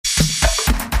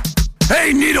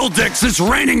Hey, needle dicks, it's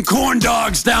raining corn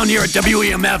dogs down here at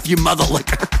WEMF, you mother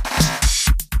licker.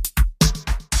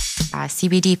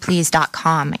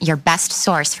 CBDplease.com, your best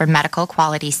source for medical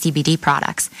quality CBD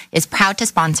products, is proud to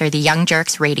sponsor the Young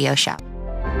Jerks radio show.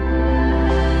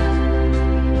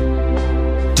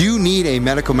 Do you need a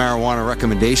medical marijuana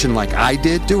recommendation like I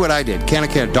did? Do what I did.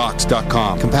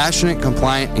 CanacareDocs.com. Compassionate,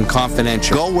 compliant, and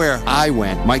confidential. Go where I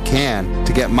went, Mike Can,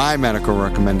 to get my medical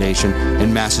recommendation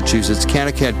in Massachusetts.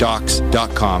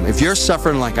 CanacareDocs.com. If you're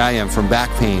suffering like I am from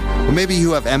back pain, or maybe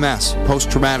you have MS,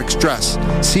 post-traumatic stress,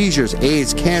 seizures,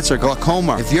 AIDS, cancer,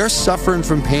 glaucoma. If you're suffering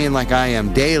from pain like I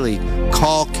am daily,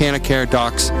 call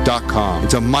CanacareDocs.com.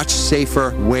 It's a much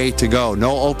safer way to go.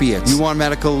 No opiates. You want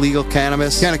medical legal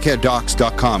cannabis?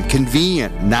 CanacareDocs.com.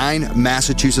 Convenient. 9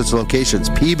 Massachusetts locations.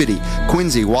 Peabody,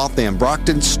 Quincy, Waltham,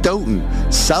 Brockton, Stoughton,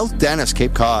 South Dennis,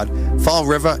 Cape Cod, Fall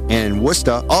River, and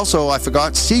Worcester. Also, I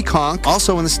forgot, Seekonk.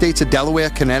 Also in the states of Delaware,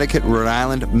 Connecticut, Rhode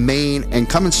Island, Maine, and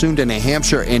coming soon to New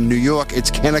Hampshire and New York. It's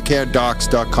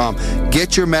CanacareDocs.com.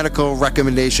 Get your medical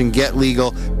recommendation. Get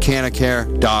legal.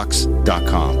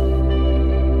 CanacareDocs.com.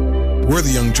 We're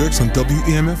the Young Jerks on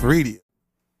WEMF Radio.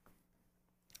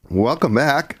 Welcome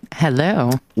back.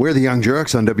 Hello. We're the Young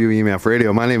Jerks on WEMF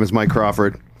Radio. My name is Mike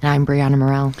Crawford. And I'm Brianna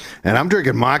Morell. And I'm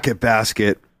drinking Market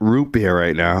Basket root beer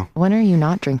right now. When are you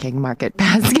not drinking Market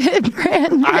Basket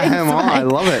brand? I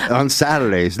love it. On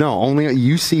Saturdays. No, only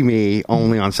you see me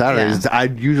only on Saturdays. Yeah. I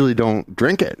usually don't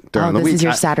drink it during the week. This is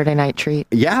your Saturday night treat?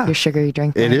 Yeah. Your sugary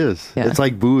drink? It is. Yeah. It's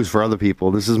like booze for other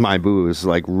people. This is my booze.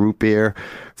 Like root beer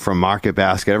from Market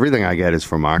Basket. Everything I get is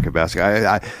from Market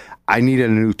Basket. I needed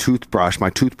a new toothbrush.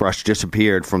 My toothbrush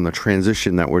disappeared from the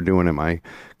transition that we're doing in my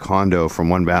condo from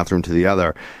one bathroom to the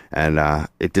other, and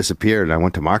it disappeared. And I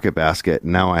went to Market Basket,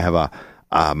 and now I have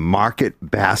a Market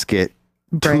Basket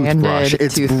toothbrush.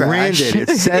 It's branded. It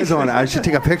says on it. I should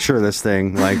take a picture of this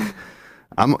thing. Like,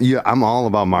 I'm all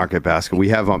about Market Basket. We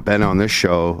have been on this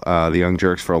show, the Young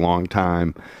Jerks, for a long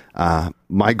time.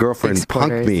 My girlfriend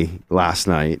punked me last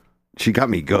night. She got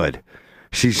me good.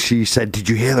 She said, "Did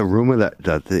you hear the rumor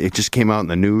that it just came out in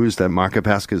the news that Market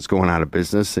Basket is going out of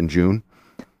business in June?"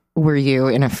 Were you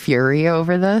in a fury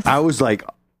over this? I was like,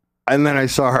 and then I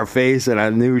saw her face, and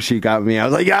I knew she got me. I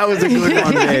was like, "Yeah, it was a good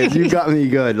one, babe. You got me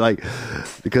good." Like,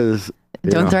 because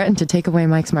don't threaten to take away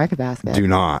Mike's Market Basket. Do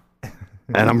not.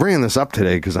 And I'm bringing this up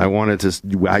today because I wanted to.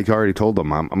 I already told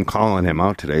him I'm calling him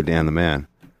out today, Dan the Man.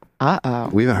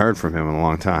 We haven't heard from him in a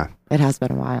long time. It has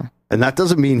been a while. And that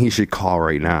doesn't mean he should call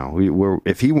right now.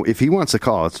 If he wants to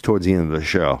call, it's towards the end of the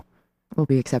show. We'll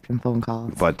be accepting phone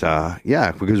calls. But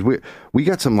yeah, because we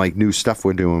got some like new stuff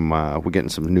we're doing. We're getting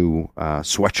some new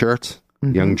sweatshirts,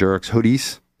 Young Jerks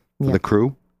hoodies for the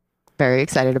crew. Very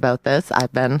excited about this.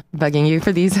 I've been bugging you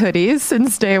for these hoodies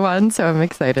since day one, so I'm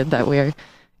excited that we're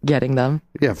getting them.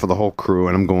 Yeah, for the whole crew,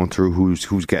 and I'm going through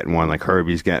who's getting one. Like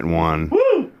Herbie's getting one. Woo!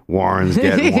 Warren's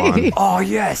getting one. Oh,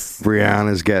 yes.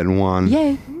 Brianna's getting one.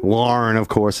 Yay. Lauren, of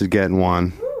course, is getting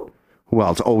one. Who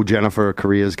else? Oh, Jennifer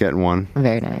Korea's getting one.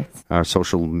 Very nice. Our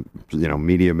social,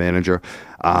 media manager.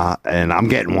 And I'm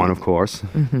getting one, of course.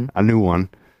 Mm-hmm. A new one.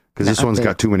 Because this one's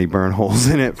got too many burn holes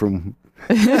in it from...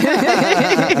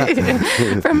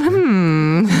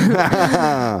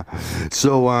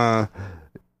 So,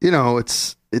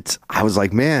 it's I was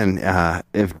like, man,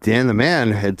 if Dan the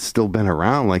Man had still been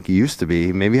around like he used to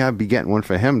be, maybe I'd be getting one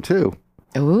for him too.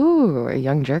 Ooh, a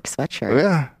Young Jerk sweatshirt.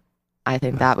 Yeah. I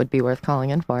think that would be worth calling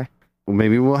in for. Well,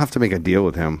 maybe we'll have to make a deal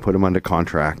with him, put him under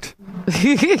contract.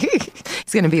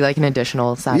 He's going to be like an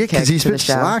additional sidekick. Yeah, because he's been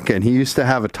slacking. He used to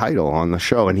have a title on the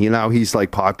show, and he's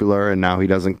like popular, and now he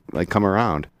doesn't like come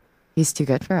around. He's too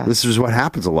good for us. This is what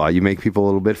happens a lot. You make people a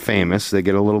little bit famous. They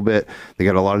get a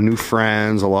lot of new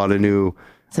friends, a lot of new...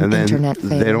 Some internet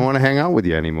fame. They don't want to hang out with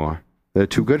you anymore. They're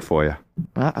too good for you.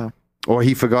 Uh-oh. Or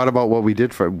he forgot about what we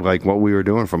did for, like, what we were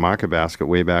doing for Market Basket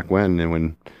way back when, and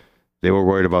when they were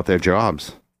worried about their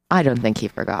jobs. I don't think he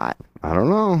forgot. I don't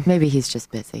know. Maybe he's just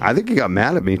busy. I think he got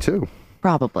mad at me, too.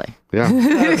 Probably. Yeah.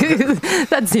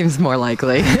 That seems more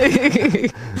likely.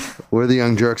 We're the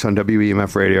Young Jerks on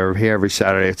WEMF Radio. We're here every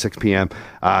Saturday at 6 p.m.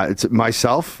 It's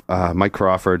myself, Mike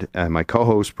Crawford, and my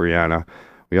co-host, Brianna.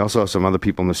 We also have some other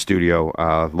people in the studio.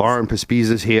 Lauren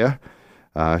Pespiza's here.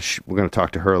 We're going to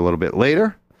talk to her a little bit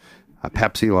later.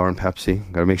 Lauren Pepsi.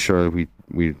 Got to make sure we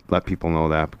let people know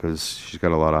that because she's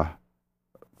got a lot of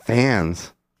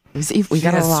fans. We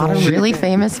got a lot of really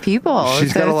famous people.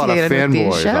 She's got a lot of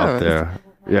fanboys out there.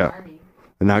 Yeah.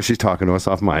 And now she's talking to us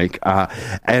off mic.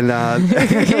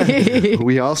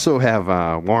 We also have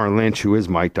Warren Lynch, who is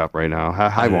mic'd up right now.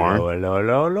 Hi, Warren.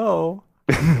 Hello.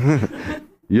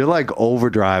 You're like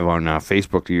overdrive on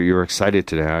Facebook. You're excited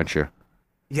today, aren't you?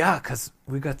 Yeah, because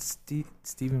we got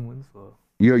Stephen Winslow.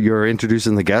 You're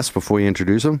introducing the guests before you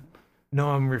introduce them? No,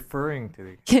 I'm referring to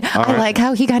the... I like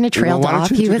how he kind of trailed off.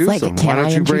 He was like, them? can I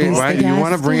introduce the guest? You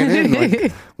want to bring it in?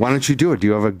 Like, why don't you do it? Do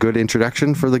you have a good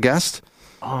introduction for the guest?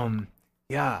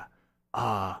 Yeah.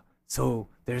 So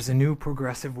there's a new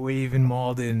progressive wave in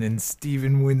Malden, and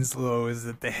Stephen Winslow is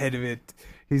at the head of it.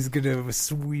 He's going to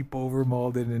sweep over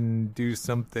Malden and do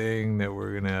something that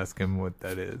we're going to ask him what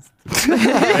that is.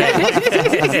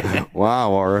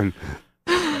 Wow, Warren.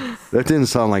 That didn't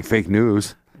sound like fake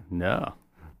news. No.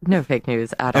 No fake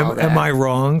news at all. Am I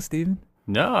wrong, Stephen?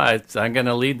 No, I'm going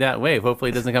to lead that wave.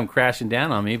 Hopefully it doesn't come crashing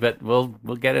down on me, but we'll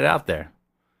get it out there.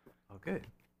 Okay.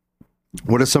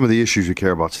 What are some of the issues you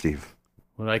care about, Steve?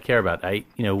 What do I care about?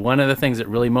 One of the things that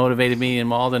really motivated me in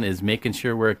Malden is making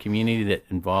sure we're a community that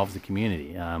involves the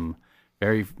community.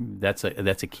 That's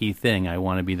a key thing. I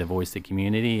want to be the voice of the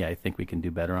community. I think we can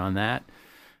do better on that.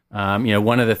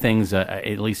 One of the things,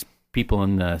 at least people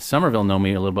in Somerville know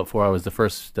me a little bit before I was the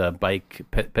first bike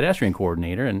pedestrian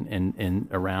coordinator, and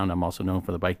around I'm also known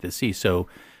for the Bike to See. So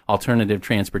alternative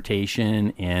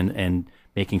transportation and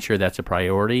making sure that's a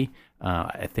priority.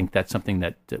 I think that's something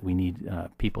that we need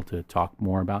people to talk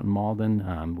more about in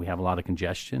Malden. We have a lot of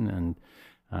congestion,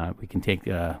 and we can take,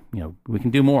 we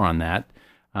can do more on that.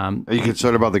 Are you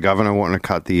concerned about the governor wanting to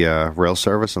cut the rail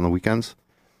service on the weekends?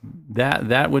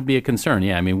 That would be a concern.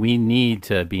 Yeah, I mean, we need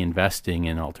to be investing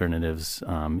in alternatives.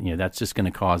 That's just going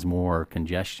to cause more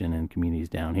congestion in communities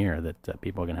down here that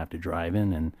people are going to have to drive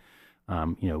in, and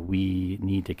we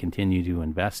need to continue to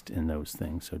invest in those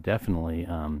things. So definitely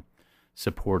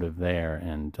supportive there,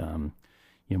 and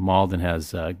Malden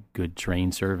has good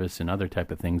train service and other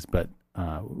type of things, but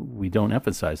we don't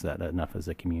emphasize that enough as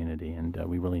a community, and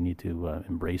we really need to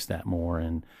embrace that more.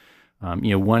 And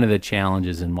one of the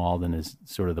challenges in Malden is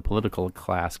sort of the political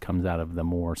class comes out of the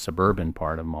more suburban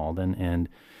part of Malden, and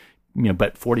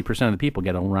but 40% of the people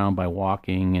get around by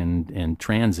walking and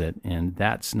transit, and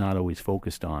that's not always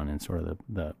focused on, and sort of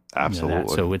the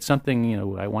absolutely. So it's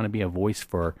something I want to be a voice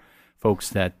for folks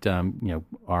that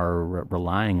are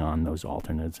relying on those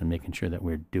alternates and making sure that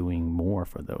we're doing more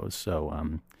for those.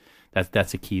 So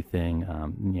that's a key thing.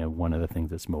 One of the things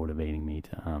that's motivating me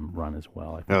to run as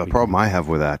well. I think the problem I have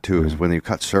with that too is when you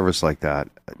cut service like that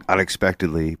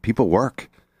unexpectedly, people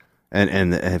work,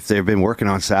 and if they've been working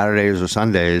on Saturdays or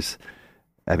Sundays.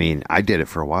 I mean, I did it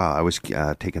for a while. I was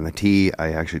taking the T.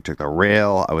 I actually took the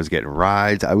rail. I was getting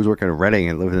rides. I was working in Reading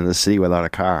and living in the city without a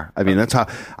car. I mean, that's how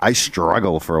I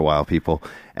struggle for a while, people.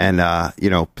 And,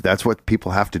 that's what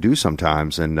people have to do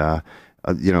sometimes. And,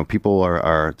 people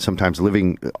are sometimes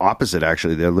living opposite,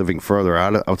 actually. They're living further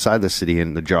outside the city,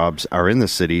 and the jobs are in the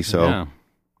city. So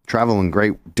traveling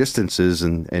great distances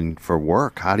and for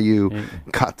work, how do you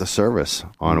cut the service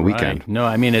on a weekend? Right. No,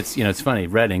 I mean, it's funny.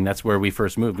 Reading, that's where we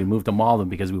first moved. We moved to Malden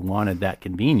because we wanted that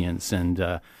convenience, and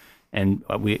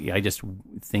I just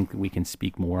think we can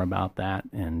speak more about that,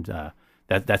 and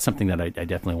that's something that I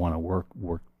definitely want to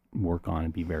work on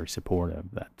and be very supportive.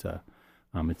 That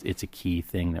it's a key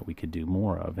thing that we could do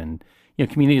more of, and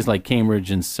communities like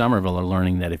Cambridge and Somerville are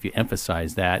learning that if you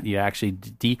emphasize that, you actually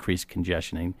decrease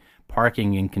congestion. And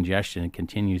parking and congestion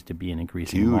continues to be an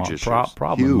increasing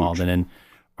problem in Malden, and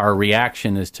our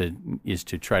reaction is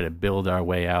to try to build our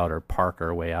way out or park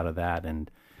our way out of that. And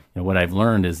what I've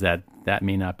learned is that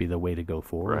may not be the way to go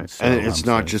forward. Right. So, and it's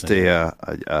not just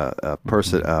a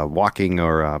person walking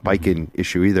or a biking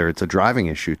issue either. It's a driving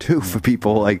issue too for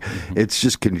people. Like it's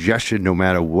just congestion no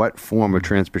matter what form of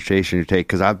transportation you take.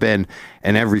 Because I've been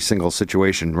in every single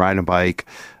situation: riding a bike,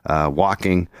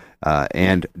 walking.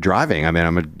 And driving. I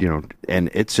mean, and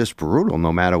it's just brutal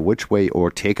no matter which way, or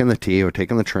taking the T or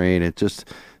taking the train.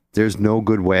 There's no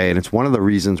good way. And it's one of the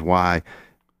reasons why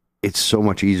it's so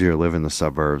much easier to live in the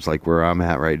suburbs, like where I'm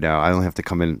at right now. I don't have to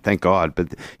come in, thank God.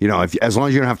 But, as long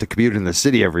as you don't have to commute in the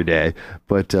city every day.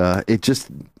 But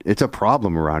it's a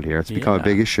problem around here. It's become a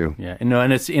big issue. Yeah.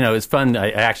 And it's fun. I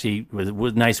actually,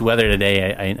 was nice weather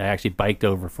today. I actually biked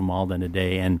over from Malden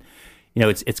today. And,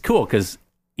 it's cool because,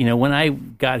 when I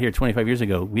got here 25 years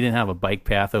ago, we didn't have a bike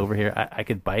path over here. I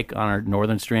could bike on our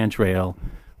Northern Strand Trail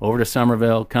over to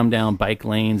Somerville, come down bike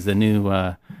lanes, the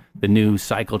new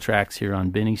cycle tracks here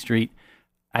on Binney Street.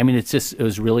 I mean, it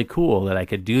was really cool that I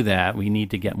could do that. We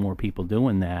need to get more people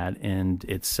doing that, and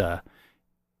it's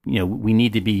we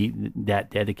need to be that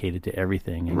dedicated to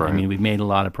everything. And, right. I mean, we've made a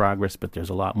lot of progress, but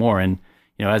there's a lot more. And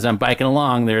as I'm biking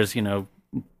along, there's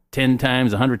 10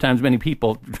 times, 100 times many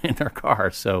people in our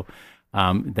cars. So.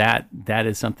 That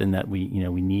is something that we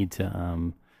need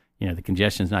to the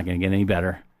congestion is not going to get any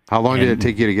better. How long did it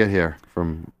take you to get here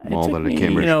from Malden to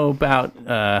Cambridge? About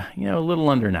a little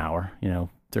under an hour.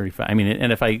 35. I mean,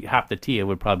 and if I hopped the T, it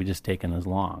would probably just taken as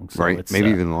long. So Right, it's, maybe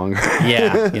even longer.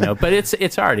 yeah, but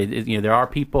it's hard. There are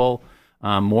people,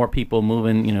 more people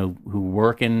moving, who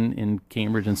work in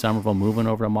Cambridge and Somerville, moving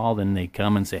over to Malden. They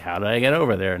come and say, "How do I get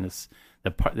over there?" And it's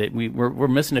the part that we're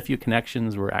missing a few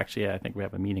connections. We're actually, I think we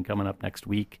have a meeting coming up next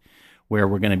week where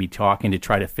we're going to be talking to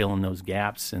try to fill in those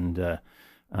gaps. And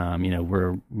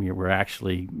we're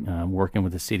actually working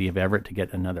with the city of Everett to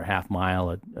get another half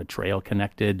mile, a trail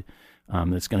connected.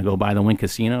 That's going to go by the Wynn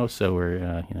Casino. So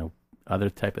we're, other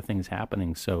type of things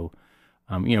happening. So,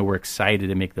 we're excited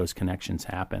to make those connections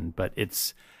happen. But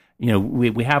it's,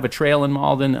 we have a trail in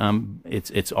Malden.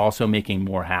 It's also making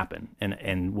more happen.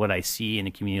 And what I see in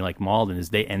a community like Malden is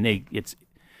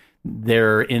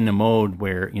they're in the mode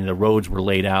where, the roads were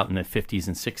laid out in the 50s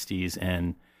and 60s,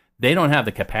 and they don't have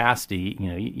the capacity.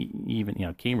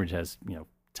 Even Cambridge has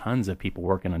tons of people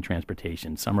working on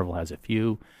transportation. Somerville has a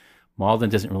few. Malden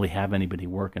doesn't really have anybody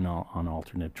working on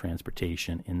alternative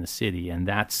transportation in the city, and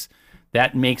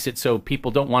that makes it so people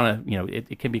don't want to.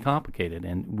 It can be complicated,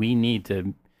 and we need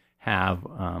to have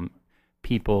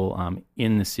people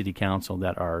in the city council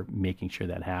that are making sure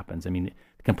that happens. I mean,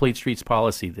 the Complete Streets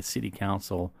policy, the city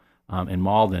council in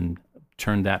Malden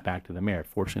turned that back to the mayor.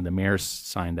 Fortunately, the mayor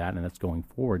signed that, and that's going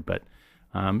forward. But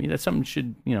that's something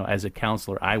should, as a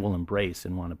councilor, I will embrace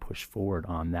and want to push forward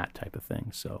on that type of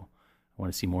thing. So I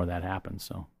want to see more of that happen.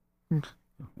 So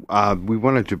we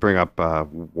wanted to bring up,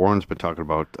 Warren's been talking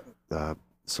about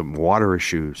some water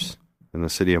issues in the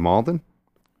city of Malden.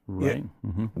 Right. Yeah.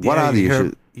 Mm-hmm. What are the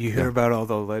issues? You hear about all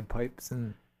the lead pipes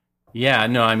and... Yeah,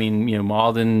 no, I mean,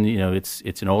 Malden, it's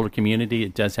an older community.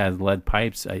 It does have lead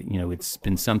pipes. It's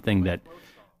been something that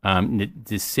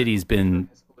the city's been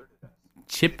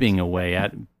chipping away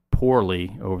at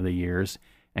poorly over the years.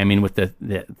 I mean, with the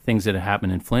things that have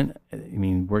happened in Flint, I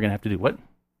mean, we're gonna have to do what?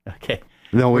 Okay.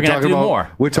 No, we're talking about more.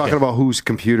 We're talking about whose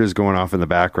computer's going off in the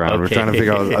background. Okay. We're trying to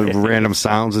figure out random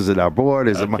sounds. Is it our board?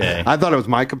 Is it Okay. I thought it was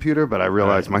my computer, but I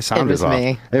realized my sound It is was off.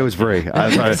 me. It was Bree. Sorry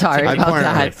about pointed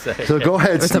that. at her. So go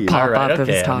ahead, It was a Steve. pop-up All right, of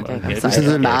okay, us talking. I'm okay. sorry This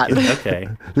is about that. Okay.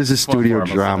 This is studio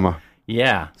Formal drama.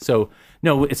 Yeah. So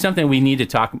no, it's something we need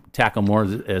to tackle more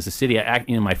as a city.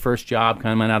 My first job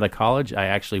coming out of college, I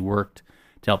actually worked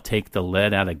to help take the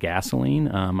lead out of gasoline.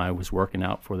 I was working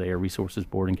out for the Air Resources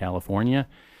Board in California.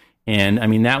 And I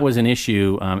mean, that was an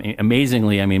issue.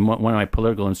 Amazingly, I mean, one of my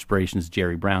political inspirations is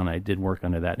Jerry Brown. I did work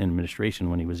under that administration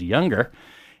when he was younger.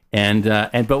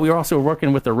 But we were also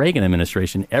working with the Reagan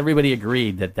administration. Everybody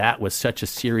agreed that was such a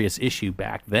serious issue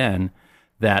back then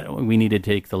that we needed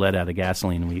to take the lead out of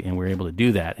gasoline, and we were able to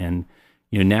do that. And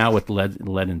now with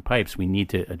lead in pipes, we need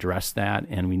to address that,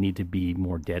 and we need to be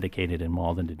more dedicated in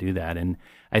Malden to do that. And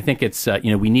I think it's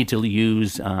we need to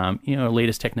use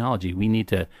latest technology. We need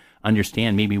to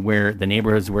understand maybe where the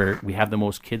neighborhoods where we have the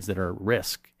most kids that are at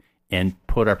risk, and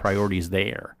put our priorities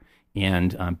there,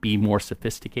 and be more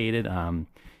sophisticated.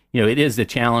 It is the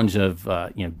challenge of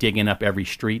digging up every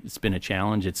street. It's been a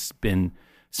challenge. It's been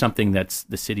something that's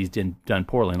the city's done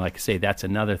poorly. And like I say, that's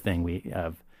another thing we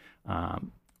have.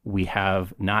 We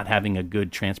have not having a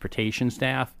good transportation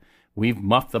staff. We've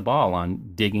muffed the ball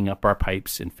on digging up our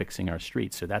pipes and fixing our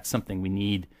streets. So that's something we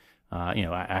need. I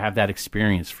have that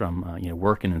experience from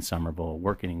working in Somerville,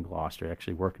 working in Gloucester,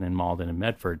 actually working in Malden and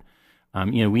Medford.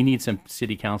 We need some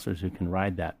city councilors who can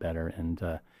ride that better. And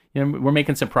we're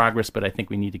making some progress, but I think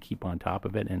we need to keep on top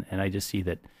of it. And I just see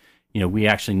that we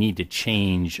actually need to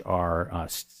change our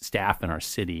staff in our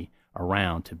city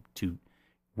around to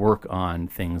work on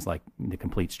things like the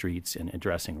complete streets and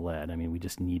addressing lead. I mean, we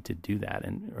just need to do that,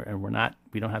 and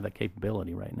we don't have that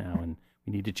capability right now, and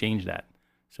we need to change that.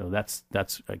 So that's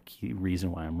a key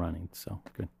reason why I'm running. So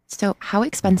good. So how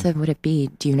expensive would it be,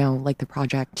 do you know, like the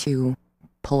project to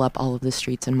pull up all of the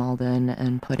streets in Malden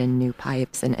and put in new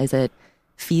pipes? And is it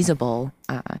feasible,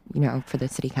 for the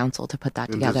city council to put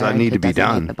that together? Does that need to be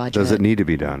done? Does it need to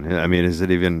be done? I mean, is that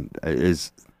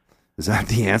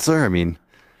the answer? I mean...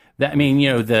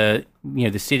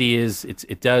 the city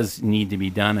it does need to be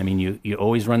done. I mean, you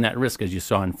always run that risk, as you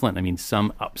saw in Flint. I mean,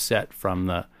 some upset from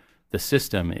the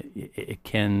system, it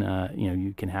can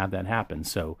you can have that happen.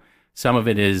 So some of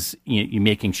it is you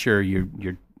making sure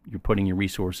you're putting your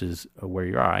resources where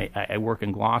you are. I work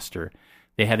in Gloucester.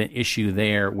 They had an issue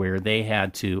there where they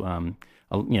had to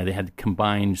they had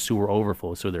combined sewer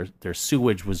overflow, so their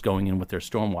sewage was going in with their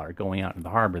stormwater going out in the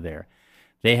harbor there.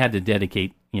 They had to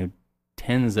dedicate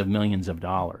tens of millions of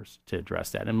dollars to address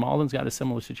that. And Malden's got a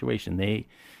similar situation.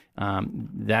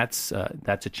 That's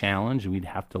a challenge. We'd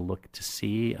have to look to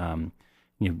see,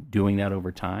 doing that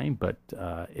over time. But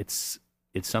it's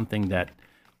something that,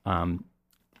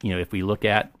 if we look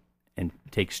at and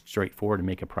take straightforward and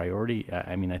make a priority,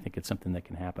 I mean, I think it's something that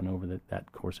can happen over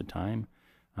that course of time.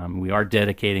 We are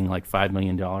dedicating like $5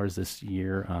 million this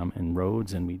year in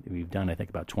roads, and we've done, I think,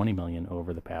 about $20 million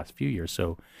over the past few years.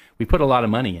 So we put a lot of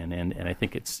money in, and I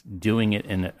think it's doing it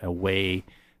in a way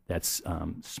that's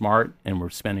smart, and we're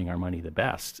spending our money the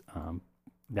best.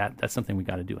 That's something we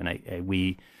got to do, and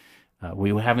we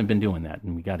haven't been doing that,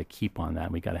 and we got to keep on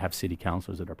that. We got to have city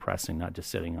councilors that are pressing, not just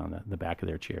sitting on the back of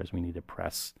their chairs. We need to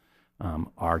press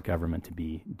our government to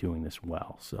be doing this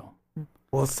well. So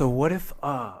what if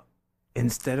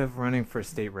instead of running for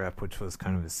state rep, which was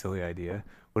kind of a silly idea,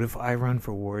 what if I run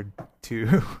for Ward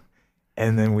 2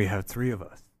 and then we have three of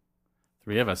us?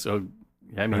 So,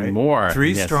 I mean, right? more.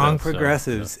 Three strong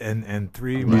progressives and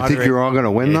three You think you're all going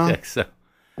to win, though? So,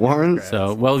 Warren?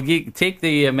 So, well, take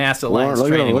the Mass Alliance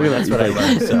training. That's what I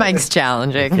learned. So. Mike's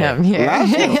challenging him here.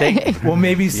 Well,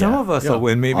 maybe some of us will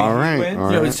win. Maybe all right, he wins.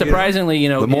 all right. Surprisingly,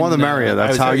 the more the merrier.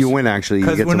 That's how you win, actually.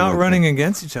 Because we're not running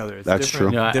against each other. It's That's true.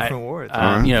 Different wards.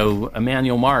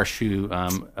 Emmanuel Marsh, who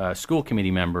a school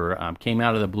committee member, came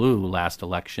out of the blue last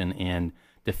election and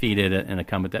defeated an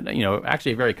incumbent that,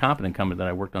 actually a very competent incumbent that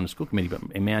I worked on the school committee. But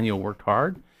Emmanuel worked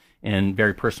hard and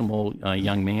very personable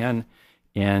young man.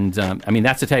 And I mean,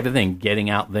 that's the type of thing, getting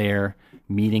out there,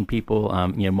 meeting people.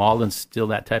 Malden's still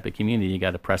that type of community. You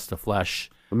got to press the flesh.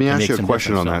 Let me ask you a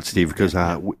question on that, Steve, because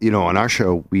on our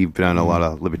show we've done a lot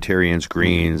of libertarians,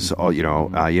 Greens,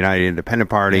 United Independent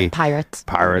Party, Pirates,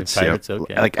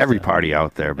 okay. Like every party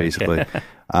out there, basically.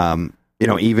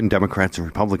 Even Democrats and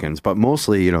Republicans, but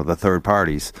mostly the third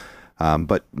parties.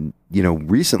 But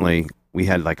recently we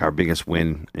had like our biggest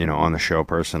win, on the show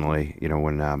personally,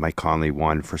 when Mike Conley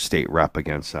won for state rep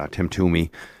against Tim Toomey.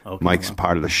 Okay, Mike's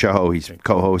part of the show. He's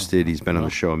co-hosted. He's been on the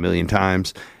show a million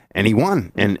times, and he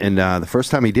won. And the first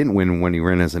time he didn't win when he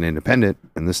ran as an independent,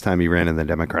 and this time he ran in the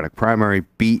Democratic primary,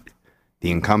 beat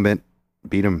the incumbent,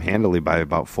 beat him handily by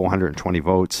about 420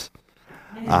 votes.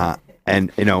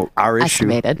 And our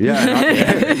issue, estimated.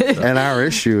 And our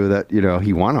issue that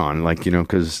he won on,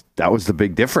 because that was the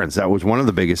big difference. That was one of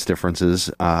the biggest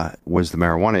differences. Was the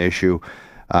marijuana issue.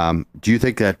 Do you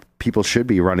think that people should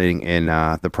be running in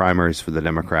the primaries for the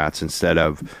Democrats instead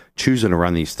of choosing to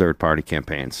run these third-party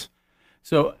campaigns?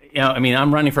 So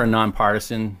I'm running for a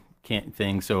nonpartisan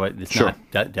thing, so it's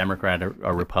not Democrat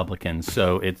or Republican.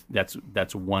 So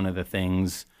that's one of the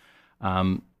things.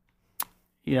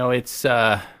 It's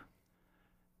tough.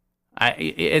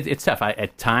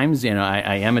 At times,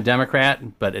 I am a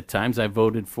Democrat, but at times I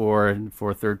voted for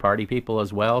third-party people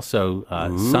as well. So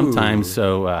sometimes,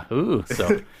 so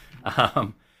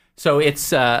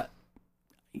it's. You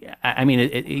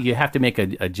have to make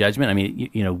a judgment. I mean,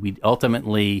 we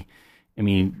ultimately.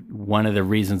 One of the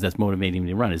reasons that's motivating me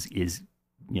to run is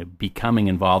becoming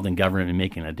involved in government and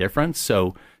making a difference.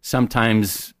 So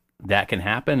sometimes that can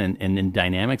happen, and in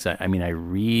dynamics. I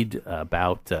read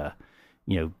about.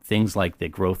 Things like the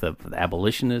growth of the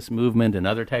abolitionist movement and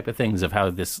other type of things, of how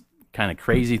this kind of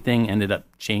crazy thing ended up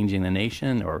changing the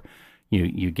nation, or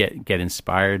you get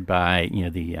inspired by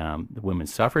the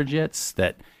women's suffragettes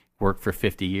that worked for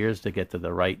 50 years to get to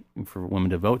the right for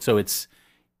women to vote. So it's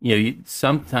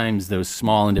sometimes those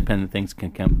small independent things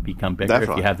can become bigger.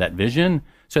 Definitely. If you have that vision.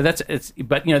 So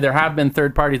but there have been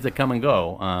third parties that come and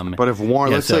go. But if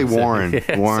Warren, let's say Warren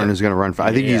is going to run for,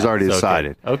 I think he's already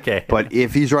decided. Okay. But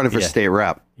if he's running for state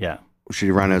rep, should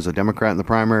he run as a Democrat in the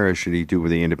primary, or should he do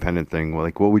the independent thing?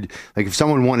 Like, what would if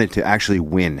someone wanted to actually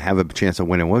win, have a chance of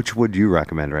winning? Which would you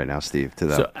recommend right now, Steve? To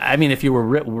that. So if you were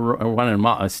running,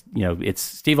 it's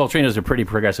Steve Altrino's a pretty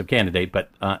progressive candidate,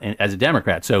 but as a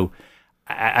Democrat, so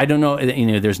I don't know.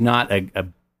 There's not a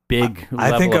big level.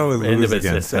 I think I would lose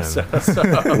against him.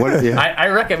 I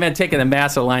recommend taking the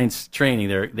Mass Alliance training.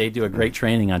 They do a great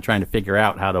training on trying to figure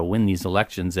out how to win these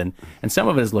elections, and some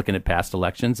of it is looking at past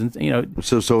elections, and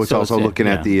So it's also looking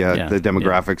at the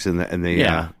demographics and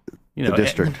the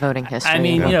district. The voting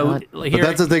history. But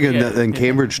that's the thing in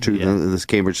Cambridge too. This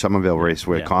Cambridge Somerville race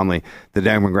with Conley, the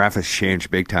demographics changed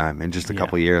big time in just a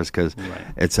couple of years because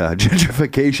it's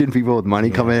gentrification. People with money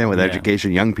coming in with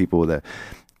education, young people with it.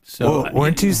 So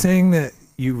weren't you saying that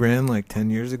you ran like 10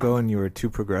 years ago and you were too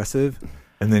progressive,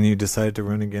 and then you decided to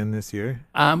run again this year?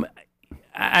 I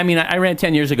ran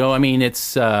 10 years ago.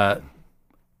 It's. I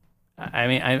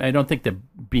don't think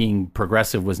that being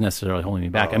progressive was necessarily holding me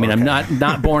back. I'm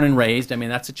not born and raised.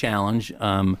 That's a challenge.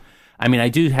 I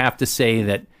do have to say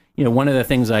that one of the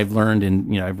things I've learned,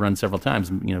 and I've run several times,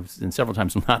 and several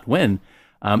times will not win.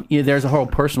 There's a whole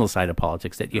personal side of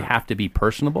politics that you have to be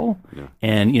personable. Yeah.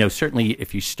 And, certainly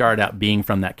if you start out being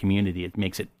from that community, it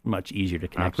makes it much easier to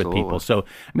connect with people. So,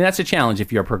 that's a challenge.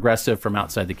 If you're a progressive from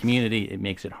outside the community, it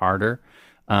makes it harder.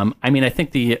 I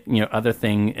think the, other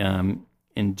thing,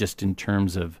 in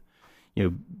terms of,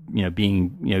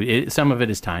 being, some of it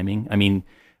is timing.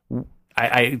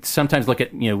 I sometimes look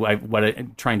at,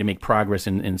 trying to make progress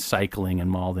in cycling in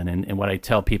Malden. And what I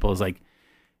tell people is like,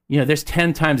 there's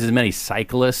 10 times as many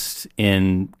cyclists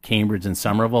in Cambridge and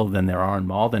Somerville than there are in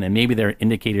Malden, and maybe they're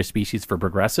indicator species for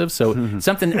progressives. So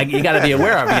something you got to be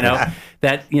aware of, that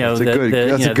that's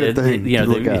a good thing to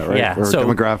look at, right? Yeah, for so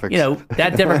demographics.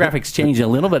 That demographics changed a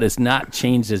little bit. It's not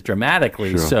changed as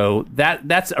dramatically. Sure. So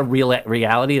that's a real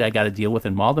reality that I got to deal with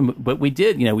in Malden. But we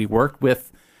did, we worked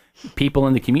with people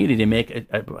in the community to make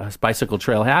a bicycle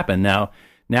trail happen. Now,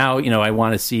 I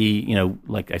want to see,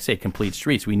 like I say, complete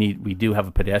streets. We do have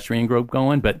a pedestrian group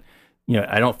going, but,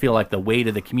 I don't feel like the weight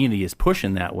of the community is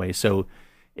pushing that way. So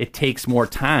it takes more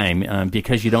time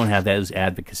because you don't have those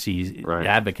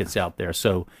advocates out there.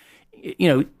 So,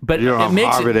 but you don't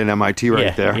have Harvard and MIT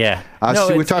right there. Yeah.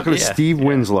 We're talking to Steve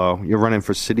Winslow. You're running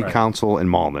for City Council in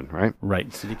Malden, right?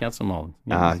 Right. City Council in Malden.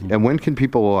 Yeah. And when can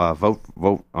people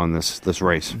vote on this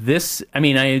race?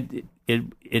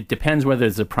 It depends whether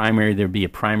it's a primary. There'll be a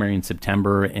primary in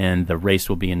September, and the race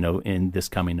will be in this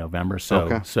coming November.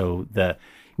 So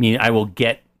I will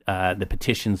get the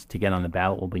petitions to get on the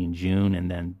ballot will be in June,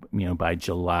 and then by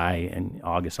July and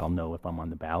August I'll know if I'm on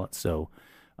the ballot. So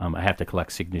I have to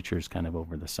collect signatures kind of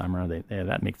over the summer.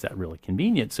 That makes that really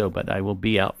convenient. But I will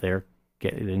be out there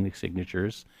getting the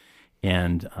signatures.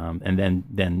 And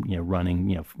then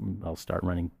running, I'll start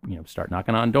running, start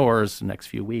knocking on doors the next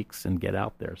few weeks and get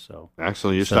out there. So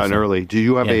excellent, you're starting early. Do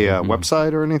you have a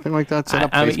website or anything like that set up?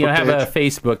 I have a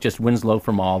Facebook, just Winslow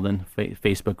for Malden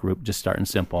Facebook group, just starting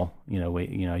simple.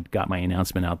 I got my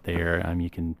announcement out there. You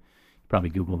can probably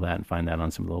Google that and find that on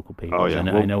some local pages. Oh, yeah.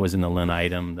 I know it was in the Lynn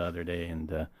item the other day,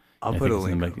 and I'll put a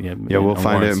link. We'll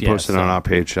find it and post it on our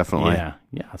page, definitely.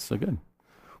 Yeah, so good.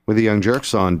 With the Young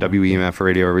Jerks on WEMF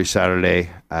Radio every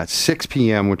Saturday at 6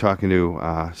 p.m. We're talking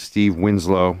to Steve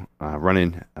Winslow,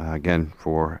 running again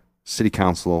for City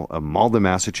Council of Malden,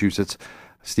 Massachusetts.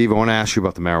 Steve, I want to ask you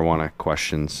about the marijuana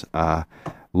questions.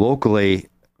 Locally,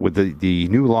 with the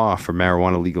new law for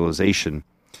marijuana legalization,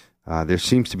 there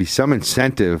seems to be some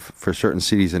incentive for certain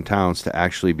cities and towns to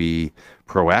actually be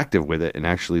proactive with it and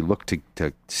actually look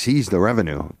to seize the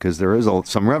revenue, because there is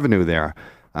some revenue there.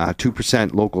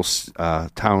 2% local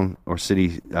town or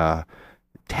city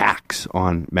tax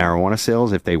on marijuana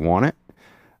sales if they want it.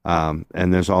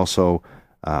 And there's also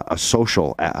a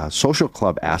social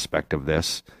club aspect of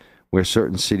this, where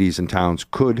certain cities and towns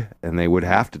could, and they would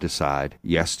have to decide,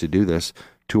 yes, to do this,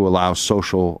 to allow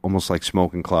social, almost like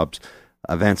smoking clubs,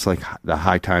 events like the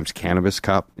High Times Cannabis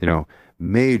Cup,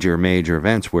 major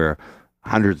events where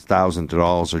hundreds of thousands of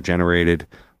dollars are generated,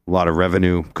 a lot of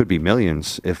revenue, could be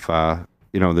millions if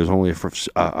there's only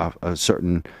a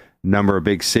certain number of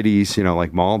big cities,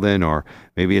 like Malden, or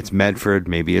maybe it's Medford,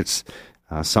 maybe it's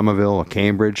Somerville or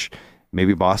Cambridge,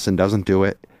 maybe Boston doesn't do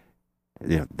it.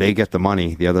 They get the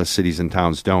money, the other cities and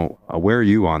towns don't. Where are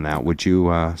you on that? Would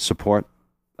you support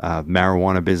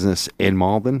marijuana business in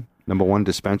Malden? Number one,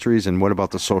 dispensaries, and what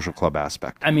about the social club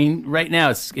aspect? Right now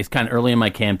it's kind of early in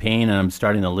my campaign, and I'm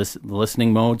starting the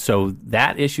listening mode, so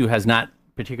that issue has not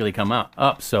particularly come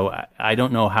up, so I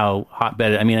don't know how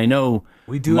hotbed. I know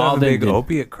we do Malden have a big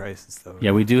opiate crisis, though.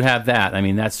 Yeah, we do have that.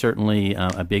 That's certainly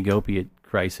a big opiate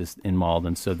crisis in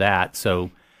Malden. I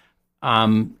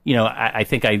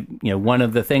think one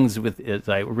of the things is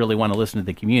I really want to listen to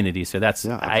the community. So that's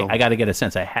I got to get a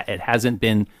sense. It hasn't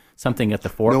been something at the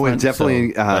forefront. No, it's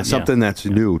definitely something that's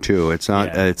new too. It's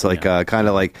not. It's like kind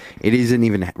of like it isn't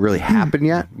even really happened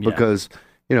yet because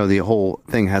the whole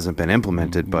thing hasn't been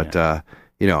implemented, but.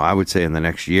 I would say in the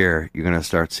next year, you're going to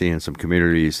start seeing some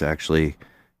communities actually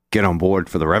get on board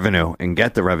for the revenue and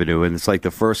get the revenue. And it's like the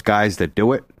first guys that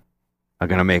do it are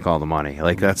going to make all the money.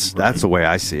 Like that's the way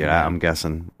I see it. I'm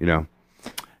guessing,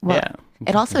 Well,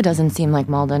 it also doesn't seem like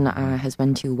Malden has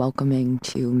been too welcoming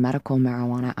to medical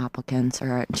marijuana applicants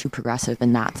or too progressive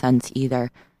in that sense either.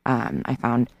 I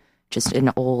found just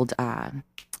an old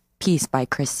piece by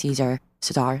Chris Cesar,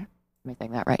 am I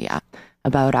saying that right? Yeah.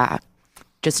 About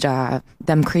just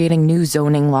them creating new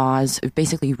zoning laws,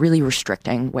 basically really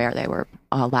restricting where they were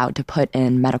allowed to put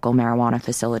in medical marijuana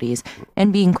facilities,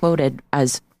 and being quoted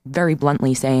as very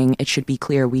bluntly saying, it should be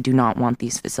clear we do not want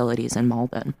these facilities in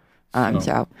Malden.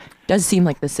 So it does seem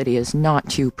like the city is not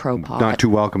too pro-pot. Not too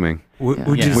welcoming.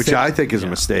 Which I think is a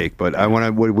mistake, but I want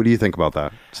to. What do you think about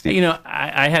that, Steve? You know,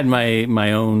 I had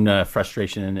my own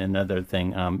frustration and another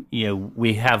thing. You know,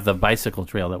 we have the bicycle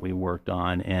trail that we worked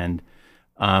on, and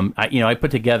I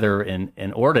put together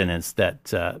an ordinance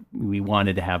that we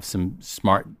wanted to have some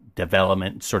smart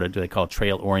development, sort of, they call it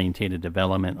trail orientated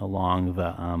development along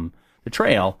the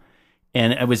trail,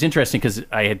 and it was interesting because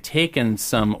I had taken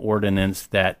some ordinance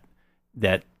that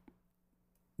the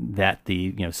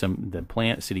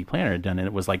city planner had done, and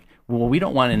it was like, well, we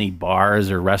don't want any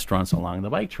bars or restaurants along the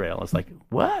bike trail. It's like,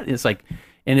 what? It's like,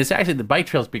 and it's actually, the bike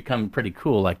trail's become pretty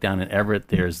cool. Like down in Everett,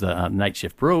 there's the Night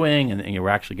Shift Brewing, and we're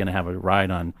actually going to have a ride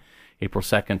on April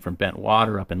 2nd from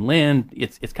Bentwater up in Lynn.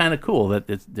 It's kind of cool that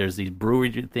there's these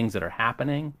brewery things that are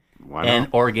happening and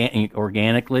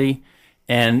organically.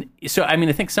 And so, I mean,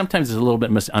 I think sometimes there's a little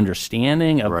bit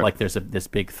misunderstanding of like there's this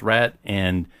big threat,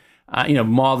 and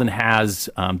Malden has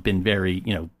been very,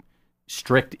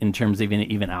 strict in terms of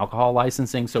even alcohol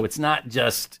licensing. So it's not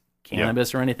just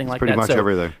cannabis or anything like pretty that. Pretty much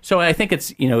everything. So I think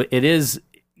it's, it is,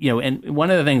 and one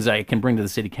of the things I can bring to the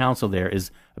city council there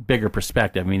is a bigger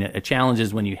perspective. I mean, a challenge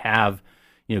is when you have,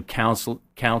 council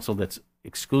that's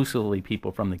exclusively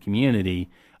people from the community,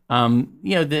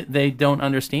 they don't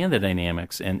understand the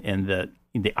dynamics and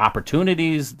the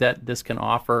opportunities that this can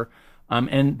offer.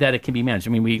 And that it can be managed.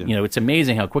 I mean, it's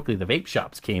amazing how quickly the vape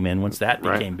shops came in once that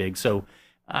became big. So,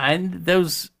 and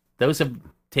those have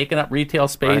taken up retail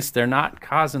space. Right. They're not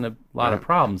causing a lot of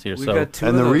problems here. And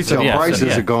the retail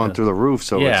prices are going through the roof,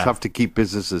 so it's tough to keep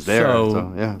businesses there. So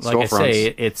like I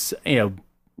say, it's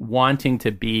wanting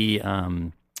to be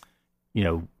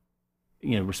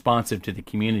responsive to the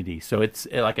community. So it's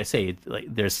like I say,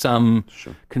 there's some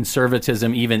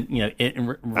conservatism, even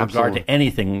in regard to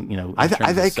anything. I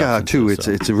think too,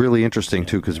 it's really interesting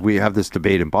too, because we have this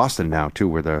debate in Boston now too,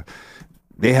 where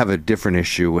they have a different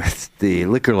issue with the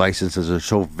liquor licenses are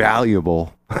so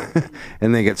valuable,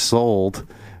 and they get sold,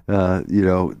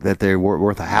 that they're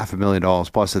worth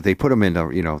 $500,000 plus, that they put them into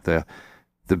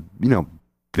the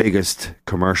biggest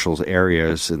commercials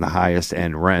areas and the highest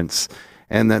end rents.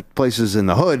 And that places in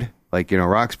the hood, like,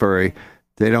 Roxbury,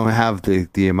 they don't have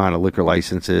the amount of liquor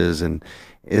licenses, and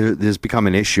it has become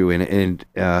an issue. And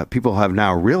people have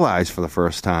now realized for the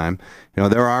first time,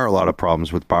 there are a lot of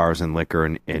problems with bars and liquor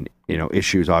and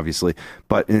issues, obviously.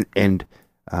 But in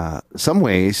some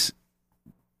ways,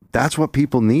 that's what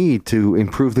people need to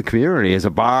improve the community, as a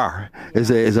bar,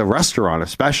 is a restaurant,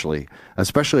 especially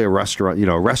a restaurant,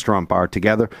 a restaurant bar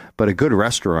together, but a good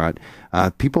restaurant.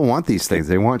 People want these things.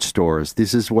 They want stores.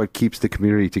 This is what keeps the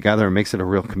community together and makes it a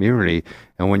real community.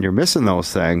 And when you're missing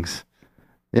those things,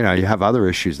 you have other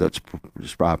issues that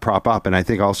prop up. And I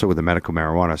think also with the medical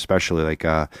marijuana, especially, like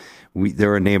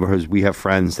there are neighborhoods. We have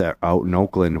friends that are out in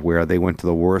Oakland where they went to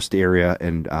the worst area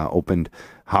and opened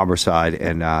Harborside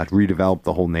and redeveloped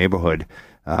the whole neighborhood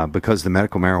because the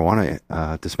medical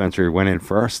marijuana dispensary went in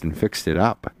first and fixed it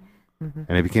up. Mm-hmm.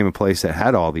 And it became a place that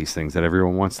had all these things that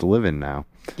everyone wants to live in now.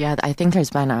 Yeah, I think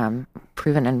there's been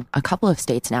proven in a couple of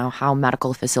states now how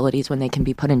medical facilities, when they can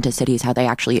be put into cities, how they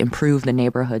actually improve the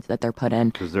neighborhoods that they're put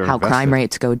in, how crime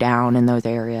rates go down in those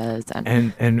areas.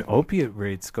 And opiate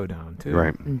rates go down, too.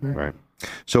 Right, right.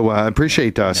 So I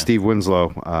appreciate Steve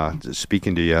Winslow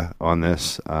speaking to you on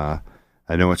this. I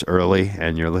know it's early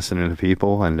and you're listening to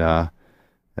people, and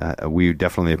we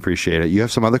definitely appreciate it. You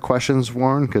have some other questions,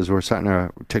 Warren, because we're starting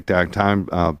to tick-tock time.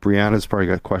 Brianna's probably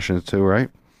got questions too, right?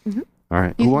 Mm-hmm. All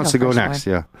right. Who wants to go next?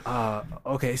 One. Yeah.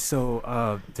 Okay,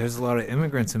 so there's a lot of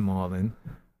immigrants in Malden.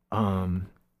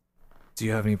 Do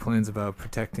you have any plans about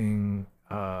protecting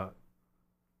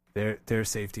their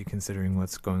safety, considering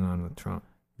what's going on with Trump?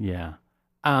 Yeah.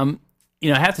 I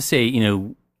have to say,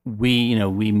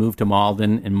 we moved to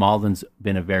Malden, and Malden's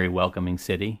been a very welcoming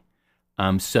city.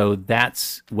 So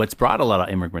that's what's brought a lot of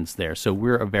immigrants there. So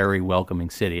we're a very welcoming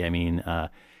city. I mean,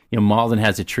 Malden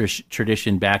has a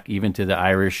tradition back even to the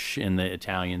Irish and the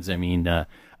Italians. I mean,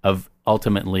 of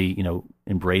ultimately,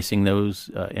 embracing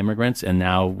those immigrants, and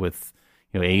now with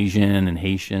Asian and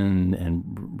Haitian and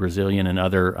Brazilian and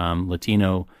other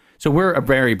Latino. So we're a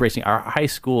very embracing. Our high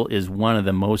school is one of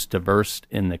the most diverse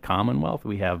in the Commonwealth.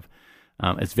 We have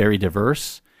it's very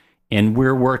diverse. And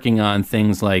we're working on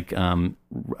things like a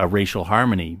racial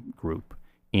harmony group.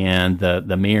 And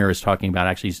the mayor is talking about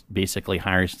actually basically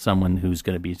hiring someone who's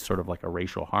going to be sort of like a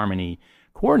racial harmony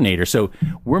coordinator. So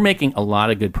we're making a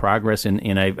lot of good progress.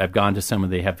 And I've gone to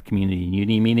they have community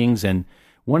unity meetings. And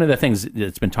one of the things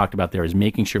that's been talked about there is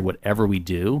making sure whatever we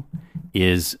do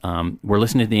is we're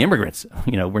listening to the immigrants.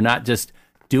 We're not just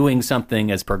doing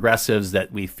something as progressives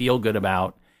that we feel good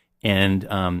about.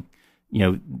 And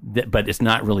but it's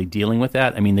not really dealing with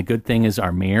that. I mean, the good thing is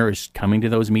our mayor is coming to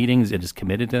those meetings. It is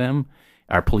committed to them.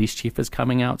 Our police chief is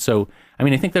coming out. So, I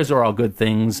mean, I think those are all good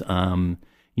things.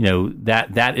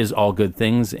 That is all good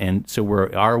things. And so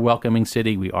we are a welcoming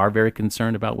city. We are very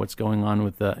concerned about what's going on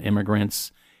with the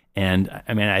immigrants. And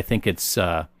I mean, I think it's,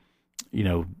 I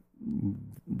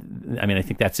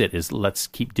think that's it, is let's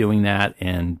keep doing that.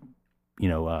 And,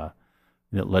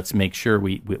 let's make sure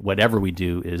whatever we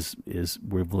do is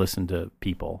we've listened to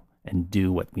people and do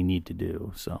what we need to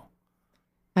do. So.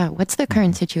 What's the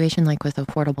current situation like with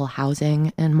affordable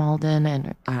housing in Malden?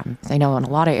 And I know in a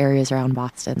lot of areas around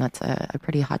Boston, that's a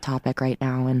pretty hot topic right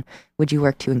now. And would you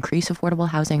work to increase affordable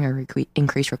housing or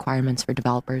increase requirements for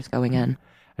developers going in?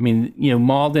 I mean,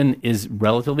 Malden is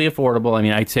relatively affordable. I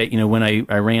mean, I'd say, when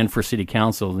I ran for city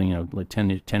council, like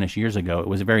 10-ish years ago, it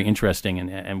was very interesting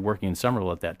and working in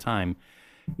Somerville at that time.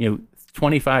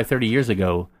 25, 30 years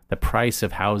ago, the price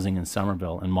of housing in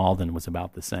Somerville and Malden was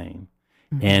about the same.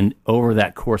 Mm-hmm. And over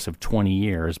that course of 20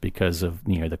 years, because of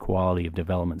the quality of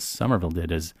development Somerville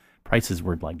did, is prices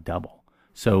were like double.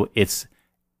 So it's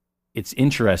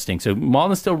interesting. So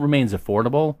Malden still remains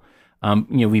affordable.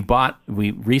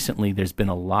 We recently, there's been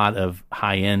a lot of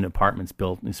high-end apartments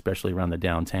built, especially around the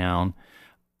downtown.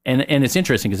 And it's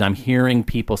interesting because I'm hearing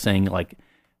people saying, like,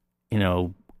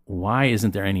 why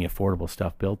isn't there any affordable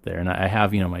stuff built there? And I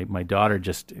have, my daughter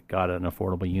just got an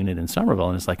affordable unit in Somerville,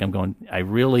 and it's like, I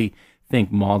really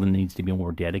think Malden needs to be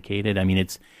more dedicated. I mean,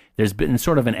 there's been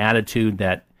sort of an attitude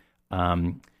that,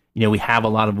 we have a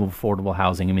lot of affordable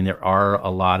housing. I mean, there are a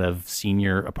lot of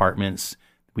senior apartments.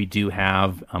 We do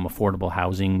have affordable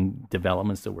housing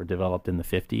developments that were developed in the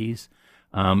 50s.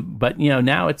 But,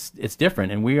 now it's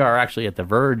different. And we are actually at the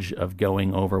verge of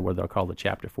going over what they'll call the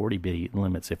Chapter 40B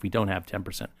limits. If we don't have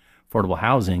 10% affordable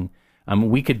housing,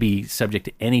 we could be subject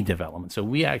to any development. So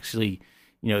we actually,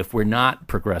 if we're not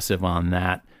progressive on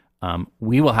that,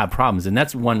 we will have problems. And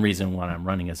that's one reason why I'm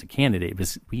running as a candidate,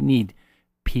 because we need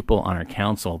people on our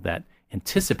council that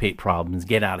anticipate problems,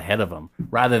 get out ahead of them,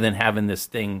 rather than having this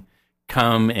thing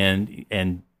come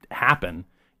and happen.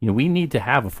 We need to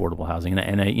have affordable housing.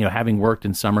 And having worked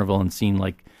in Somerville and seen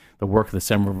like the work of the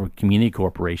Somerville Community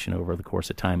Corporation over the course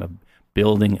of time of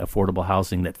building affordable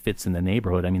housing that fits in the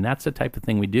neighborhood, I mean, that's the type of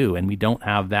thing we do. And we don't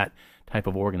have that type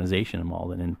of organization in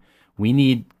Malden. And we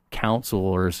need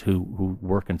counselors who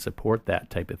work and support that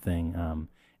type of thing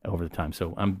over the time.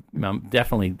 So I'm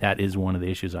definitely, that is one of the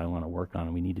issues I want to work on,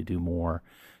 and we need to do more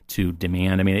to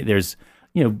demand. I mean, there's,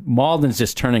 Malden's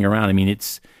just turning around. I mean,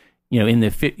 it's, in the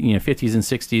 50s and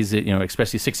 60s,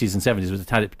 especially 60s and 70s, was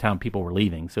the time people were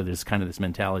leaving. So there's kind of this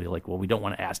mentality like, well, we don't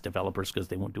want to ask developers because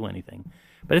they won't do anything.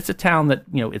 But it's a town that,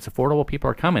 it's affordable. People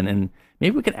are coming, and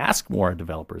maybe we could ask more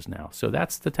developers now. So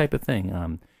that's the type of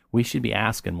thing we should be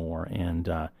asking more. And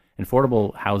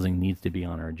affordable housing needs to be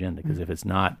on our agenda, because if it's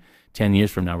not, 10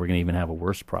 years from now, we're going to even have a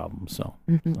worse problem. So,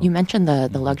 You mentioned the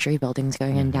luxury buildings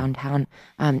going in downtown.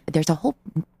 There's a whole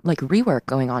rework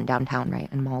going on downtown, right,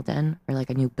 in Malden, or like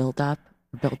a new build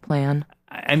plan.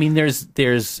 I mean,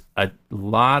 there's a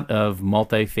lot of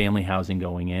multifamily housing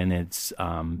going in. It's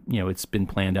it's been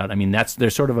planned out. I mean,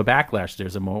 there's sort of a backlash.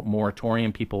 There's a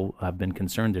moratorium. People have been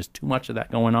concerned there's too much of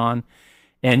that going on,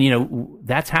 and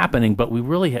that's happening. But we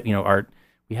really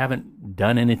we haven't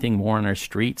done anything more on our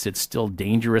streets. It's still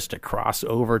dangerous to cross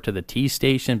over to the T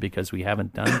station because we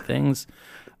haven't done things.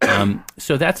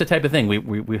 So that's the type of thing.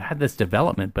 We've had this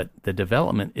development, but the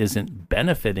development isn't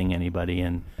benefiting anybody.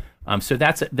 And so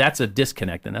that's a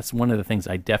disconnect. And that's one of the things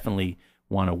I definitely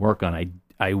want to work on.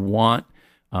 I want,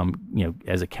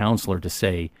 as a counselor to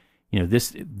say,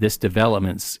 this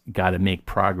development's got to make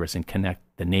progress and connect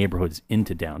the neighborhoods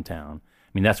into downtown.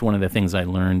 I mean, that's one of the things I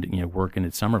learned, working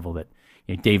at Somerville, that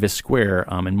Davis Square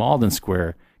and Malden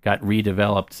Square got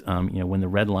redeveloped, when the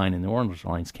red line and the orange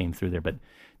lines came through there. But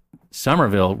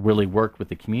Somerville really worked with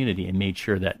the community and made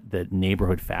sure that the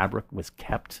neighborhood fabric was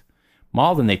kept.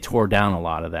 Malden, they tore down a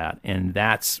lot of that, and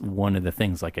that's one of the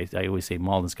things. Like I always say,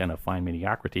 Malden's kind of fine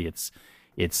mediocrity. It's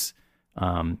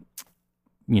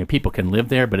people can live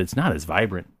there, but it's not as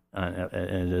vibrant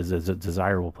as a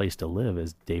desirable place to live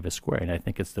as Davis Square. And I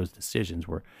think it's those decisions.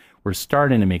 We're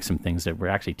starting to make some things that we're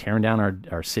actually tearing down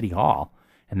our city hall,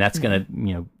 and that's going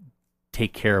to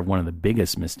take care of one of the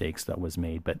biggest mistakes that was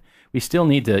made. But we still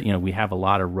need to, we have a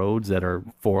lot of roads that are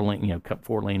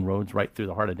 4-lane roads right through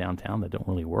the heart of downtown that don't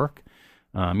really work.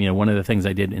 One of the things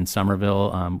I did in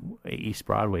Somerville, East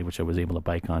Broadway, which I was able to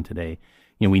bike on today,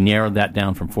 we narrowed that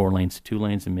down from 4 lanes to 2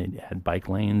 lanes and had bike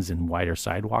lanes and wider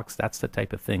sidewalks. That's the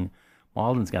type of thing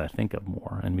Malden's got to think of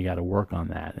more, and we got to work on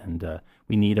that. And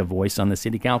we need a voice on the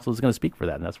city council who's going to speak for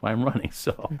that, and that's why I'm running.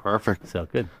 So perfect. So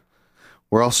good.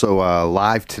 We're also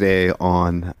live today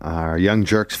on our Young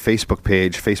Jerks Facebook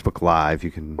page, Facebook Live.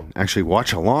 You can actually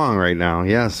watch along right now.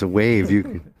 Yes, a wave. You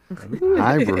can.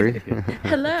 Hi, Bree.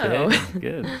 Hello. Okay,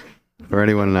 good. For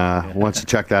anyone who wants to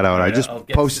check that out, I just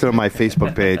posted on my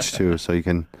Facebook page too, so you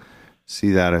can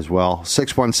see that as well.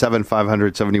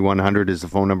 617-500-7100 is the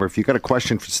phone number. If you got a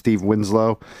question for Steve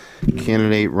Winslow,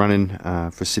 candidate running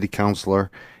for city councilor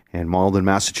in Malden,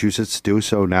 Massachusetts, do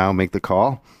so now. Make the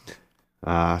call.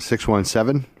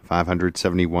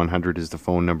 617-500-7100 is the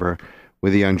phone number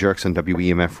with the Young Jerks on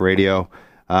WEMF Radio.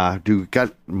 Do you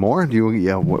got more?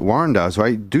 What Warren does,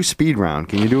 right? Do speed round.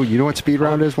 Can you do? You know what speed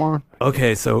round is, Warren?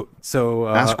 Okay, so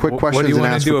ask quick questions and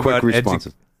ask for quick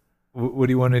responses. What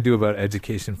do you want to do about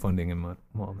education funding in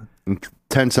Malden? In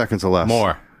 10 seconds or less.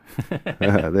 More.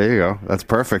 There you go. That's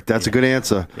perfect. That's a good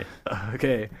answer.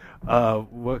 Okay.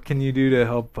 What can you do to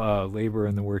help labor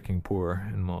and the working poor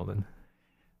in Malden?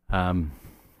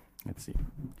 Let's see.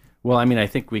 Well, I mean, I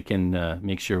think we can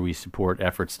make sure we support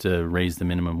efforts to raise the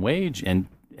minimum wage and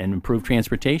improve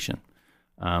transportation.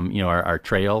 Our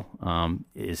trail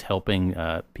is helping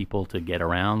people to get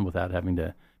around without having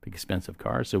to pick expensive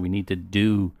cars. So we need to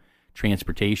do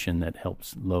transportation that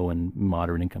helps low and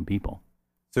moderate income people.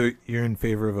 So you're in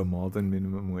favor of a Malden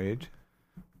minimum wage?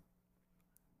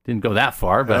 Didn't go that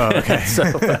far, but okay.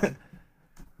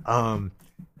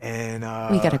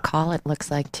 We got a call, it looks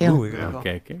like, too. Ooh, we got a call.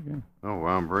 Okay, good. Oh,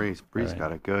 wow, Bree's Right.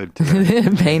 got it good.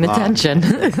 Paying attention.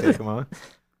 Okay, come on.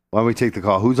 Why don't we take the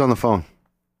call? Who's on the phone?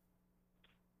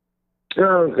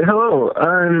 Hello,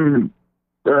 I'm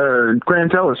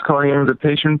Grant Ellis calling in as a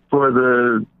patient for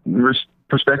the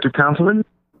prospective councilman.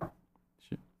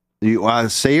 You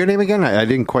say your name again? I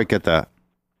didn't quite get that.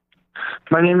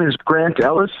 My name is Grant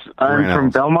Ellis. I'm Grant from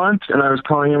Ellis. Belmont, and I was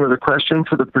calling in with a question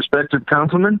for the prospective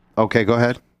councilman. Okay, go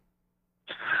ahead.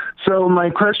 So my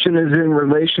question is in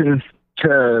relation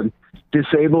to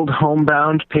disabled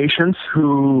homebound patients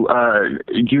who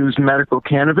use medical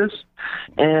cannabis.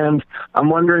 And I'm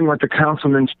wondering what the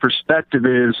councilman's perspective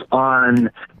is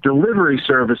on delivery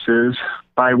services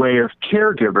by way of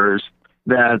caregivers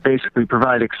that basically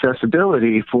provide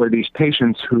accessibility for these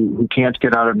patients who can't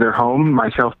get out of their home,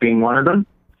 myself being one of them.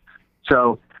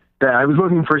 So I was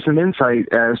looking for some insight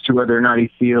as to whether or not he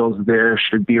feels there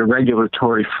should be a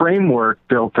regulatory framework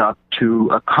built up to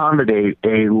accommodate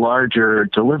a larger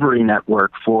delivery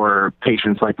network for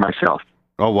patients like myself.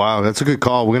 Oh, wow. That's a good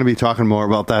call. We're going to be talking more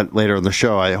about that later in the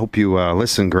show. I hope you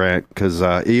listen, Grant, because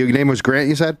your name was Grant,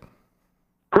 you said?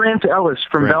 Grant Ellis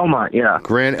from Belmont, yeah.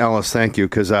 Grant Ellis, thank you,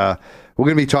 because we're going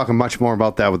to be talking much more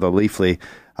about that with the Leafly.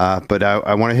 But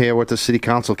I want to hear what the city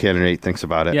council candidate thinks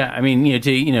about it. Yeah, I mean,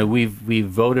 we've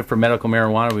voted for medical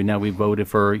marijuana. We've voted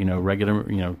for regular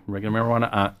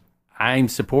marijuana. I'm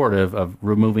supportive of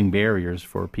removing barriers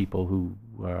for people who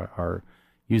are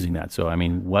using that. So, I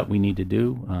mean, what we need to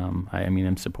do,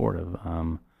 I'm supportive.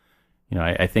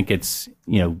 I think it's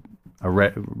a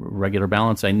regular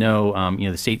balance. I know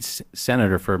the state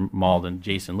senator for Malden,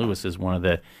 Jason Lewis, is one of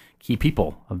the key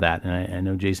people of that, and I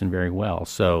know Jason very well.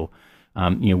 So.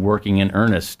 Working in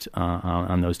earnest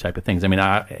on those type of things. I mean,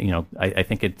 I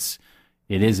think it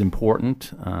is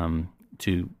important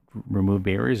to remove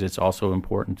barriers. It's also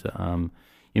important to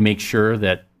you make sure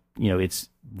that it's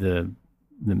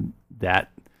that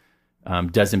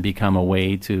doesn't become a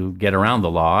way to get around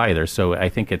the law either. So I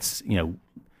think it's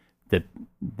that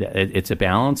it's a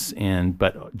balance,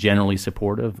 but generally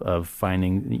supportive of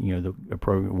finding the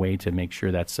appropriate way to make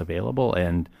sure that's available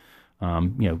and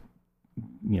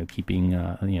keeping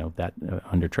that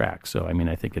under track. So I mean,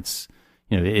 I think it's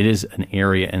it is an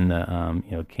area in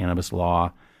the cannabis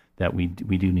law that we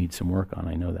do need some work on.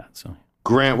 I know that. So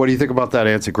Grant, what do you think about that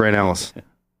answer, Grant Ellis?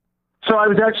 So I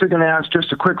was actually going to ask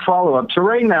just a quick follow-up. So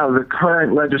right now, the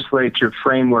current legislature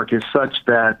framework is such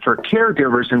that for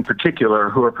caregivers in particular,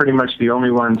 who are pretty much the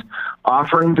only ones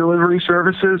offering delivery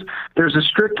services, there's a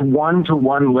strict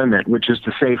 1-to-1 limit, which is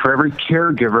to say for every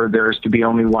caregiver, there is to be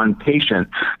only one patient.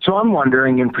 So I'm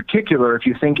wondering in particular if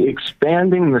you think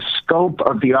expanding the scope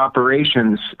of the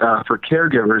operations for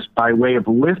caregivers by way of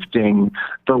lifting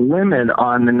the limit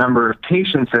on the number of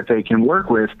patients that they can work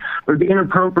with would be an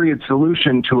appropriate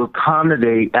solution to accommodate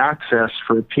access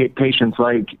for patients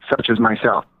such as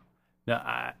myself. No,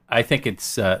 I think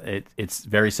it's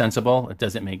very sensible. It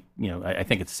doesn't make I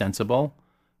think it's sensible.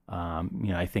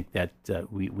 I think that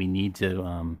we need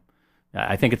to.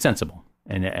 I think it's sensible,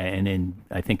 and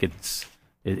I think it's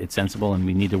sensible, and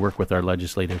we need to work with our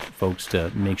legislative folks to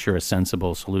make sure a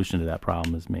sensible solution to that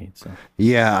problem is made. So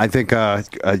yeah, I think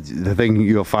the thing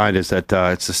you'll find is that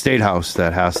it's the State House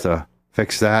that has to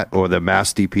fix that, or the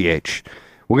Mass DPH.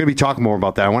 we're going to be talking more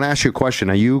about that. I want to ask you a question.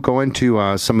 Are you going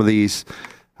to some of these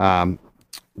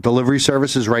delivery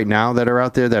services right now that are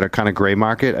out there that are kind of gray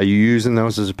market? Are you using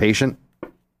those as a patient?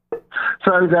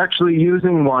 So I was actually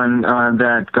using one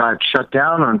that got shut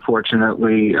down,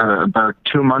 unfortunately, about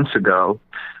 2 months ago.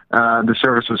 The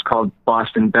service was called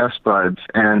Boston Best Buds,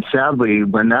 and sadly,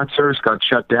 when that service got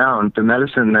shut down, the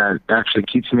medicine that actually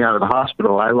keeps me out of the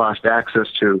hospital, I lost access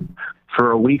to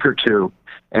for a week or two,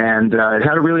 and it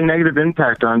had a really negative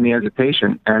impact on me as a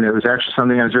patient, and it was actually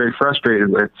something I was very frustrated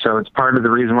with, so it's part of the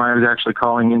reason why I was actually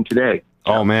calling in today.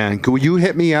 Oh, man. Could you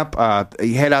hit me up?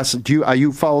 Hit us. Are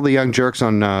you follow the Young Jerks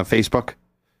on Facebook?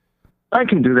 I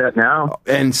can do that now.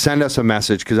 And send us a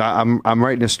message, because I'm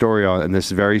writing a story on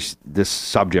this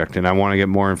subject, and I want to get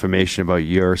more information about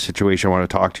your situation. I want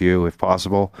to talk to you, if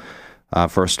possible,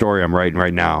 for a story I'm writing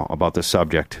right now about this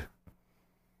subject.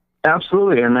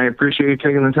 Absolutely, and I appreciate you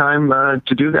taking the time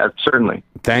to do that, certainly.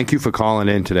 Thank you for calling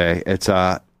in today. It's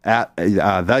at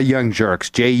The Young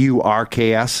Jerks,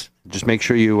 JURKS. Just make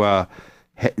sure you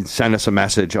send us a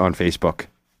message on Facebook.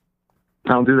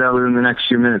 I'll do that within the next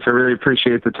few minutes. I really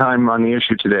appreciate the time on the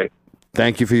issue today.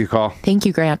 Thank you for your call. Thank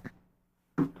you, Grant.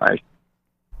 Bye.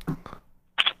 You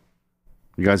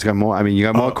guys got more? I mean, you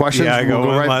got more questions? Yeah, I got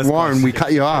one last Warren, question. we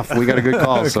cut you off. We got a good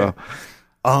call. Okay. So,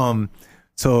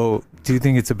 So, do you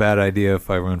think it's a bad idea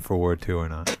if I run for Ward 2 or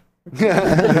not?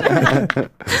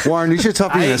 Warren, you should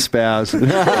stop being a spaz.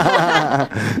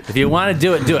 If you want to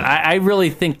do it, do it. I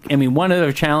really think, one of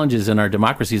the challenges in our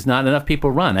democracy is not enough people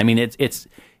run. I mean, it's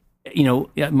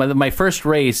my first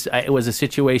race, it was a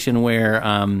situation where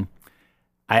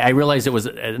I realized it was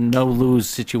a no-lose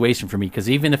situation for me, because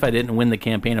even if I didn't win the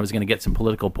campaign, I was going to get some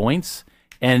political points.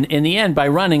 And in the end, by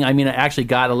running, I actually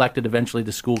got elected eventually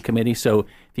to school committee. So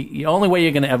the only way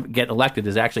you're going to get elected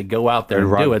is actually go out there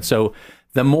and do it. So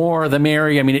the more, the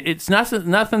merrier. It's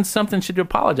nothing something should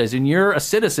apologize. And you're a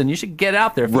citizen. You should get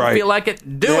out there. If you feel like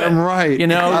it, do it. I'm right. Do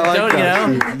it.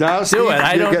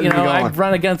 I don't, I've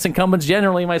run against incumbents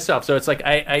generally myself. So it's like,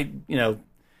 it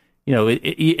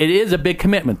is a big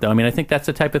commitment, though. I think that's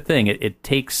the type of thing. It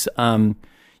takes,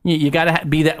 you got to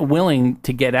be that willing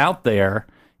to get out there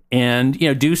and,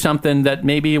 do something that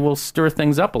maybe will stir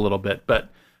things up a little bit. But,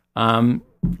 I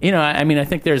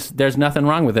think there's nothing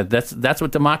wrong with it. That's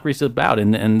what democracy is about.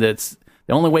 And it's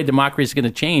the only way democracy is going to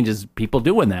change is people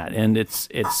doing that. And it's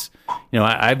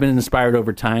I've been inspired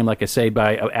over time, like I say,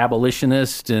 by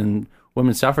abolitionists and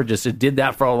women suffragists that did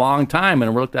that for a long time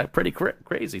and looked at pretty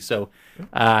crazy. So,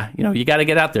 you got to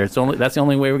get out there. That's the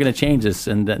only way we're going to change this.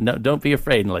 And don't be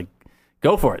afraid and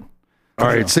go for it. All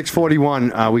right,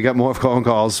 6:41. We got more phone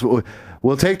calls.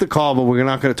 We'll take the call, but we're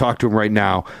not going to talk to him right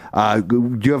now.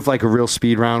 Do you have a real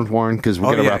speed round, Warren? Because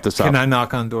we're going to wrap this up. Can I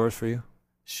knock on doors for you?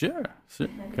 Sure.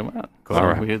 Come on. All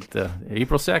right. We get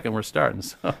April 2nd. We're starting.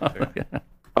 So.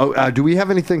 Do we have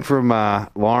anything from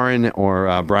Lauren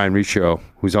or Brian Riccio,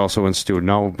 who's also in studio?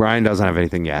 No, Brian doesn't have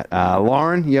anything yet.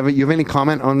 Lauren, you have any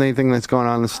comment on anything that's going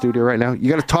on in the studio right now?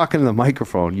 You got to talk into the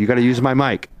microphone. You got to use my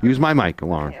mic. Use my mic,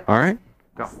 Lauren. All right?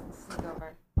 Go.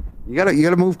 You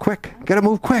gotta move quick. You gotta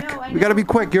move quick. We gotta be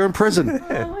quick. You're in prison.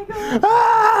 Oh my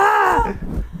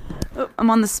god. I'm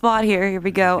on the spot here. Here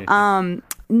we go.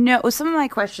 No, some of my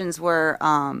questions were,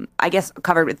 I guess,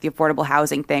 covered with the affordable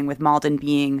housing thing, with Malden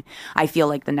being, I feel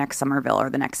like, the next Somerville or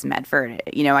the next Medford.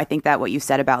 I think that what you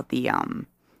said about the,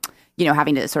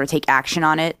 having to sort of take action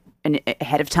on it and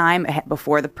ahead of time,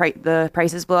 before the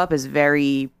prices blow up, is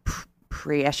very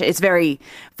it's very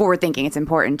forward thinking. It's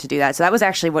important to do that. So that was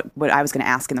actually what I was going to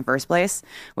ask in the first place,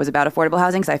 was about affordable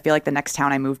housing. So I feel like the next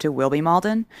town I move to will be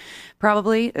Malden,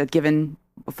 probably, given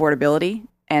affordability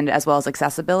and as well as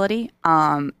accessibility.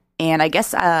 And I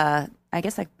guess that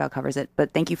about covers it.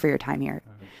 But thank you for your time here.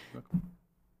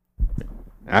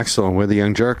 Excellent. We're the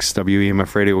Young Jerks,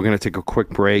 WEMF Radio. We're going to take a quick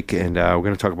break, and we're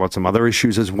going to talk about some other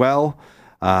issues as well.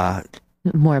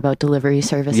 More about delivery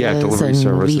services and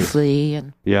Leafly.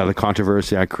 And the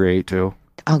controversy I create, too.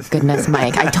 Oh, goodness,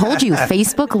 Mike. I told you,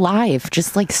 Facebook Live.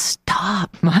 Just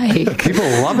stop, Mike. People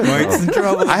love it,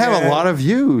 though. I have a lot of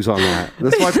views on that.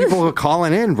 That's why people are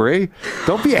calling in, Bree.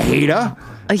 Don't be a hater.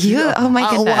 Oh, my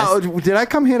goodness. Wow. Did I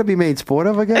come here to be made sport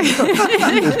of again?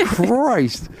 Jesus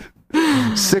Christ.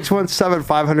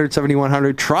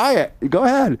 617-500-7100. Try it. Go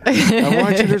ahead. I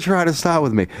want you to try to start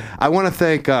with me. I want to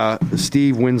thank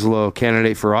Steve Winslow,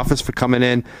 candidate for office, for coming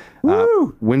in.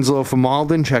 Winslow from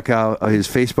Malden. Check out his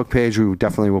Facebook page. We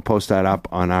definitely will post that up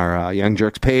on our Young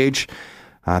Jerks page.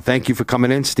 Thank you for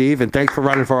coming in, Steve, and thanks for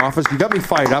running for office. You got me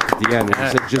fired up at the end. You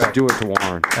said just do it to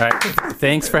Warren. All right.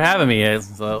 Thanks for having me.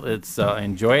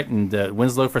 Enjoy it, and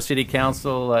Winslow for City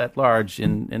Council at large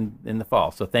in the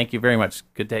fall. So thank you very much.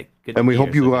 Good day. And we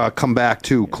hope you come back,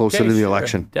 too, closer to the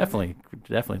election. Definitely.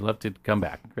 Love to come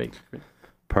back. Great.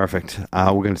 Perfect.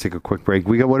 We're going to take a quick break.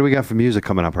 What do we got for music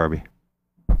coming up, Herbie?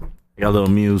 We got a little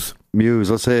Muse.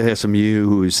 Let's hear some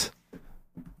Muse.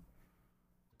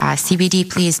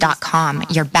 CBDplease.com,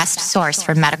 your best source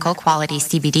for medical quality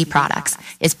CBD products,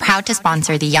 is proud to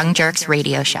sponsor the Young Jerks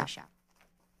radio show.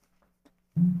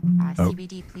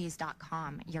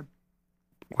 CBDplease.com,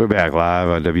 We're back live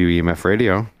on WEMF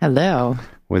Radio. Hello.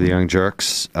 With the Young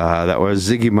Jerks. That was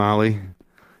Ziggy Marley.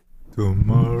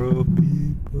 Tomorrow,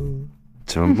 people.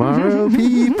 Tomorrow,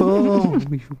 people.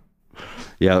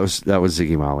 Yeah, that was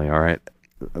Ziggy Marley, all right?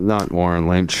 Not Warren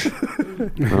Lynch.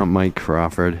 Not Mike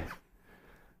Crawford.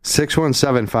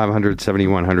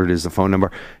 617-500-7100 is the phone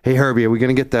number. Hey, Herbie, are we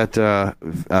going to get that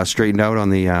straightened out on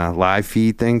the live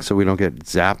feed thing so we don't get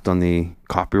zapped on the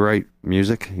copyright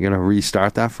music? You going to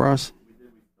restart that for us?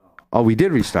 Oh, we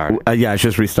did restart it. Yeah, I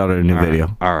just restarted a new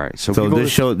video. All right. So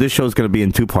this show is going to be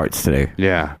in 2 parts today.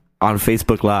 Yeah. On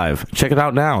Facebook Live. Check it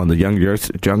out now on the Young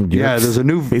Jerks yeah, there's a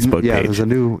new Facebook page. Yeah, there's a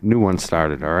new one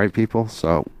started. All right, people.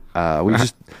 So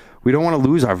we don't want to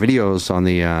lose our videos on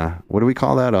the what do we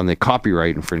call that? On the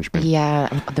copyright infringement. Yeah,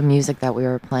 the music that we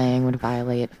were playing would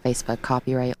violate Facebook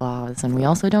copyright laws, and we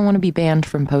also don't want to be banned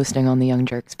from posting on the Young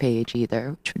Jerks page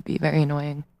either, which would be very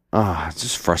annoying. It's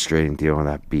just frustrating dealing with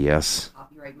that BS.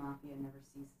 Copyright mafia never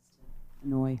ceases to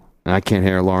annoy. And I can't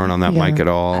hear Lauren on that mic at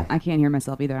all. I can't hear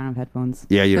myself either. I don't have headphones.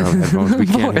 Yeah, you don't have headphones. We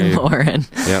can't hear you. Lauren.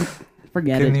 Yep.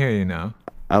 Forget it. Can hear you now.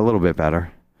 A little bit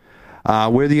better.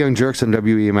 We're the Young Jerks on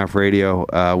WEMF Radio.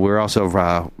 We're also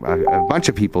a bunch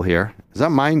of people here. Is that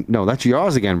mine? No, that's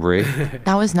yours again, Bree.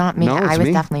 That was not me. No, I was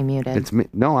me. definitely muted. It's me.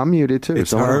 No, I'm muted too.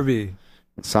 It's Herbie.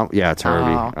 It's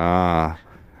Herbie. Oh.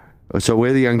 So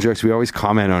we're the Young Jerks. We always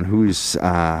comment on whose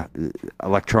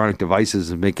electronic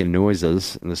devices are making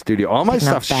noises in the studio. All my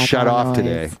stuff's shut off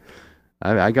today.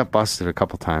 I got busted a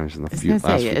couple times in the few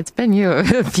last week. It's been you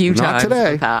a few times.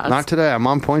 Not today. I'm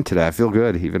on point today. I feel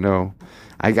good, even though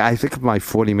I think my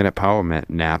 40-minute power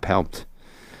nap helped.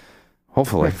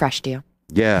 Hopefully. Refreshed you.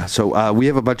 Yeah, so we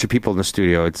have a bunch of people in the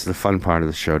studio. It's the fun part of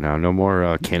the show now. No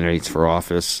more candidates for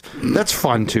office. That's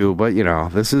fun, too, but,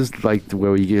 this is like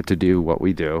where we get to do what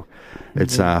we do.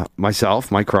 It's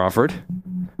myself, Mike Crawford.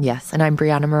 Yes, and I'm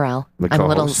Brianna Morell. I'm a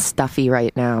little stuffy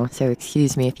right now, so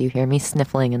excuse me if you hear me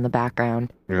sniffling in the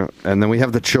background. Yeah. And then we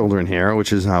have the children here,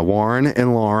 which is Warren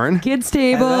and Lauren. Kids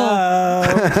table.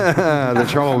 The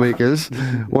troublemakers.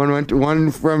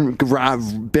 One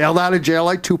from bailed out of jail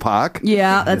like Tupac.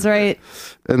 Yeah, that's right.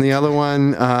 And the other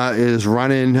one is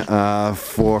running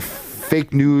for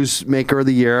fake news maker of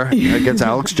the year against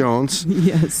Alex Jones.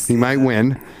 Yes. He might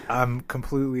win. I'm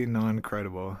completely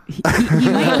non-credible. You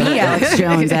might be Alex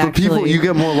Jones, actually. You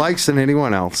get more likes than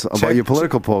anyone else about your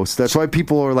political posts. That's why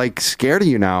people are scared of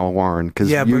you now, Warren,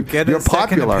 because but get you're a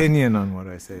second popular. opinion on what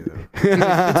I say,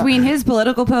 though. Between his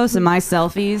political posts and my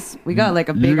selfies, we got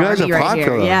a big army right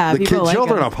popular. here. Yeah, the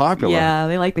children are popular. Yeah,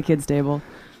 they like the kids table.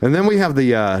 And then we have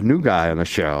the new guy on the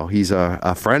show. He's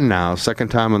a friend now, second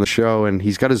time on the show, and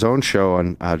he's got his own show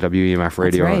on WEMF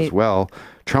Radio as well.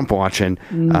 Trump watching.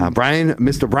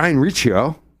 Mr. Brian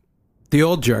Riccio. The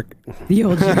old jerk.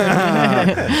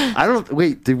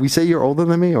 Wait, did we say you're older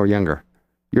than me or younger?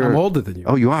 I'm older than you.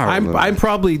 Oh, you are. I'm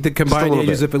probably the combined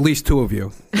ages of at least 2 of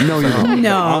you. No, you're not.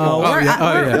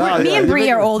 No. Me and Bree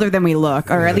are older than we look,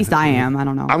 or at least I am. I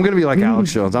don't know. I'm going to be like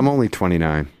Alex Jones. I'm only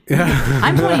 29.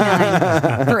 I'm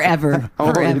 29. Forever.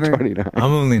 I'm only 29.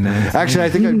 I'm only 9. Actually, I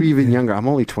think I'd be even younger. I'm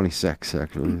only 26,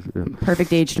 actually.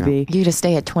 Perfect age to be. You just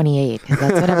stay at 28, because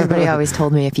that's what everybody always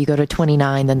told me. If you go to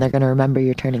 29, then they're going to remember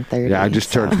you're turning 30. Yeah, I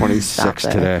just turned 26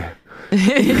 today.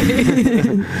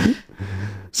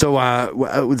 So,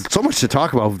 so much to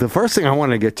talk about. The first thing I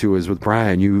wanted to get to is with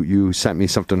Brian. You sent me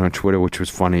something on Twitter, which was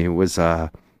funny. It was a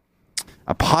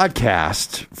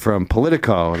podcast from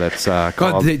Politico that's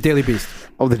called the Daily Beast.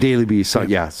 Oh, the Daily Beast.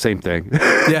 Yeah, same thing.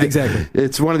 Yeah, exactly.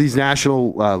 It's one of these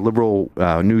national liberal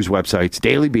news websites.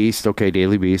 Daily Beast. Okay,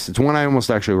 Daily Beast. It's one I almost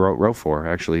actually wrote for,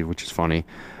 actually, which is funny.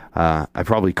 I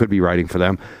probably could be writing for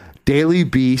them. Daily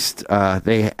Beast,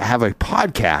 they have a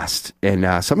podcast,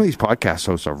 and some of these podcast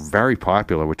hosts are very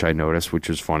popular, which I noticed, which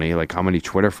is funny, like how many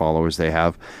Twitter followers they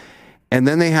have. And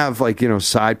then they have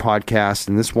side podcasts,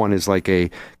 and this one is like a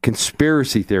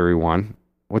conspiracy theory one.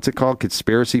 What's it called?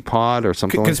 Conspiracy Pod or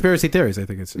something? Conspiracy Theories, I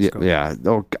think it's called. Yeah.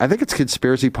 Oh, I think it's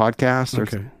Conspiracy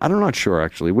Podcast. I'm not sure,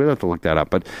 actually. We'll have to look that up.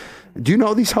 But Do you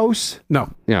know these hosts?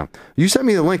 No. Yeah. You sent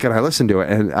me the link and I listened to it.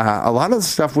 And a lot of the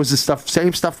stuff was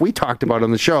same stuff we talked about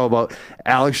on the show about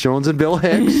Alex Jones and Bill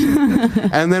Hicks.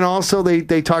 And then also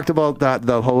they talked about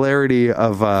the hilarity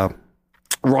of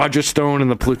Roger Stone and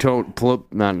the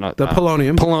polonium.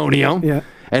 Polonium. Yeah.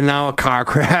 And now a car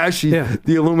crash. The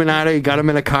Illuminati got him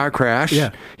in a car crash.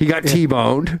 Yeah. He got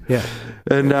T-boned. Yeah.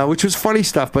 And which was funny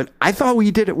stuff, but I thought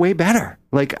we did it way better.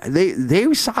 Like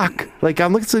they suck. Like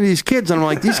I'm looking at these kids and I'm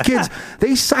like, these kids,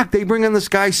 they suck. They bring in this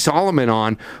guy Solomon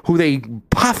on, who they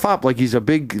puff up like he's a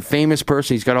big famous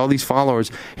person. He's got all these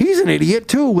followers. He's an idiot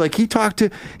too. Like he talked to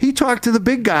the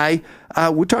big guy.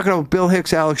 We're talking about Bill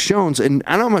Hicks, Alex Jones, and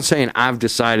I'm not saying I've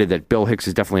decided that Bill Hicks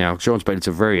is definitely Alex Jones, but it's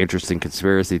a very interesting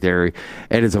conspiracy theory,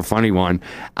 and it's a funny one,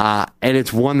 and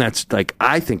it's one that's like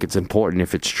I think it's important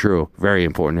if it's true, very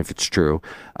important if it's true,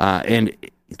 and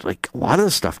like a lot of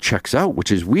the stuff checks out, which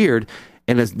is weird,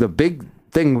 and it's the big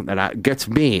thing that gets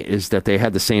me is that they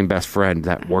had the same best friend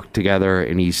that worked together,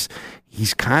 and he's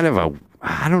kind of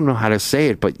I don't know how to say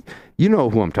it, but you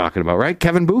know who I'm talking about, right?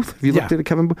 Kevin Booth? Have you looked into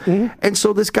Kevin Booth? Mm-hmm. And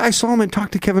so this guy Solomon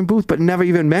talked to Kevin Booth, but never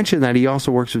even mentioned that he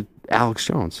also works with Alex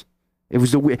Jones.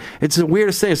 It's the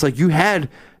weirdest thing. It's like you had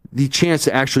the chance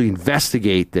to actually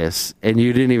investigate this, and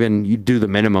you do the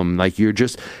minimum. Like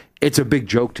it's a big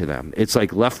joke to them. It's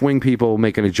like left-wing people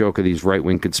making a joke of these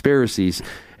right-wing conspiracies,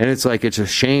 and it's like it's a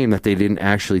shame that they didn't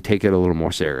actually take it a little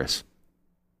more serious.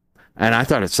 And I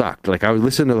thought it sucked. Like I would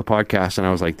listen to the podcast and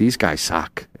I was like, these guys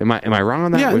suck. Am I wrong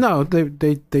on that? Yeah, no,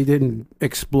 they didn't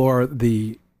explore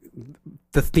the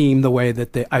theme the way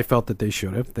that I felt that they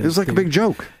should have. It was like a big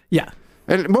joke. Yeah.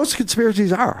 And most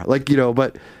conspiracies are like,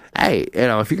 but hey,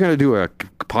 if you're going to do a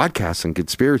podcast on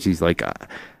conspiracies, like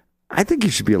I think you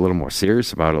should be a little more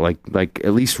serious about it. Like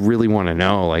at least really want to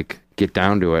know, like get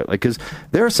down to it. Like, cause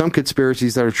there are some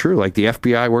conspiracies that are true. Like the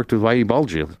FBI worked with Whitey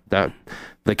Bulger, that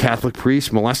the Catholic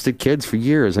priest molested kids for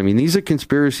years. I mean, these are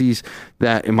conspiracies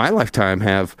that in my lifetime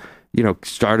have,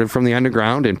 started from the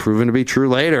underground and proven to be true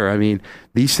later. I mean,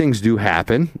 these things do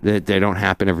happen. They don't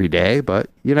happen every day, but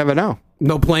you never know.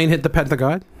 No plane hit the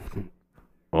Pentagon?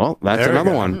 Well, that's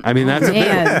another one. I mean, that's a big,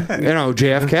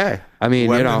 JFK. I mean,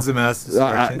 weapons of mass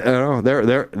destruction.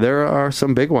 There are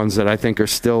some big ones that I think are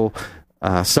still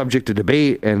subject to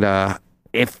debate. And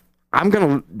if I'm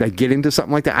going to get into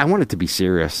something like that, I want it to be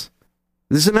serious.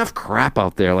 There's enough crap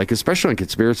out there, like especially in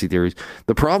conspiracy theories.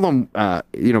 The problem,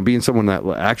 being someone that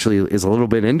actually is a little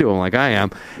bit into them, like I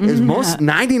am, is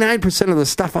 99% of the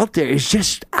stuff out there is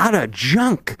just out of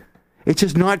junk. It's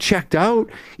just not checked out.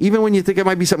 Even when you think it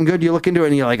might be something good, you look into it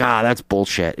and you're like, that's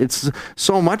bullshit. It's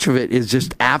so much of it is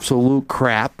just absolute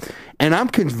crap. And I'm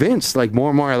convinced, like more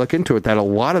and more I look into it, that a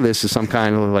lot of this is some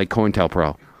kind of like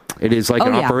COINTELPRO. It is like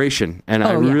an operation, and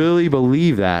I really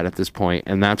believe that at this point,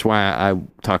 and that's why I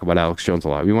talk about Alex Jones a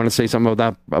lot. You want to say something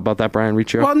about that, Brian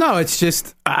Riccio? Well, no, it's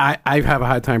just I have a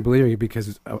hard time believing it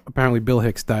because apparently Bill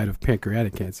Hicks died of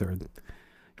pancreatic cancer, and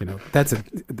that's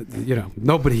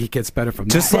nobody gets better from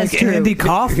that. Just like Andy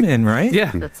Kaufman, right?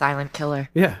 Yeah, the silent killer.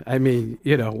 Yeah, I mean,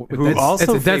 who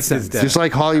also fakes his death. Just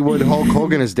like Hollywood, Hulk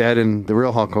Hogan is dead, and the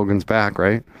real Hulk Hogan's back,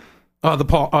 right? Oh,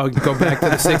 go back to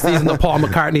the 60s and the Paul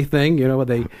McCartney thing, where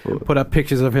they put up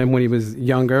pictures of him when he was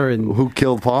younger. And who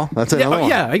killed Paul? That's another one.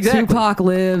 Yeah, exactly. Tupac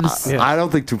lives. I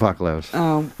don't think Tupac lives.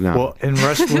 Oh. No. Well, and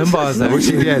Rush Limbaugh's I wish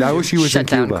he did. I wish he was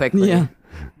shut in down Cuba. quickly. Yeah.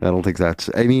 I don't think that's...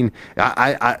 I mean,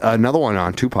 I another one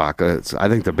on Tupac. I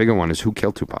think the bigger one is who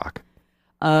killed Tupac?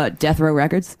 Death Row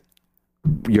Records.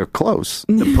 You're close.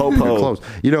 The Popo.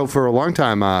 You're close. For a long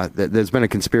time, there's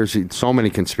been so many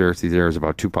conspiracy theories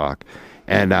about Tupac.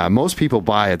 And most people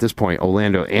buy, at this point,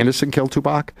 Orlando Anderson killed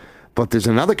Tupac. But there's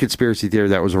another conspiracy theory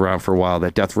that was around for a while,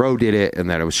 that Death Row did it, and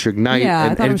that it was Suge Knight.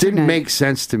 Yeah, and it didn't make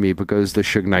sense to me because the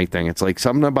Suge Knight thing. It's like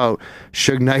something about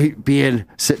Suge Knight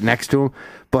sitting next to him.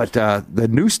 But the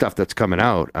new stuff that's coming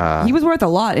out... he was worth a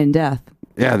lot in death.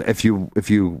 Yeah, if you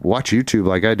watch YouTube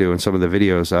like I do in some of the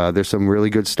videos, there's some really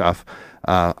good stuff.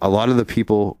 A lot of the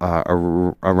people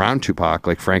around Tupac,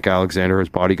 like Frank Alexander, his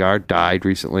bodyguard, died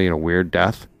recently in a weird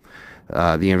death.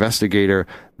 The investigator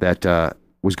that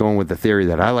was going with the theory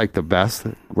that I like the best,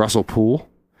 Russell Poole,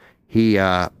 he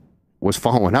was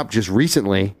following up just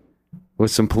recently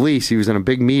with some police. He was in a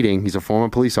big meeting. He's a former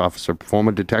police officer,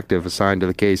 former detective assigned to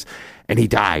the case, and he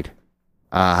died.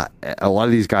 A lot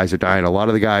of these guys are dying. A lot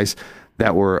of the guys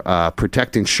that were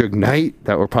protecting Suge Knight,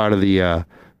 that were part of the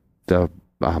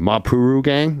Mob Puru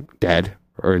gang, dead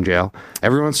or in jail.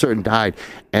 Everyone certain died,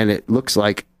 and it looks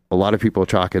like a lot of people are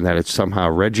talking that it's somehow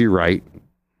Reggie Wright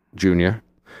Jr.,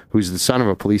 who's the son of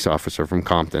a police officer from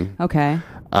Compton. Okay.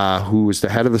 Who was the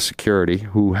head of the security,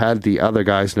 who had the other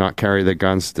guys not carry their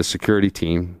guns, the security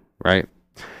team, right?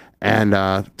 and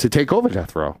to take over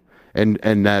death row. And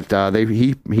that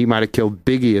he might have killed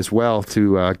Biggie as well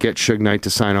to get Suge Knight to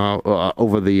sign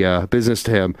over the business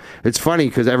to him. It's funny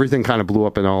because everything kind of blew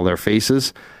up in all their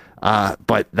faces.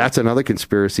 But that's another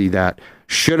conspiracy that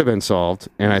should have been solved,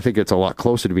 and I think it's a lot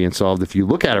closer to being solved if you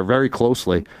look at it very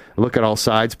closely, look at all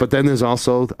sides. But then there's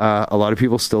also a lot of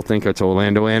people still think it's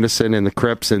Orlando Anderson and the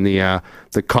Crips and the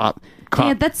cop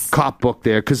book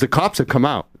there, because the cops have come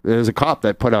out. There's a cop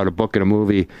that put out a book and a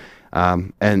movie.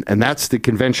 And that's the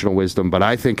conventional wisdom. But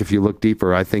I think if you look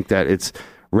deeper, I think that it's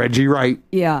Reggie Wright,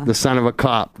 the son of a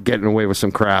cop, getting away with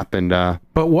some crap. And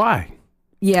but why?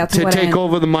 Yeah, to take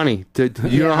over the money.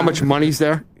 You know how much money's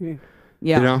there? Yeah.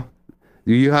 You know,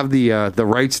 you have the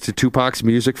rights to Tupac's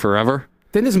music forever.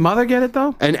 Didn't his mother get it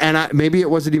though? And maybe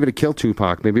it wasn't even to kill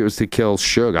Tupac. Maybe it was to kill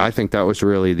Suge. I think that was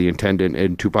really the intent,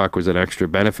 and Tupac was an extra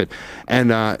benefit.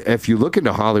 And if you look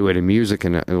into Hollywood and music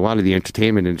and a lot of the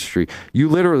entertainment industry, you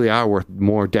literally are worth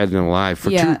more dead than alive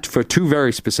for two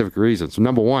very specific reasons.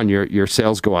 Number one, your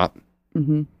sales go up.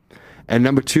 Mm-hmm. And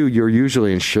number two, you're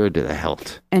usually insured to the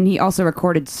hilt. And he also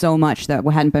recorded so much that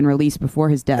hadn't been released before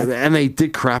his death. And they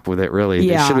did crap with it, really.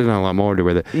 Yeah. They should have done a lot more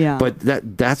with it. Yeah. But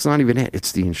that's not even it.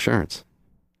 It's the insurance.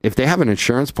 If they have an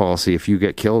insurance policy, if you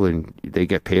get killed and they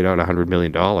get paid out $100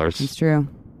 million. It's true.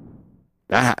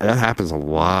 That happens a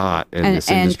lot in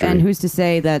this industry. And who's to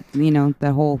say that,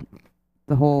 the whole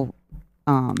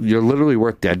you're literally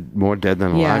worth more dead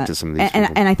than alive to some of these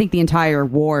people. And I think the entire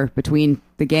war between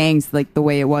the gangs, like the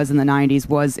way it was in the 90s,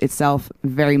 was itself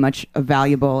very much a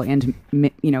valuable and,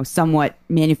 somewhat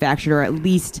manufactured, or at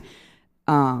least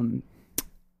taken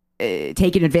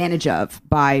advantage of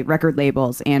by record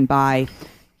labels and by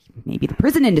maybe the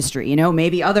prison industry.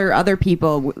 Maybe other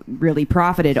people really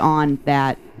profited on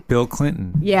that. Bill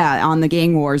Clinton. Yeah, on the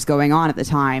gang wars going on at the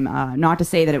time. Not to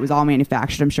say that it was all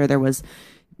manufactured. I'm sure there was,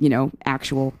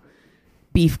 actual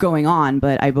beef going on,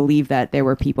 but I believe that there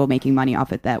were people making money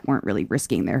off it that weren't really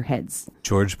risking their heads.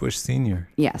 George Bush Sr.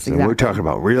 Yes, so exactly. we're talking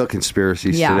about real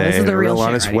conspiracies today. This is the real shit,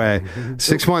 honest right? way.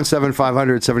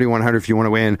 617-500-7100 if you want to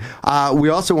weigh in. We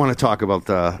also want to talk about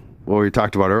what we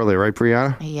talked about earlier, right,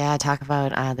 Brianna? Yeah, talk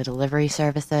about the delivery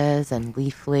services and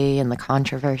Leafly and the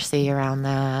controversy around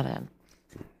that. And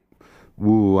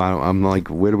Ooh, I'm like,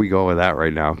 where do we go with that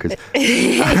right now? Because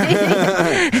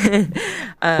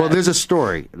well, there's a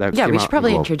story that yeah, came we out should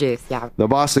probably in the Globe. introduce. Yeah, The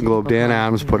Boston Globe, Dan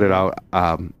Adams put it out.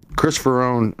 Chris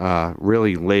Ferrone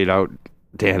really laid out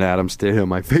Dan Adams to him.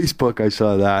 My Facebook, I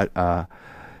saw that.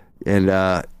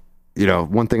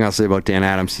 One thing I'll say about Dan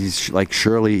Adams, he's like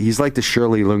the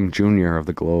Shirley Lung Jr. of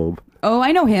the Globe. Oh,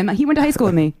 I know him. He went to high school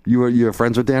with me. You were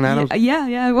friends with Dan Adams?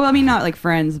 Yeah. Well, I mean, not like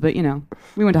friends, but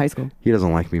we went to high school. He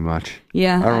doesn't like me much.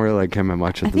 Yeah. I don't really like him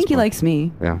much. I think he likes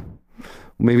me. Yeah.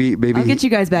 Maybe I'll get you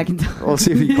guys back in touch. We'll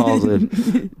see if he calls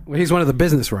in. Well, he's one of the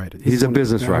business writers. He's a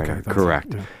business writer, okay,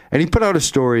 correct. Yeah. And he put out a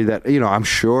story that, I'm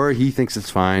sure he thinks it's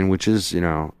fine, which is,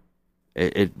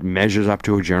 it measures up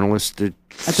to a journalistic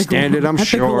standard, I'm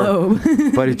sure.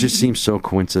 But it just seems so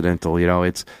coincidental.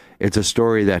 It's a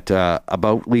story that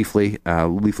about Leafly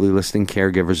listing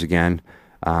caregivers again,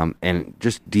 and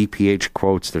just DPH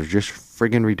quotes. They're just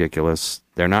friggin' ridiculous.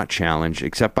 They're not challenged,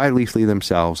 except by Leafly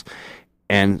themselves,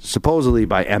 and supposedly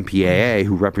by MPAA,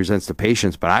 who represents the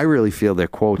patients. But I really feel their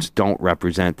quotes don't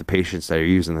represent the patients that are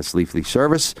using this Leafly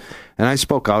service. And I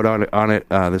spoke out on it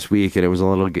this week, and it was a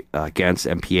little against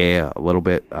MPAA, a little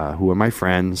bit, who are my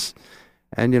friends.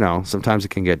 And, sometimes it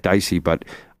can get dicey, but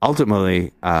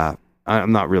ultimately,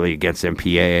 I'm not really against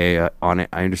MPAA on it.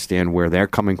 I understand where they're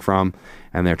coming from,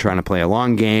 and they're trying to play a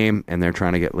long game, and they're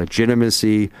trying to get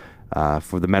legitimacy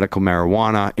for the medical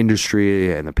marijuana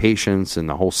industry and the patients and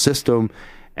the whole system,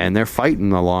 and they're fighting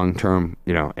the long term,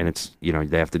 and it's,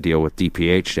 they have to deal with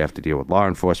DPH, they have to deal with law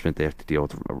enforcement, they have to deal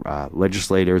with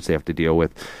legislators, they have to deal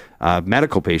with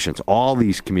medical patients, all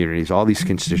these communities, all these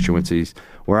constituencies,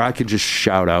 where I can just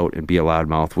shout out and be a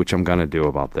loudmouth, which I'm going to do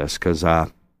about this, because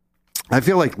I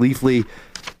feel like Leafly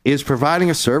is providing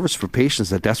a service for patients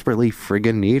that desperately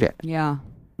friggin' need it. Yeah.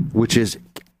 Which is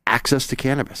access to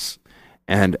cannabis.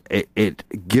 And it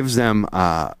gives them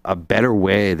a better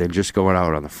way than just going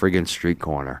out on the friggin' street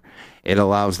corner. It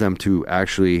allows them to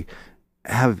actually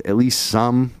have at least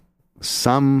some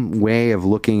way of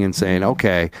looking and saying,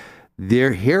 okay,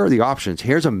 here are the options.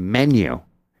 Here's a menu.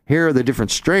 Here are the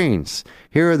different strains.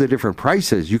 Here are the different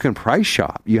prices. You can price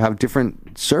shop. You have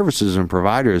different services and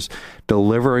providers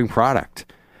delivering product.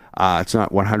 It's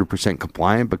not 100%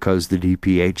 compliant because the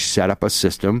DPH set up a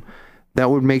system that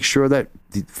would make sure that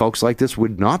folks like this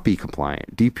would not be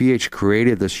compliant. DPH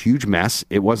created this huge mess.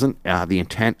 It wasn't the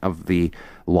intent of the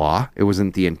law. It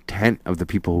wasn't the intent of the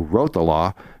people who wrote the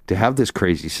law to have this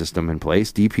crazy system in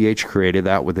place. DPH created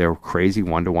that with their crazy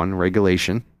one-to-one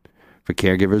regulation for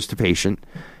caregivers to patient.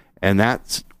 And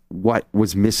that's what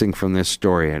was missing from this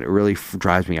story. And it really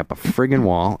drives me up a friggin'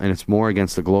 wall. And it's more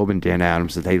against the Globe and Dan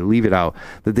Adams that they leave it out,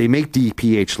 that they make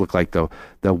DPH look like the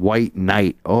white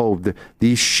knight. Oh,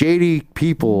 these shady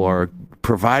people are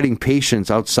providing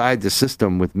patients outside the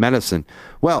system with medicine.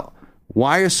 Well,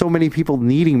 why are so many people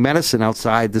needing medicine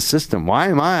outside the system? Why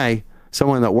am I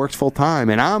someone that works full time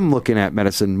and I'm looking at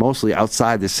medicine mostly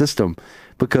outside the system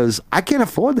because I can't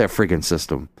afford that friggin'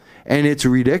 system? And it's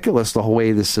ridiculous the whole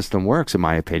way this system works, in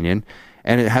my opinion.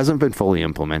 And it hasn't been fully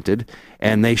implemented.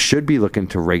 And they should be looking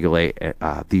to regulate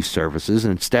these services.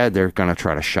 And instead, they're going to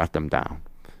try to shut them down.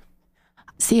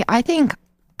 See, I think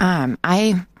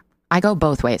I go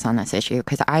both ways on this issue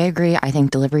because I agree. I think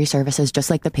delivery services,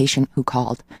 just like the patient who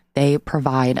called, they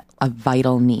provide a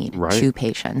vital need to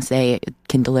patients. They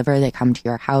can deliver. They come to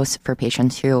your house for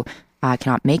patients who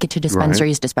cannot make it to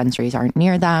dispensaries. Dispensaries aren't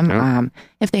near them.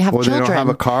 If they have children, they don't have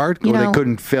a card, or they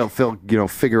couldn't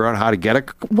figure out how to get a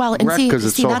well, and see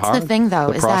that's the thing though,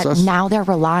 is that now they're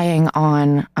relying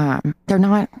on. They're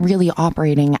not really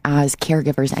operating as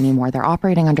caregivers anymore. They're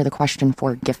operating under the question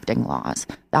for gifting laws.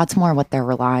 That's more what they're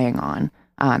relying on.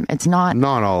 It's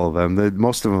not all of them.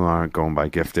 Most of them aren't going by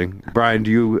gifting. Brian,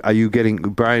 are you getting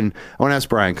Brian? I want to ask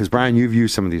Brian because Brian, you've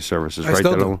used some of these services, right?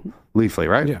 Still do. Leafly,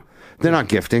 right? Yeah. They're not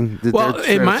gifting. Well,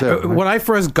 when I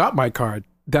first got my card,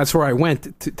 that's where I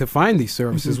went to find these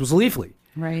services was Leafly.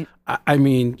 Right. I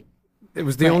mean, it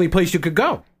was the only place you could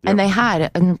go. And they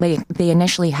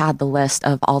initially had the list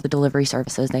of all the delivery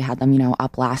services. They had them,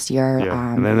 up last year.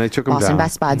 Yeah. And then they took them Boston down.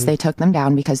 Best Buds, they took them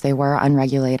down because they were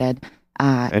unregulated.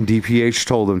 And DPH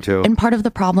told them to. And part of the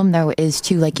problem, though, is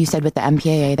to, like you said, with the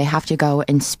MPAA, they have to go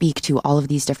and speak to all of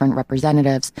these different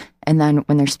representatives. And then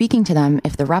when they're speaking to them,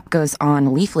 if the rep goes on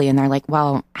Leafly and they're like,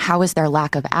 well, how is there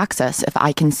lack of access? If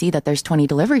I can see that there's 20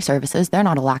 delivery services, they're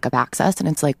not a lack of access. And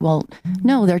it's like, well,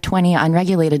 no, there are 20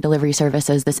 unregulated delivery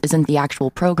services. This isn't the actual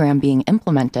program being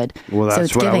implemented. Well, so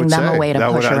it's giving them a way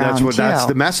to push around, too. That's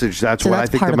the message. That's what I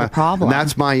think part of the problem. And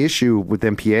that's my issue with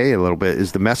MPAA a little bit,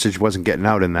 is the message wasn't getting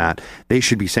out in that. They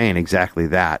should be saying exactly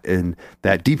that. And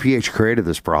that DPH created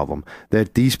this problem,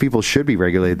 that these people should be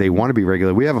regulated. They want to be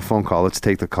regulated. We have a phone call. Let's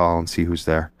take the call and see who's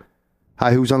there.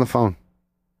 Hi, who's on the phone?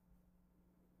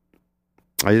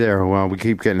 Are you there? Well, we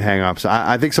keep getting hang-ups.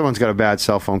 I think someone's got a bad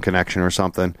cell phone connection or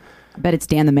something. I bet it's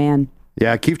Dan the Man.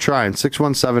 Yeah, keep trying.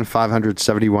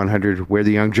 617-500-7100. We're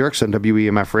the Young Jerks on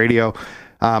WEMF Radio.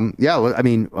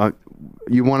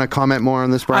 You want to comment more on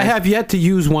this, Brian? I have yet to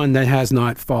use one that has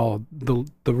not followed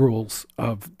the rules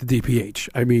of the DPH.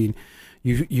 I mean,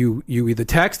 you either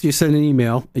text, you send an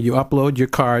email, and you upload your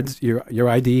cards, your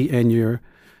ID, and your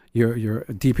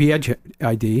DPH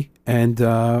ID, and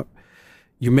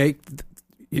you make.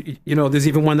 There's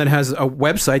even one that has a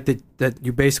website that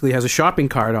you basically has a shopping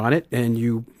cart on it, and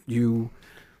you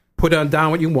put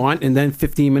down what you want, and then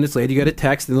 15 minutes later you get a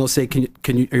text, and they'll say, "Can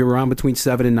you? Are you around between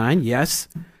 7 and 9?" Yes.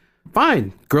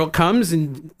 Fine. Girl comes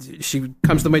and she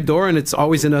comes to my door, and it's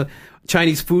always in a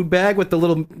Chinese food bag with the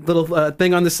little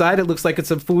thing on the side. It looks like it's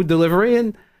a food delivery,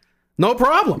 and no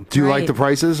problem. Do you like the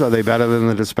prices? Are they better than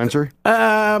the dispensary?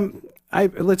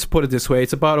 Let's put it this way: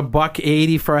 it's about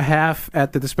 $1.80 for a half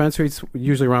at the dispensary. It's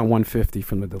usually around $1.50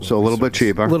 from the delivery. So a little bit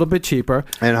cheaper. A little bit cheaper.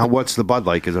 And what's the bud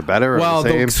like? Is it better? Or well, the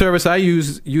same? The service I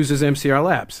use uses MCR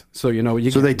Labs, so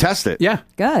they test it. Yeah,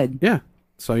 good. Yeah.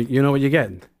 So you know what you're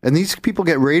getting. And these people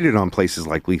get rated on places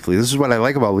like Leafly. This is what I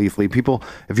like about Leafly. People,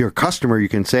 if you're a customer, you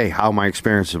can say how my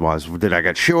experience was. Did I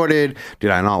get shorted? Did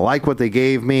I not like what they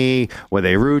gave me? Were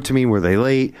they rude to me? Were they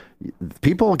late?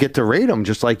 People get to rate them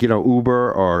just like,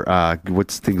 Uber or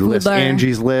what's the list?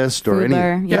 Angie's List or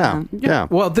Foodler, yeah.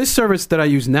 Well, this service that I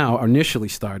use now initially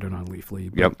started on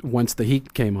Leafly. Yep. Once the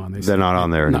heat came on, they're not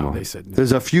on there anymore. No, they said no.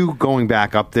 There's a few going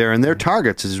back up there, and they're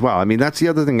targets as well. I mean, that's the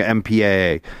other thing,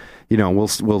 MPAA.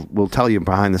 We'll tell you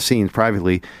behind the scenes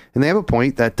privately, and they have a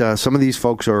point that some of these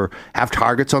folks have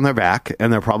targets on their back,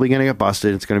 and they're probably going to get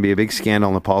busted. It's going to be a big scandal,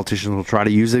 and the politicians will try to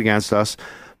use it against us.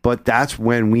 But that's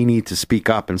when we need to speak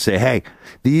up and say, hey,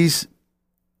 these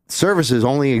services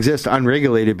only exist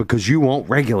unregulated because you won't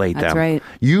regulate them. That's right.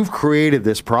 You've created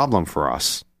this problem for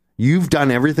us. You've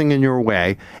done everything in your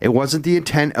way. It wasn't the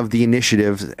intent of the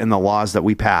initiatives and the laws that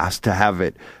we passed to have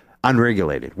it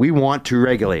unregulated. We want to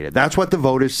regulate it. That's what the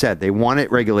voters said. They want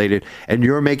it regulated, and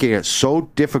you're making it so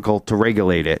difficult to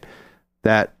regulate it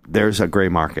that there's a gray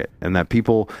market, and that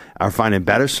people are finding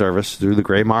better service through the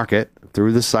gray market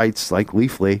through the sites like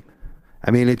Leafly. I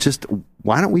mean,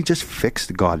 why don't we just fix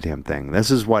the goddamn thing?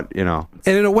 This is what, And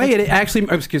in a way, it actually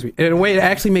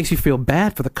makes you feel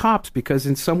bad for the cops because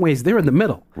in some ways they're in the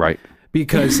middle. Right.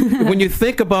 Because when you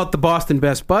think about the Boston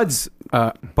Best Buds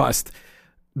bust,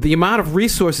 the amount of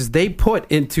resources they put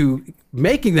into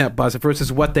making that bust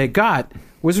versus what they got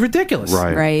was ridiculous.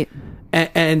 Right.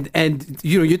 And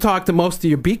you talk to most of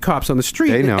your beat cops on the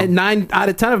street, They know. and 9 out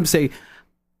of 10 of them say,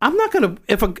 I'm not going to,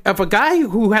 if a guy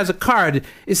who has a card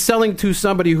is selling to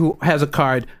somebody who has a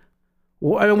card,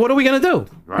 what are we going to do?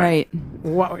 Right.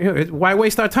 Why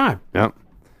waste our time? Yep.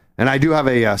 And I do have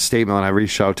a statement, and I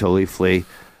reached out to Leafly.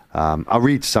 I'll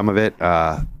read some of it.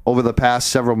 Over the past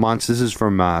several months, this is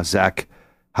from Zach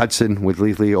Hudson with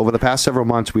Leafly. Over the past several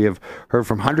months, we have heard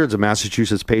from hundreds of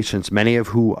Massachusetts patients, many of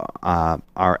who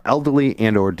are elderly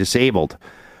and or disabled,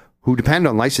 who depend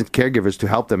on licensed caregivers to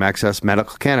help them access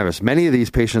medical cannabis. Many of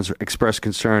these patients express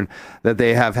concern that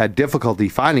they have had difficulty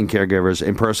finding caregivers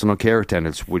and personal care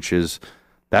attendants,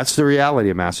 that's the reality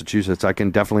of Massachusetts. I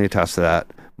can definitely attest to that.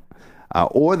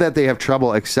 Or that they have trouble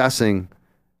accessing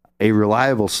a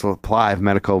reliable supply of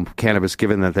medical cannabis,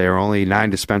 given that there are only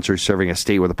 9 dispensaries serving a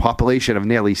state with a population of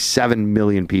nearly 7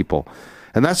 million people.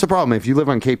 And that's the problem. If you live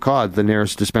on Cape Cod, the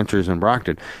nearest dispensary is in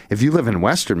Brockton. If you live in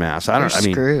Western Mass, You're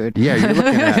screwed. Yeah, you're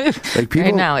looking at like people.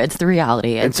 Right now, it's the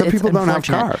reality. And some people don't have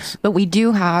unfortunate. cars. But we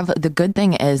do have, the good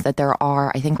thing is that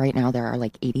I think right now there are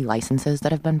like 80 licenses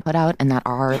that have been put out and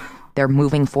they're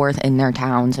moving forth in their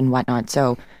towns and whatnot.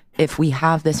 So if we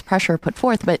have this pressure put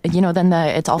forth, but then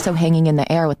it's also hanging in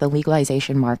the air with the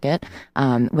legalization market,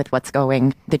 with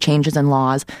the changes in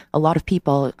laws. A lot of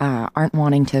people aren't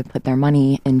wanting to put their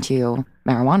money into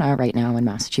marijuana right now in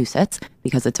Massachusetts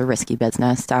because it's a risky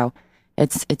business. So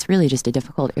it's really just a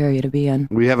difficult area to be in.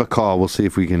 We have a call. We'll see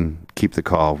if we can keep the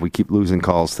call. We keep losing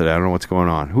calls today. I don't know what's going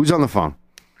on. Who's on the phone?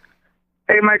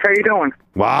 Hey, Mike, how you doing?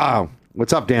 Wow.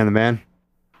 What's up, Dan the Man?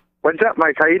 What's up,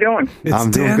 Mike? How you doing?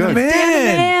 I'm doing good.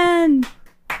 Dan.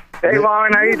 Hey,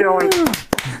 Lauren, how you doing?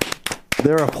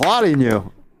 They're applauding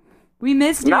you. We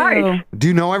missed you. Nice. Do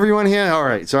you know everyone here? All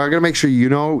right, so I got to make sure you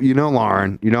know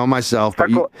Lauren, you know myself,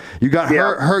 but you got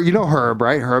her. You know Herb,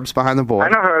 right? Herb's behind the board. I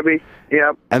know Herbie.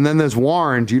 Yep. And then there's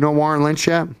Warren. Do you know Warren Lynch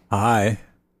yet? Hi.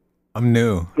 I'm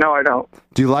new. No, I don't.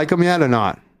 Do you like him yet or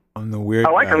not? I'm the weird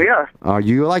I like guy. him, yeah. Oh,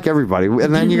 you like everybody.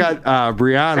 And then you got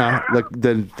Brianna,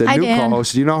 the Hi, new Dan.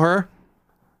 co-host. Do you know her?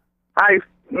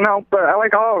 No, but I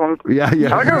like all of them. Yeah.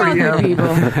 It's all good people.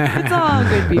 It's all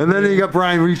good people. And then you got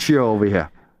Brian Riccio over here.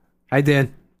 Hi,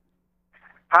 Dan.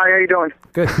 Hi, how you doing?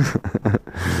 Good.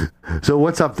 So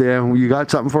what's up, Dan? You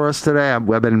got something for us today? I've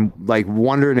been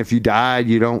wondering if you died.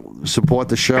 You don't support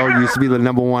the show. You used to be the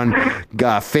number one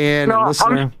fan and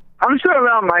listener. I'm still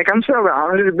around, Mike. I'm still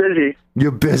around. I'm just busy.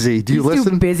 You're busy. Do you He's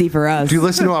listen? too busy for us. Do you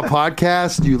listen to our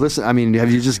podcast? Do you listen? I mean,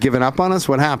 have you just given up on us?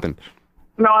 What happened?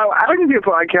 No, I listen to your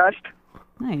podcast.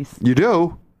 Nice. You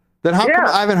do? Then how come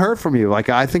I haven't heard from you?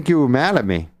 I think you were mad at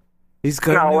me. He's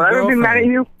got No, I haven't been mad at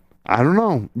you. I don't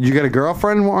know. You got a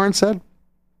girlfriend, Warren said?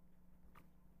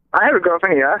 I have a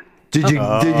girlfriend, yeah. Did you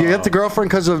get the girlfriend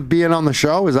because of being on the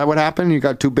show? Is that what happened? You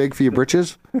got too big for your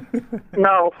britches?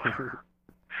 No.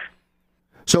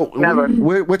 So Never.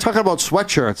 we're talking about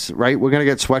sweatshirts, right? We're going to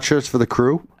get sweatshirts for the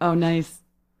crew. Oh, nice.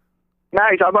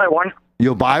 Nice, I'll buy one.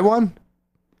 You'll buy one?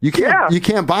 You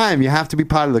can't buy them. You have to be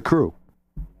part of the crew.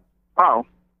 Oh.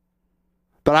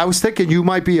 But I was thinking you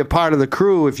might be a part of the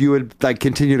crew if you would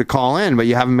continue to call in, but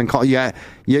you haven't been called. Yeah,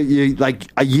 you like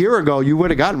a year ago you would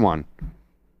have gotten one.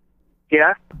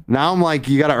 Yeah. Now I'm like,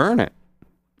 you got to earn it.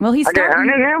 Well, he's I can earn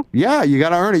it now? Yeah, you got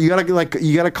to earn it. You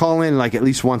got to call in at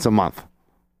least once a month.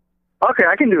 Okay,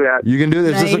 I can do that. You can do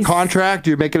this. Is this a Nice. contract?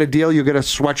 You're making a deal. You get a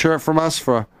sweatshirt from us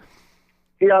for.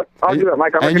 Yeah, I'll do that,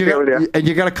 Mike. I'll make a deal with you. And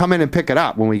you got to come in and pick it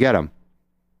up when we get them.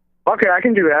 Okay, I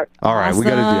can do that. All right, we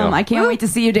got a Awesome. deal. I can't wait to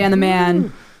see you, Dan the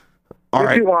Man. All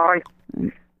right. Too long.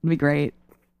 It'll be great.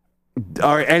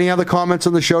 All right. Any other comments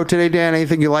on the show today, Dan?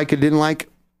 Anything you like or didn't like?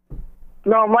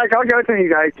 No, Mike, I'll give it to you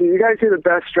guys. You guys do the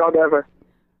best job ever.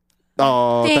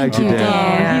 Oh, thank you, Oh,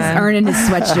 Dan. he's earning his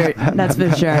sweatshirt. That's for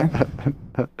sure.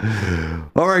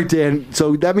 All right, Dan.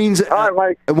 So that means All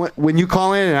right, Mike. when you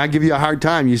call in and I give you a hard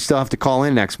time, you still have to call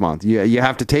in next month. You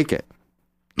have to take it.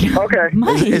 Okay.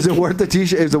 Mike. Is it worth the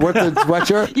t-shirt? Is it worth the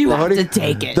sweatshirt? You the have hoodie? to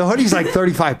take it. The hoodie's like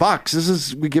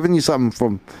 $35. We're giving you something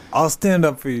from. I'll stand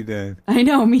up for you, Dan. I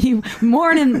know. Me,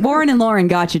 Warren and Lauren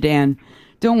got you, Dan.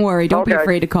 Don't worry. Don't be Okay.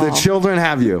 afraid to call. The children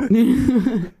have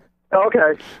you.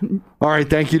 Okay. All right.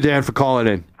 Thank you, Dan, for calling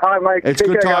in. All right, Mike. It's Take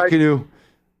good care, talking guys. to you.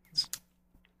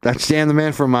 That's Dan the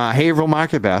Man from Haverhill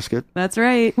Market Basket. That's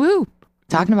right. Woo!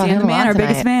 Talking about Dan him the a lot Man, our tonight.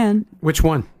 biggest fan. Which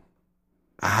one?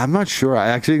 I'm not sure. I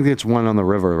actually think it's one on the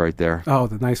river right there. Oh,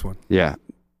 the nice one. Yeah.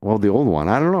 Well, the old one.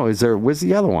 I don't know. Where's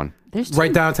the other one? There's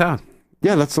right downtown.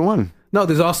 Yeah, that's the one. No,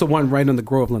 there's also one right on the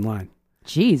Groveland line.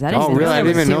 Jeez, that is. Oh, really? I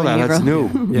didn't even know that. That's new.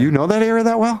 Yeah. You know that area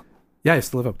that well? Yeah, I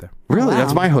used to live up there. Really? wow.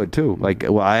 That's my hood too. Like,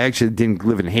 well, I actually didn't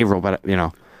live in Haverhill, but we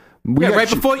got right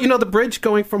before the bridge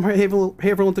going from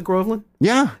Haverhill into Groveland.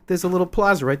 Yeah. There's a little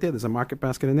plaza right there. There's a market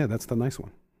basket in there. That's the nice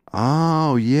one.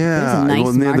 Oh yeah. There's a nice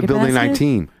near the market building basket?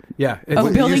 19. Yeah.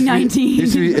 Building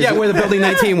 19. Yeah, where the building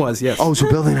 19 was. Yes. Oh, so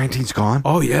building 19's gone?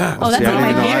 Oh yeah. Oh, that's See, I like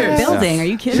didn't my know that. favorite building. Are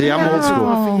you kidding? See, I'm old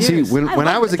school. See, when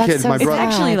I was a kid, my It's brother,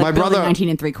 actually like my building brother,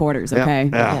 19 3/4. Okay.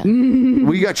 Yeah.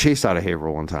 We got chased out of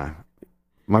Haverhill one time.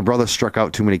 My brother struck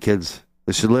out too many kids.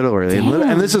 This is literally,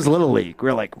 and this is Little League.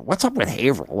 We're like, what's up with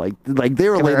Haverhill? Like they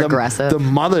were like aggressive. The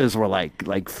mothers were I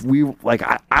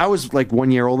was like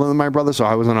 1 year older than my brother, so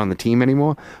I wasn't on the team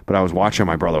anymore. But I was watching.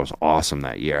 My brother was awesome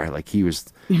that year. Like he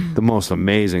was the most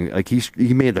amazing. Like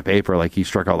he made the paper. Like he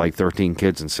struck out like 13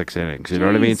 kids in 6 innings. You know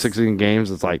what I mean? 16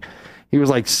 games. It's like he was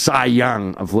like Cy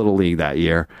Young of Little League that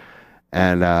year,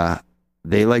 and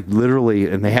they like literally,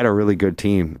 and they had a really good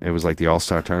team. It was like the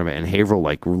All-Star tournament, and Haverhill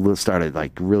like started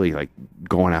like really like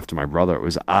going after my brother. It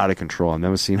was out of control. I've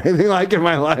never seen anything like it in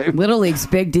my life. Little League's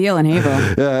big deal in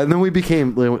Haverhill. Yeah, and then we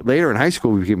became later in high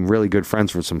school. We became really good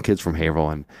friends with some kids from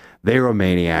Haverhill, and they were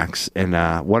maniacs. And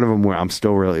one of them,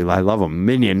 I love him.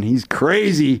 Minion, he's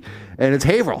crazy, and it's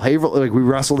Haverhill. Haverhill, like we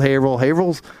wrestled Haverhill.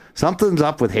 Haverhill's something's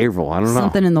up with Haverhill. I don't know.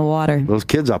 Something in the water. Those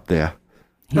kids up there.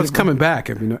 That's coming back.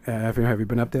 Have you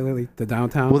been up there lately? The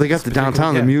downtown. Well, they got the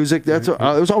downtown, the music. That's it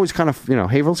was always kind of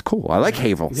Haverhill's cool. I like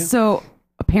Haverhill. Yeah. So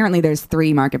apparently, there's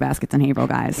 3 market baskets in Haverhill,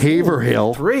 guys.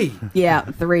 Haverhill. 3. Yeah,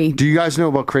 3. Do you guys know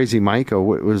about Crazy Mike, or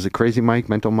what was it? Crazy Mike,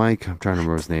 Mental Mike? I'm trying to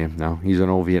remember his name. No, he's an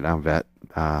old Vietnam vet.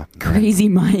 Crazy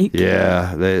Mike.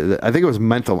 Yeah, I think it was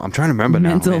Mental. I'm trying to remember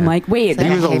now. Mental Mike. Wait, he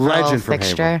was a legend from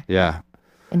fixture? Haverhill. Yeah,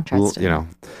 Interesting.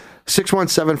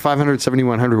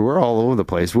 617-500-7100. We're all over the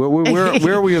place. Where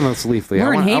are we in this leafly?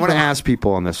 I want to ask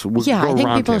people on this. Yeah, I think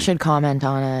people should comment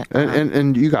on it.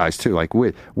 And you guys too. Like,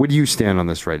 where do you stand on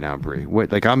this right now, Bree?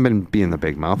 Like, I've been being the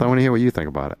big mouth. I want to hear what you think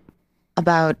about it.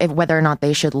 About whether or not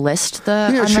they should list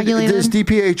the unregulated. Does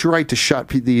DPH right to shut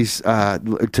these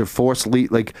to force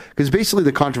because basically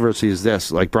the controversy is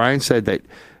this. Like Brian said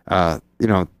that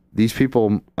these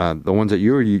people, the ones that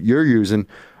you're using,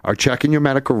 are checking your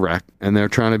medical rec, and they're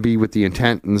trying to be with the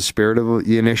intent and the spirit of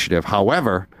the initiative.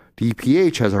 However,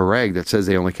 DPH has a reg that says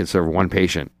they only can serve one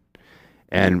patient.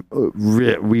 And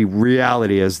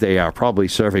reality is they are probably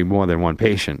serving more than one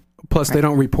patient. Plus, they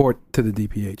don't report to the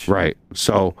DPH. Right.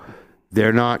 So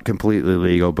they're not completely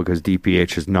legal because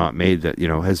DPH has not made that,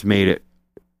 has made it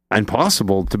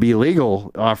impossible to be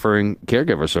legal offering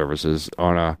caregiver services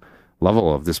on a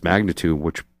level of this magnitude,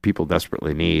 which people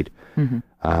desperately need. Mm-hmm.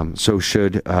 So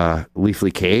should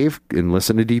Leafly cave and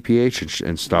listen to DPH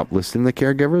and stop listening to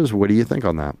caregivers? What do you think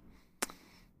on that?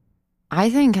 I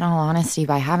think, in all honesty,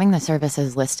 by having the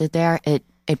services listed there, it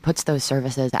puts those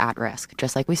services at risk,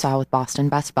 just like we saw with Boston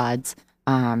Best Buds.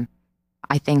 I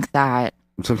think that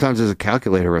sometimes there's a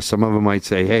calculator risk. Some of them might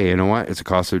say, hey, you know what? It's a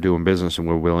cost of doing business, and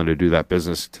we're willing to do that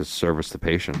business to service the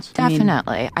patients.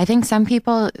 Definitely. I think some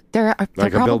people, there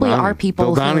probably are people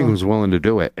Bill Downing was willing to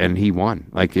do it, and he won.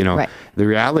 Like, right. The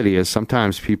reality is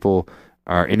sometimes people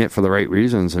are in it for the right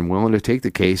reasons and willing to take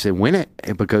the case and win it,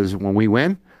 because when we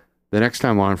win, the next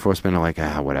time law enforcement are like,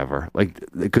 whatever. Like,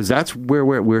 because that's where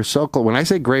we're so close. When I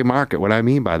say gray market, what I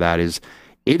mean by that is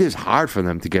it is hard for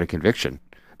them to get a conviction.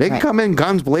 They can come in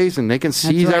guns blazing, they can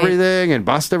seize everything and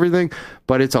bust everything,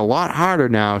 but it's a lot harder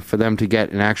now for them to get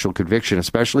an actual conviction,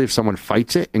 especially if someone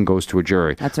fights it and goes to a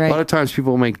jury. That's right. A lot of times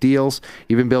people make deals.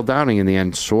 Even Bill Downing in the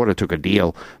end sort of took a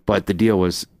deal, but the deal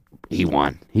was he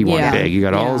won. He won big. He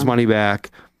got all his money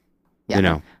back.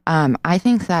 Yeah. I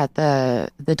think that the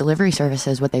delivery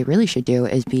services, what they really should do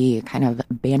is be kind of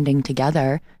banding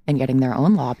together and getting their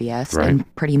own lobbyists and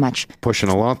pretty much pushing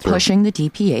a lot through. Pushing the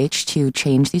DPH to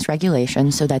change these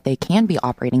regulations so that they can be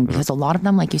operating, because a lot of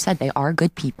them, like you said, they are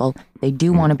good people. They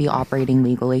do want to be operating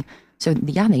legally. So,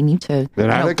 they need to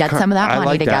get some of that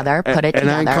money together, put it together, and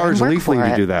I encourage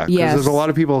Leafly to do that. Because there's a lot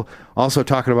of people also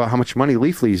talking about how much money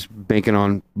Leafly's making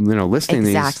on, listing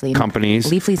these companies.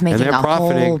 Leafly's making and they're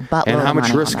profiting, whole buttload and how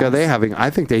much of risk are they having? I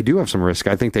think they do have some risk.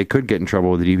 I think they could get in trouble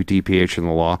with the DPH and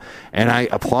the law. And I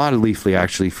applaud Leafly,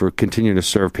 actually, for continuing to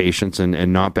serve patients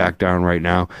and not back down right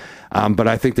now. But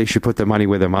I think they should put their money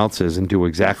where their mouth is and do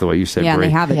exactly what you said, Brie.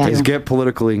 They have it, is get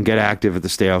politically and get active at the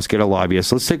State House, get a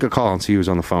lobbyist. Let's take a call and see who's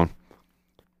on the phone.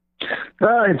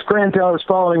 It's Grant. I was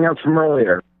following up from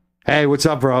earlier. Hey, what's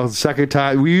up, bro? Second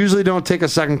time. We usually don't take a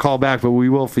second call back, but we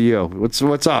will for you. What's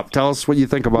up? Tell us what you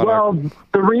think about it. Well,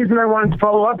 the reason I wanted to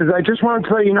follow up is I just wanted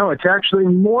to let you know it's actually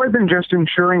more than just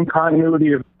ensuring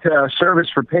continuity of service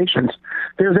for patients.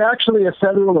 There's actually a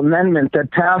federal amendment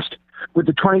that passed with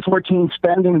the 2014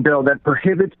 spending bill that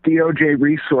prohibits DOJ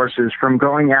resources from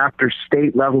going after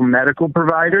state-level medical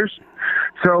providers.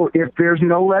 So if there's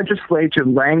no legislative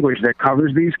language that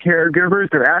covers these caregivers,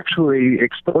 they're actually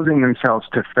exposing themselves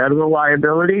to federal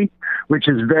liability, which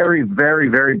is very, very,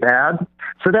 very bad.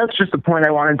 So that's just the point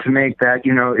I wanted to make, that,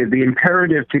 the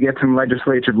imperative to get some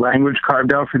legislative language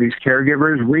carved out for these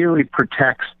caregivers really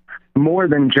protects more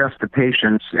than just the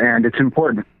patients, and it's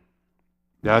important.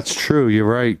 That's true.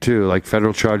 You're right, too. Like,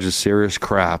 federal charges serious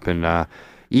crap. And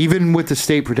even with the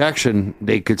state protection,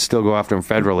 they could still go after them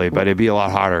federally, but it'd be a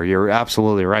lot harder. You're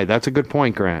absolutely right. That's a good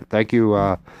point, Grant. Thank you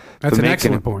That's for an making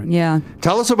excellent it. point. Yeah.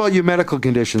 Tell us about your medical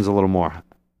conditions a little more.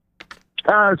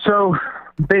 So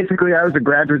basically, I was a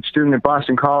graduate student at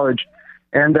Boston College,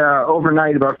 and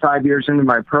overnight, about 5 years into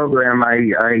my program,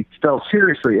 I fell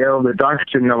seriously ill. The doctor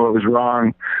didn't know what was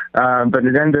wrong, but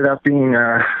it ended up being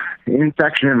an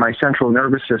infection in my central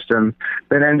nervous system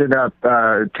that ended up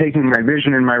taking my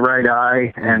vision in my right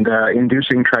eye and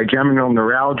inducing trigeminal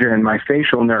neuralgia in my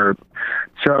facial nerve.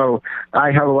 So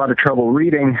I have a lot of trouble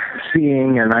reading,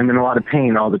 seeing, and I'm in a lot of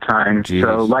pain all the time. Jeez.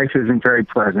 So life isn't very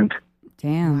pleasant.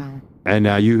 Damn. And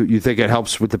you think it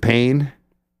helps with the pain?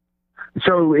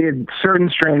 So certain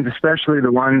strains, especially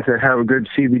the ones that have a good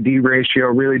CBD ratio,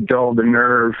 really dull the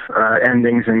nerve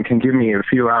endings and can give me a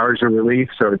few hours of relief.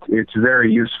 So it's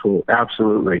very useful.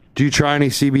 Absolutely. Do you try any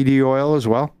CBD oil as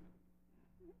well?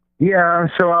 Yeah,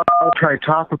 so I'll try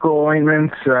topical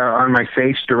ointments on my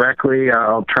face directly.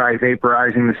 I'll try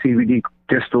vaporizing the CBD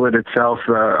distillate itself,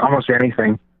 almost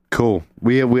anything. Cool.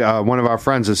 We one of our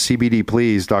friends is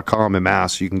cbdplease.com in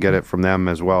Mass. You can get it from them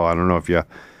as well. I don't know if you're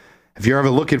ever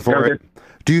looking for it.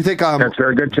 Do you think that's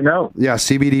very good to know? Yeah,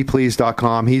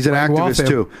 cbdplease.com. He's an activist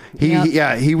too. He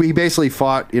basically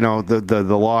fought,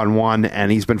 the law and won,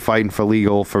 and he's been fighting for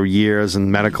legal for years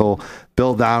and medical.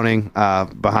 Bill Downing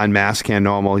behind Mass Can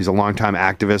Normal. He's a longtime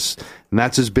activist, and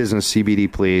that's his business,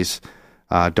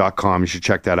 cbdplease.com. You should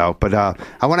check that out. But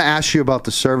I want to ask you about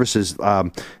the services.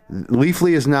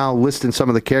 Leafly is now listing some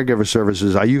of the caregiver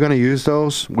services. Are you going to use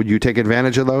those? Would you take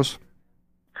advantage of those?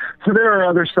 So there are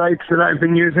other sites that I've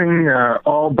been using,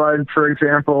 Allbud, for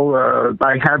example.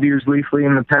 I have used Leafly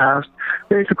in the past.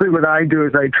 Basically what I do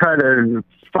is I try to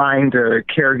find a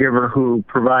caregiver who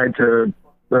provides a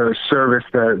service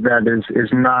that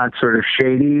is not sort of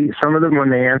shady. Some of them,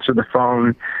 when they answer the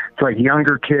phone, it's like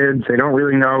younger kids. They don't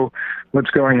really know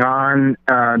what's going on.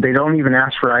 They don't even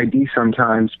ask for ID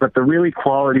sometimes. But the really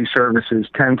quality services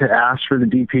tend to ask for the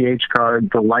DPH card,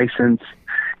 the license,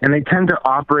 and they tend to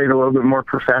operate a little bit more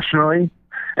professionally.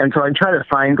 And so I try to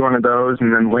find one of those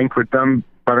and then link with them.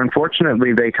 But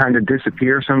unfortunately, they kind of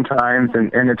disappear sometimes,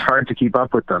 and it's hard to keep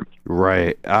up with them.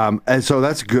 Right. And so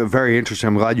that's good. Very interesting.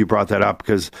 I'm glad you brought that up,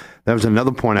 because that was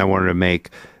another point I wanted to make.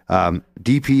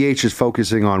 DPH is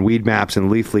focusing on Weed Maps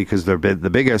and Leafly because they're the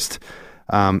biggest.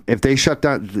 If they shut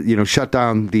down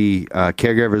the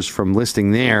caregivers from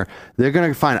listing there, they're going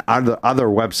to find other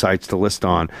websites to list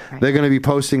on. Right. They're going to be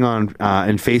posting on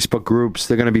in Facebook groups.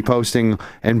 They're going to be posting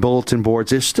in bulletin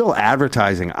boards. There's still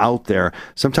advertising out there.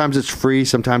 Sometimes it's free,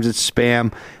 sometimes it's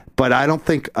spam. But I don't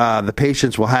think the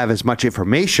patients will have as much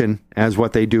information as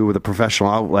what they do with a professional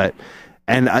outlet.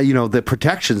 And, the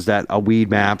protections that a Weed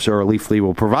Maps or a Leafly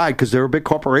will provide, because they're a big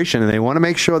corporation and they want to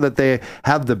make sure that they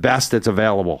have the best that's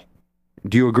available.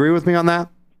 Do you agree with me on that?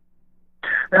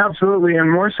 Absolutely,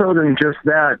 and more so than just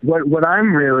that. What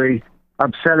I'm really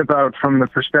upset about from the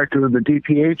perspective of the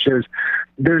DPH is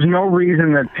there's no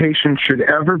reason that patients should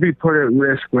ever be put at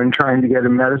risk when trying to get a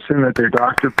medicine that their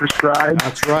doctor prescribed.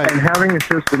 That's right. And having a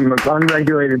system of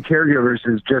unregulated caregivers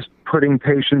is just putting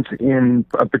patients in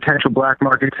a potential black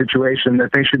market situation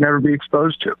that they should never be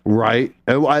exposed to. Right.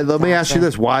 Let me ask you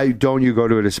this. Why don't you go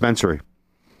to a dispensary?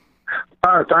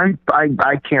 I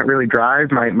can't really drive.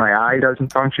 My eye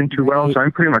doesn't function too well, so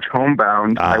I'm pretty much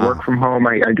homebound. I work from home.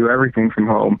 I do everything from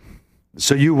home.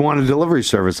 So you want a delivery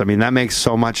service. I mean, that makes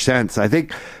so much sense. I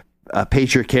think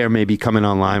Patriot Care may be coming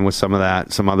online with some of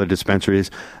that, some other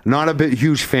dispensaries. Not a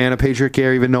huge fan of Patriot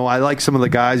Care, even though I like some of the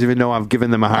guys, even though I've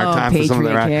given them a hard time for some of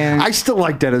their ads. I still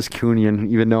like Dennis Cunian,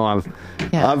 even though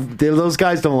those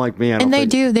guys don't like me. And they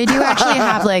do actually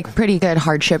have like pretty good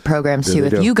hardship programs too.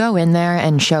 If you go in there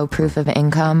and show proof of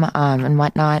income and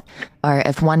whatnot, Or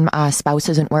if one spouse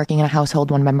isn't working in a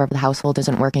household, one member of the household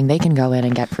isn't working, they can go in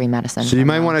and get free medicine. So you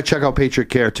might want to check out Patriot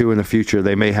Care too in the future.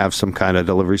 They may have some kind of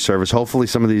delivery service. Hopefully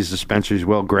some of these dispensaries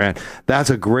will. Grant, that's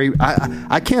a great,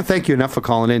 I can't thank you enough for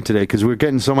calling in today because we're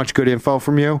getting so much good info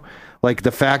from you. Like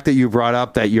the fact that you brought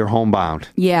up that you're homebound.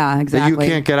 Yeah, exactly. That you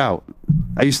can't get out.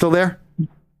 Are you still there?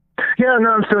 Yeah,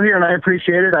 no, I'm still here, and I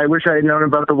appreciate it. I wish I had known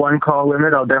about the 1-call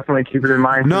limit. I'll definitely keep it in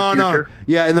mind. No.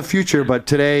 Yeah, in the future, but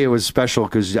today it was special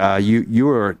because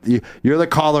you're the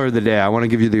caller of the day. I want to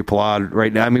give you the applaud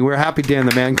right now. I mean, we're happy Dan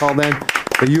the man called in,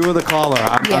 but you were the caller.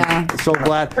 I'm so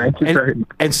glad. Thank you.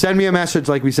 And send me a message,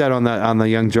 like we said on the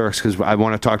Young Jerks, because I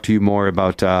want to talk to you more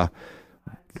about where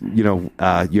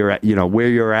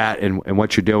you're at and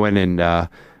what you're doing. And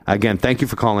again, thank you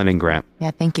for calling in, Grant.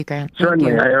 Yeah, thank you, Grant.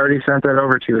 Certainly. I already sent that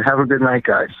over to you. Have a good night,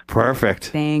 guys. Perfect.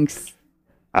 Thanks.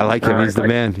 I like him. All He's the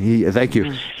man. Thank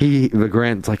you. The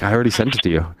Grant's like, I already sent it to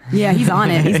you. Yeah, he's on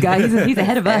it. He's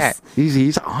ahead of us.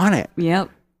 He's on it. Yep.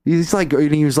 He was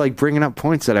like bringing up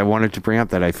points that I wanted to bring up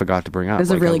that I forgot to bring up.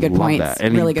 Those are really good points. That.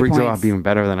 And really he brings it up even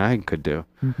better than I could do.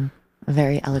 Mm-hmm.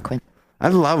 Very eloquent. I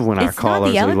love when our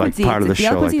callers are like part of the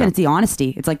show. Like It's the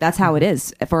honesty. It's like that's how it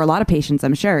is for a lot of patients.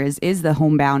 I'm sure is the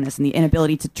homeboundness and the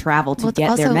inability to travel to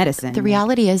get their medicine. The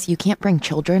reality is you can't bring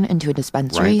children into a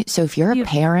dispensary. Right. So if you're a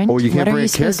parent, what are you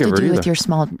supposed to do with your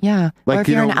small? Yeah, like, or if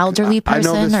you're an elderly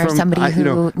person or somebody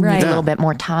who needs a little bit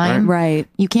more time, right?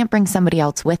 You can't bring somebody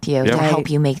else with you to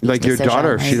help you make these like decisions. Your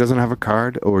daughter, if she doesn't have a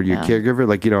card, or your caregiver,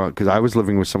 like because I was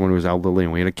living with someone who was elderly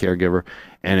and we had a caregiver,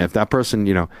 and if that person,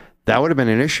 that would have been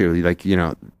an issue. Like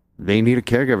they need a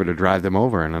caregiver to drive them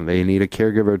over, and they need a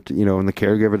caregiver, and the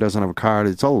caregiver doesn't have a card.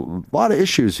 It's a lot of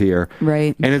issues here.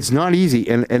 Right. And it's not easy.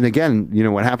 And again,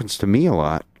 what happens to me a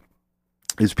lot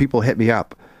is people hit me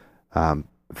up,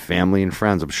 family and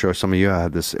friends. I'm sure some of you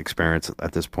had this experience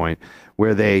at this point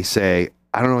where they say,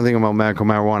 I don't know anything about medical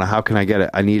marijuana. How can I get it?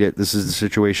 I need it. This is the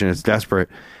situation. It's desperate.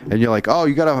 And you're like, oh,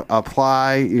 you got to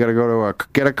apply. You got to go to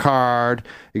get a card.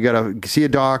 You got to see a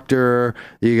doctor.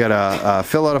 You got to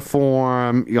fill out a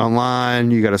form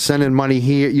online. You got to send in money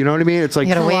here. You know what I mean? It's like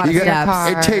you got to wait.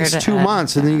 It takes 2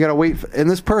 months, and then you got to wait. And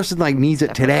this person needs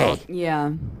it today.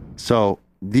 Yeah. So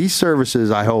these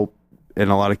services, I hope, in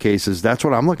a lot of cases, that's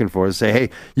what I'm looking for, is say, hey,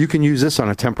 you can use this on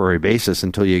a temporary basis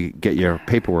until you get your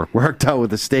paperwork worked out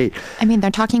with the state. I mean,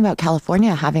 they're talking about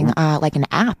California having like an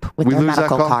app with their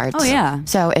medical cards. Oh, yeah.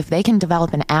 So if they can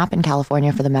develop an app in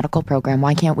California for the medical program,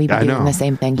 why can't we be doing the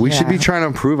same thing here? We should be trying to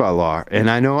improve our law. And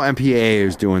I know MPAA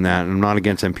is doing that, and I'm not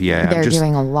against MPAA. They're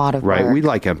doing a lot of work. Right, we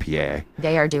like MPAA.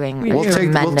 They are doing We'll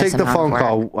take the phone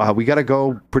call. We got to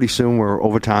go pretty soon. We're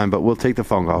over time, but we'll take the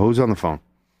phone call. Who's on the phone?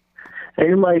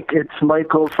 Hey, Mike, it's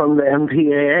Michael from the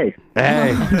MPAA.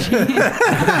 Hey.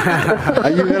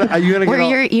 Are you gonna get Were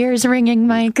your ears ringing,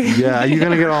 Mike? Yeah, are you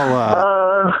going to get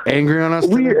all angry on us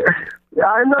today?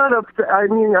 I'm not I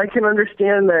mean, I can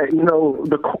understand that,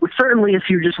 certainly if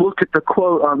you just look at the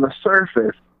quote on the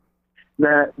surface,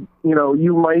 that,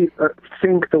 you might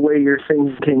think the way you're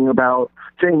thinking about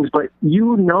things, but the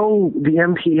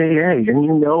MPAA, and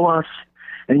you know us,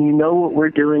 and you know what we're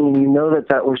doing, and you know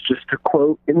that was just a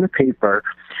quote in the paper.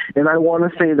 And I want to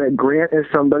say that Grant is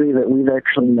somebody that we've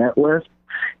actually met with,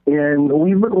 and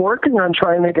we've been working on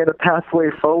trying to get a pathway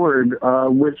forward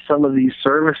with some of these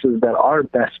services that are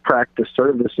best practice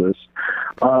services,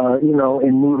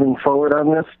 in moving forward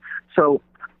on this. So,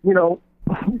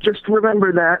 just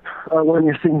remember that when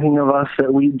you're thinking of us,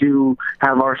 that we do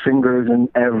have our fingers in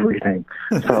everything.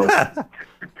 So...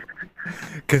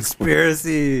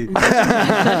 Conspiracy.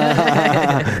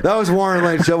 That was Warren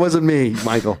Lynch. That wasn't me,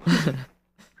 Michael.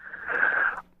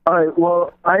 All right.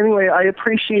 Well, anyway, I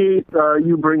appreciate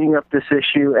you bringing up this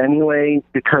issue anyway,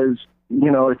 because,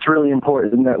 it's really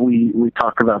important that we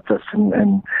talk about this,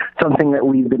 and something that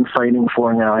we've been fighting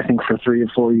for now, I think, for 3 or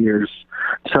 4 years.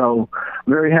 So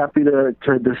very happy to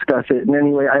discuss it. And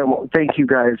anyway, thank you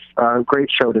guys. Great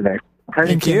show today.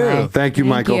 Thank you. Thank you,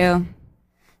 Michael.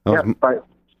 Thank you. Bye.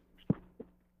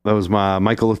 That was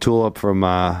Michael Latula from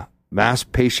Mass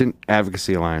Patient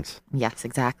Advocacy Alliance. Yes,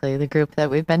 exactly. The group that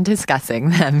we've been discussing,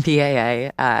 the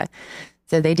MPAA.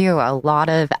 So they do a lot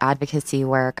of advocacy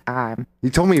work. He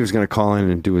told me he was going to call in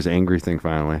and do his angry thing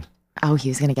finally. Oh, he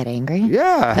was going to get angry?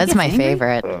 Yeah. That's my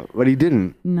favorite. But he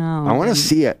didn't. No. I want to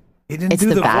see it. He didn't It's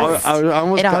do the best.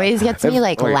 It always gets me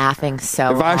laughing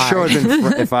so hard.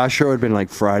 If our show had been like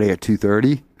Friday at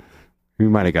 2:30, we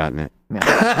might have gotten it.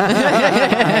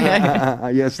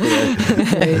 Yes,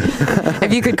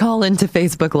 if you could call into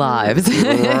Facebook Lives.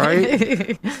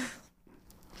 Right?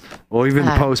 Or even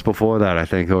the post before that, I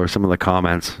think, or some of the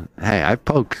comments. Hey, I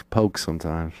poke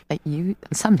sometimes. You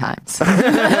sometimes.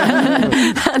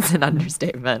 That's an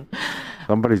understatement.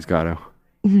 Somebody's got to.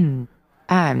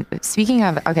 Speaking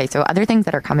of, okay, so other things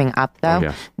that are coming up,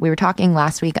 though, we were talking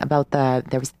last week about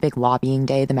there was the big lobbying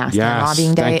day, the mass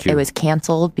lobbying day. It was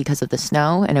canceled because of the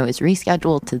snow, and it was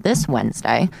rescheduled to this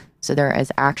Wednesday. So there is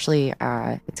actually,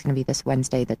 it's going to be this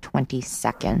Wednesday, the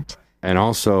 22nd. And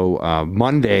also,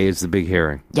 Monday is the big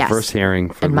hearing. Yes. The first hearing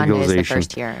for and Monday legalization. Is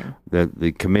the first hearing.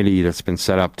 The committee that's been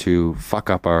set up to to F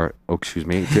up our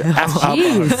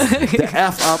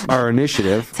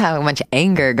initiative. That's how much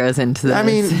anger goes into this. I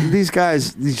mean, these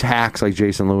guys, these hacks like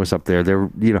Jason Lewis up there,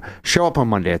 they're, show up on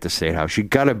Monday at the State House. You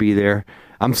got to be there.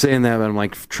 I'm saying that, but I'm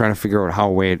like trying to figure out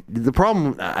how the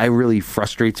problem really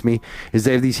frustrates me is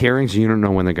they have these hearings and you don't know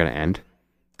when they're going to end.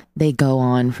 They go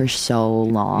on for so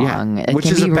long. Yeah, it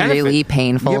can be really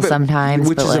painful sometimes.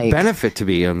 Which is a benefit to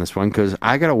be on this one because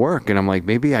I got to work and I'm like,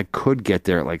 maybe I could get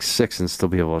there at like 6 and still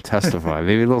be able to testify.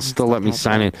 Maybe they'll still let me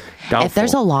sign in. Doubtful. If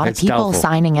there's a lot of people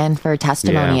signing in for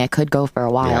testimony, it could go for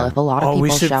a while. If a lot of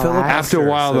people show up. After a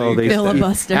while, though, they say,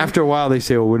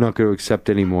 well, we're not going to accept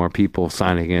any more people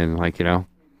signing in, And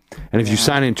if you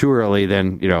sign in too early,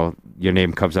 then, your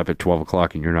name comes up at 12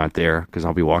 o'clock and you're not there because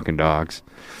I'll be walking dogs.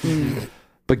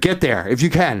 But get there if you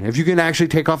can. If you can actually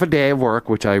take off a day of work,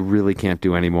 which I really can't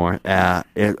do anymore,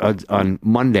 on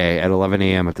Monday at 11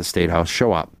 a.m. at the State House,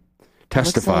 show up.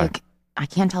 Testify. I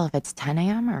can't tell if it's 10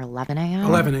 a.m. or 11 a.m.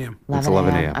 11 a.m. It's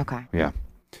 11 a.m. Okay. Yeah.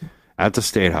 At the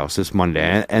State House this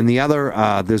Monday. And the other,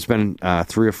 there's been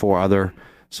 3 or 4 other,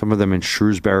 some of them in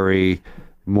Shrewsbury,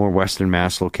 more Western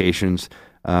Mass locations.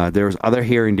 There's other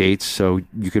hearing dates, so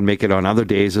you can make it on other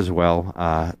days as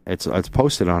well. It's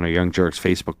posted on a Young Jerks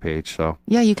Facebook page. So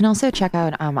yeah, you can also check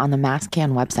out on the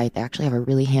MassCan website. They actually have a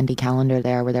really handy calendar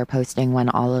there where they're posting when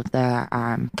all of the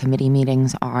committee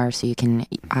meetings are, so you can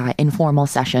informal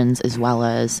sessions as well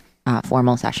as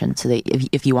formal sessions. So that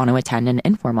if you want to attend an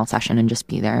informal session and just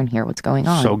be there and hear what's going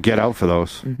on, so get out for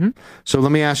those. Mm-hmm. So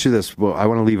let me ask you this. Well, I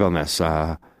want to leave on this.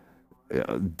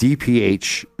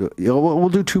 DPH, we'll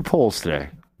do 2 polls today.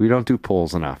 We don't do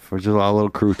polls enough. We're just a little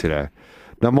crew today.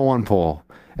 Number 1 poll.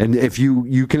 And if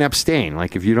you can abstain,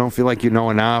 like if you don't feel like you know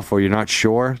enough or you're not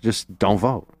sure, just don't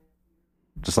vote.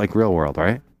 Just like real world,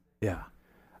 right? Yeah.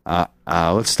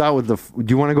 Let's start with do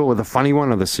you want to go with the funny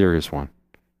one or the serious one?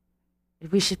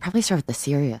 We should probably start with the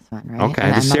serious one, right?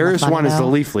 Okay. The serious one is the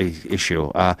Leafly issue.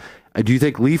 Do you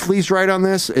think Leafly's right on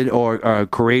this, or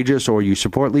courageous, or you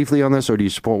support Leafly on this, or do you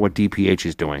support what DPH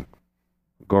is doing?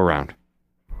 Go around.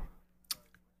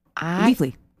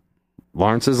 Leafly.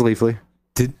 Lawrence says Leafly.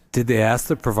 Did they ask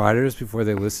the providers before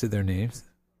they listed their names?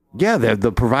 Yeah,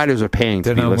 the providers are paying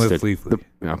to be listed. With Leafly.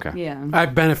 Okay. Yeah. I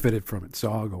benefited from it, so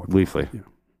I'll go with Leafly. Yeah.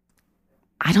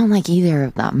 I don't like either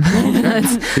of them.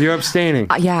 You're abstaining.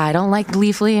 Yeah, I don't like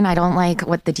Leafly, and I don't like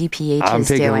what the DPH is doing. I'm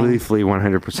taking Leafly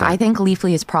 100%. I think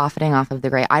Leafly is profiting off of the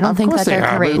great. I don't think that they're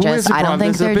courageous. I don't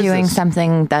think they're doing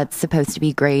something that's supposed to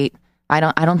be great. I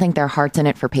don't think their heart's in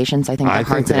it for patients. I think their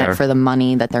heart's in it for the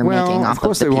money that they're making off of the people. Of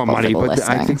course they want money, but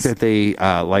I think that they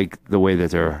like the way that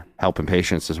they're helping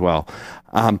patients as well.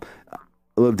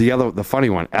 The funny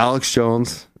one, Alex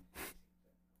Jones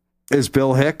is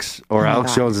Bill Hicks, or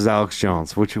Alex Jones is Alex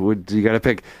Jones. Which would you got to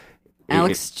pick?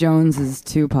 Alex Jones is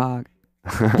Tupac.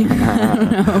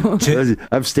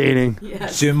 Abstaining.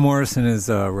 Yes. Jim Morrison is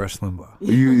Rush Limbaugh.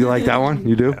 You like that one?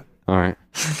 You do? Yeah. All right.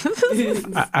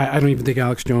 I don't even think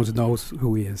Alex Jones knows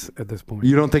who he is at this point.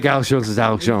 You don't think Alex Jones is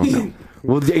Alex Jones? No.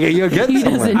 Well, you're getting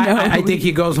somewhere. I think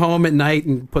he goes home at night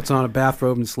and puts on a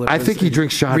bathrobe and slippers. I think he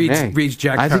drinks Chardonnay. Reads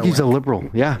Jack I think Kerouac. He's a liberal.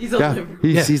 Yeah. He's a liberal.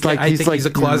 He's like he's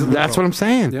a closet liberal. That's what I'm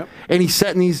saying. Yep. And he's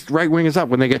setting these right wingers up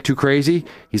when they get too crazy.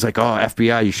 He's like, "Oh,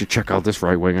 FBI, you should check out this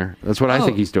right winger." That's what I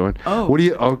think he's doing. Oh. What do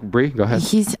you? Oh, Bree, go ahead.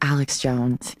 He's Alex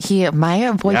Jones.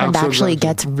 My boyfriend actually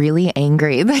gets really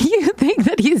angry that you think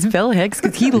that he's Bill Hicks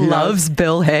because he loves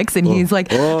Bill Hicks, and he's like,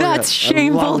 "That's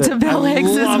shameful to Bill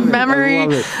Hicks' memory,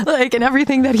 like, and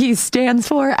everything that he stands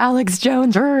for." Alex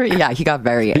Jones, yeah, he got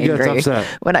very angry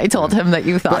when I told him that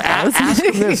you thought that was. Ask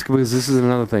him this, because this is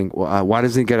another thing. Why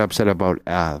doesn't he get upset about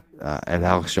at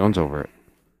Alex Jones over it?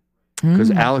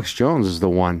 Because Alex Jones is the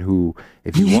one who,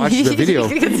 if you watch the video,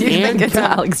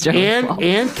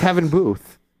 and Kevin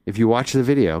Booth, if you watch the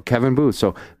video, Kevin Booth,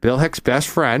 so Bill Hicks' best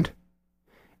friend,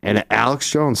 and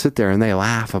Alex Jones sit there and they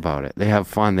laugh about it. They have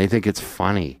fun. They think it's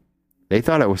funny. They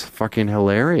thought it was fucking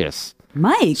hilarious.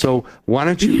 Mike. So why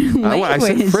don't you? I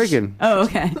said friggin'. Oh,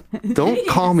 okay. Don't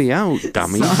call me out,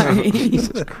 dummy. Sorry.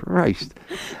 Jesus Christ.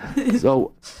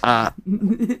 So,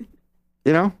 you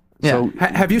know. Yeah. So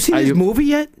have you seen his movie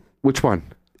yet? Which one?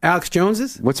 Alex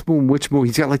Jones's? Which movie?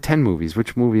 He's got like 10 movies.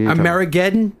 Which movie?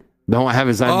 Amerigeddon? No, I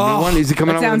haven't. Is that a new one? Is he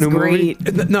coming out with a new movie?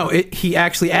 No, he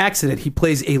actually acts in it. He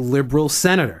plays a liberal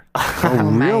senator.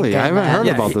 Oh, really? I haven't heard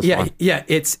about this one. Yeah,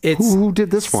 it's who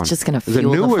did this one? It's just going to Is it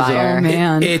fuel new the or is it fire. old?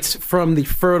 Man. It's from the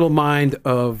fertile mind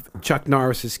of Chuck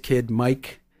Norris's kid,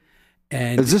 Mike.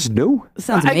 And is this new?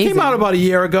 Sounds it amazing. came out about a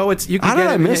year ago. How did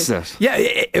I miss this?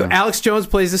 Yeah, Alex Jones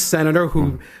plays a senator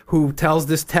who tells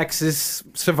this Texas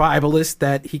survivalist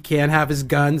that he can't have his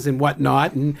guns and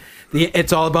whatnot, and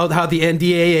it's all about how the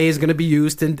NDAA is going to be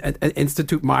used to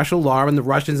institute martial law, and the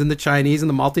Russians and the Chinese and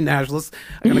the multinationalists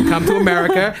are going to come to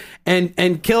America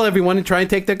and kill everyone and try and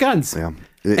take their guns. Yeah.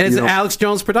 And it's an Alex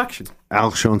Jones production.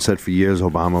 Alex Jones said for years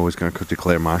Obama was going to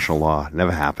declare martial law.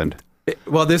 Never happened.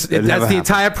 Well, that's the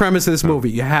entire premise of this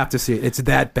movie. You have to see it. It's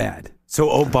that bad. So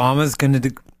Obama's going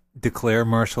to declare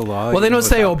martial law? Well, they don't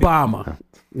say Obama.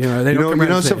 You know, they don't. You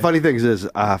know some funny things is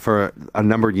for a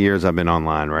number of years I've been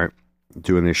online, right,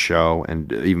 doing this show,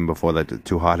 and even before that, the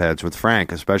Two Hotheads with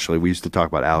Frank, especially. We used to talk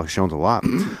about Alex Jones a lot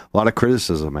of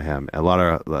criticism of him, a lot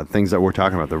of things that we're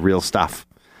talking about, the real stuff.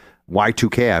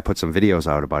 Y2K, I put some videos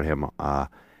out about him,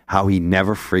 how he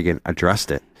never friggin' addressed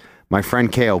it. My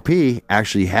friend KOP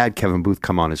actually had Kevin Booth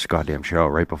come on his goddamn show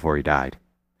right before he died,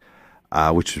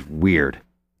 which is weird,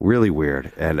 really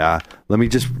weird. And let me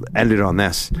just end it on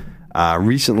this.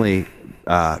 Recently,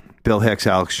 Bill Hicks,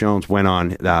 Alex Jones went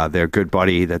on their good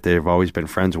buddy that they've always been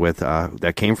friends with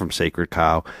that came from Sacred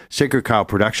Cow. Sacred Cow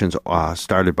Productions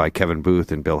started by Kevin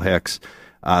Booth and Bill Hicks.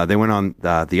 They went on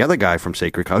the other guy from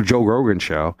Sacred Cow, Joe Rogan's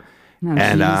show. Oh,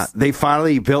 and they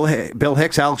finally, Bill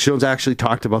Hicks, Alex Jones actually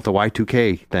talked about the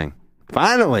Y2K thing.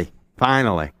 Finally.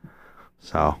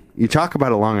 So you talk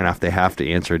about it long enough, they have to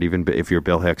answer it, even if you're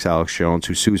Bill Hicks, Alex Jones,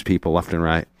 who sues people left and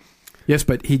right. Yes,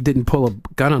 but he didn't pull a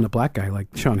gun on a black guy like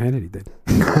Sean Hannity did.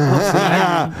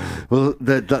 Well,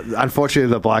 unfortunately,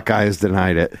 the black guy has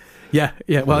denied it. Yeah.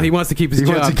 Well, he wants to keep his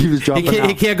job. Wants to keep his job.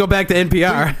 He can't go back to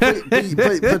NPR.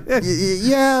 but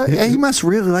yeah, he must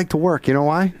really like to work. You know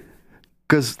why?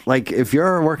 Because, like, if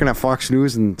you're working at Fox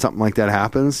News and something like that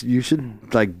happens, you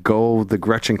should, like, go the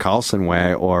Gretchen Carlson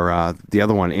way or the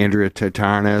other one, Andrea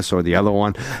Tarnas, or the other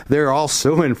one. They're all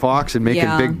suing Fox and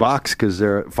making big bucks because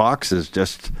Fox is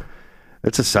just,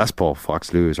 it's a cesspool,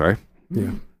 Fox News, right?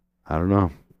 Yeah. I don't know.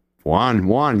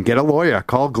 Juan, get a lawyer.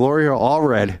 Call Gloria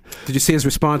Allred. Did you see his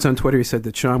response on Twitter? He said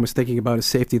that Sean was thinking about his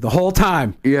safety the whole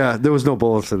time. Yeah, there was no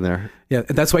bullets in there. Yeah,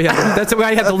 that's why he had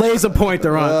the laser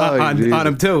pointer on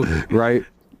him too. Right.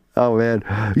 Oh man,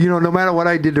 no matter what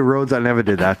I did to Rhodes, I never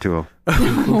did that to him.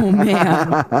 Oh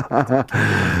man.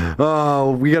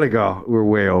 Oh, we gotta go. We're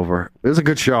way over. It was a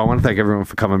good show. I want to thank everyone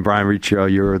for coming. Brian Riccio,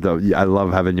 I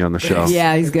love having you on the show.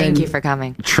 Yeah, he's good. Thank you for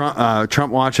coming.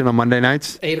 Trump watching on Monday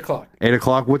nights. 8:00.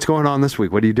 8:00. What's going on this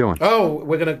week? What are you doing? Oh,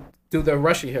 we're gonna do the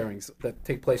Russia hearings that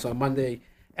take place on Monday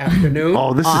afternoon.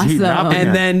 Oh, this is heating up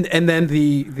again. And then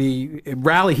the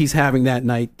rally he's having that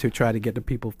night to try to get the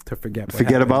people to forget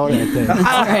about it.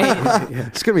 Right.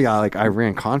 It's gonna be like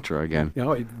Iran Contra again.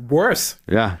 Worse.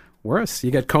 Yeah. Worse.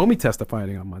 You got Comey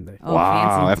testifying on Monday. Oh,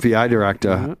 wow, fancy. FBI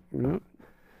director. Yeah.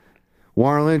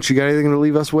 Warren Lynch, you got anything to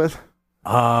leave us with?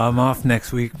 I'm off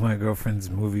next week. My girlfriend's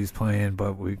movie's playing,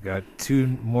 but we got 2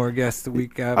 more guests the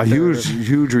week after. A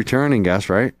huge returning guest,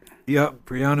 right? Yep,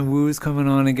 Brianna Wu's coming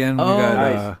on again. We got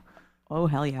nice. Oh,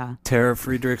 hell yeah. Tara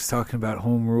Friedrichs talking about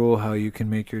home rule, how you can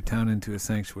make your town into a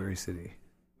sanctuary city.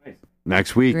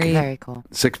 Next week. Great. Very cool.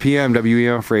 6 p.m.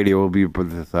 WEMF Radio will be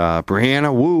with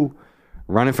Brianna Wu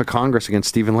running for Congress against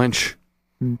Stephen Lynch.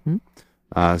 Mm-hmm.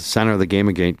 Center of the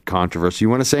Gamergate controversy. You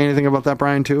want to say anything about that,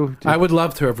 Brian, too? I would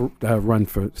love to have run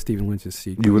for Stephen Lynch's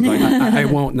seat. You would like? I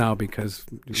won't now because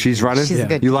she's running. She's a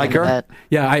good You like her? candidate.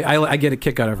 Yeah, I get a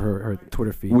kick out of her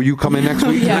Twitter feed. Will you come in next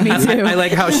week? Yeah, me too. I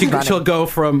like how she'll go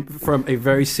from a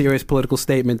very serious political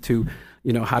statement to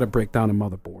how to break down a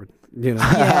motherboard.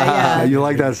 Yeah. You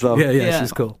like that stuff? Yeah.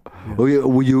 She's cool. Yeah.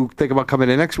 Will you think about coming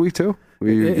in next week too?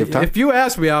 If you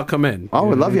ask me, I'll come in. Oh, I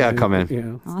would love you to come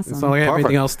in. Awesome. It's not like I have Perfect.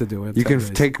 anything else to do. You can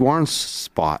take Warren's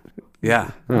spot.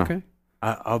 Yeah. Okay.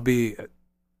 I'll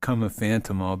become a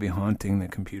phantom. I'll be haunting the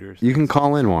computers. You can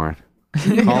call in, Warren.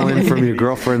 Call in from your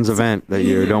girlfriend's event that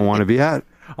you don't want to be at.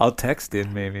 I'll text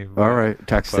in maybe. All right,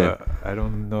 text in. I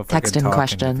don't know if Text I can in talk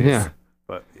questions. Yeah.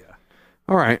 But yeah.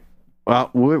 All right.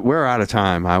 Well, we're out of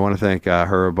time. I want to thank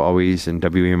Herb always and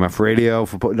WEMF Radio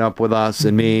for putting up with us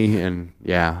and me and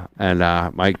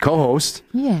my co-host.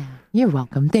 Yeah, you're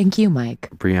welcome. Thank you, Mike.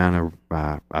 Brianna.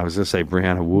 I was going to say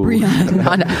Brianna Wu.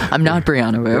 I'm not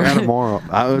Brianna Wu. Brianna Morrill.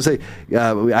 I was say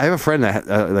I have a friend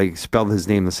that spelled his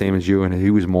name the same as you, and he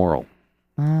was Morrill.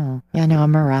 Oh, yeah, no,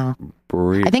 morel.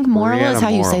 I think morel Brianna is how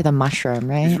you Morel. say the mushroom,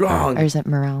 right? He's wrong. Or is it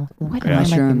morel? What It might be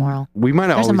mushroom? morel. We might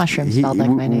have There's a always, mushroom spelled like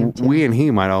my name, too. We and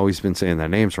he might have always been saying their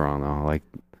names wrong, though. Like,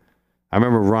 I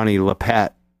remember Ronnie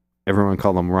Lippett. Everyone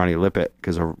called him Ronnie Lippett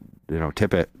because of,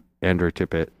 Tippett, Andrew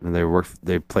Tippett, and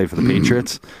they played for the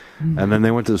Patriots. And then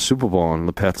they went to the Super Bowl, and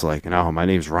Lippett's like, no, my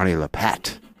name's Ronnie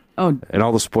Lippett. Oh. And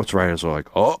all the sports writers were like,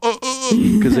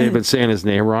 because they had been saying his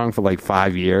name wrong for like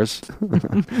 5 years.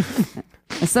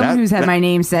 As someone who's had my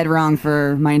name said wrong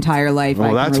for my entire life,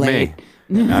 Well, I can that's relate.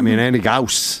 me. I mean, Andy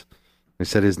Gauss. They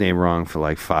said his name wrong for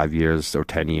like 5 years or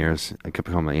 10 years. I kept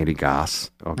calling him Andy Goss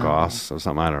or Goss or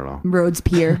something. I don't know. Rhodes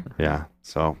Pier. Yeah.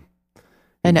 So.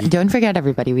 And don't forget,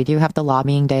 everybody, we do have the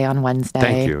lobbying day on Wednesday.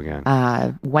 Thank you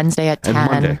again. Wednesday at 10.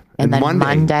 Monday. And then Monday.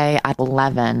 Monday at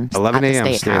 11. 11 at the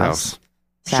a.m. State House.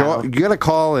 So you got to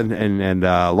call and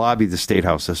lobby the State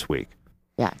House this week.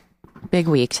 Yeah. Big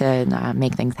week to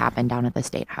make things happen down at the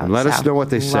State House. And let us know what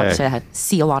they love say. to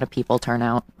see a lot of people turn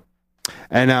out.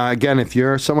 And again, if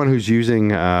you're someone who's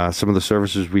using some of the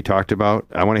services we talked about,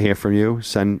 I want to hear from you.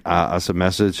 Send us a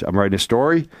message. I'm writing a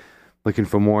story, looking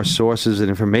for more sources and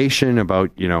information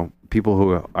about, people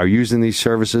who are using these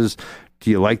services. Do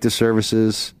you like the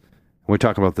services? We're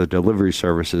talking about the delivery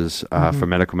services for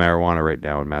medical marijuana right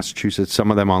now in Massachusetts. Some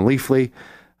of them on Leafly.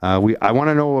 I want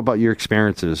to know about your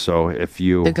experiences. So if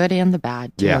you The good and the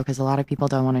bad, too, Yeah. because a lot of people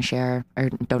don't want to share or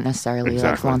don't necessarily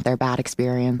Exactly. want their bad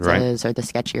experiences or the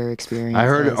sketchier experiences. I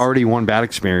heard already one bad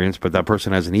experience, but that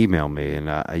person hasn't emailed me, and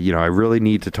I really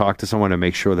need to talk to someone to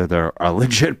make sure that they're a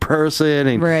legit person,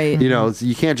 and Right.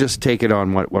 you can't just take it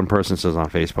on what one person says on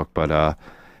Facebook. But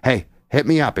hey, hit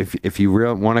me up if you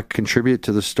really want to contribute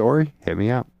to the story. Hit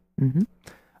me up. Mm-hmm.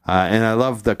 And I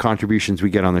love the contributions we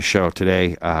get on the show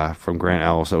today from Grant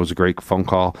Ellis. That was a great phone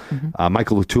call.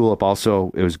 Michael Tulip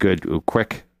also, it was good, a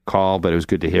quick call, but it was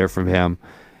good to hear from him.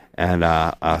 And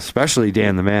especially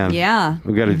Dan the Man. Yeah.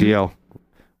 We got a deal.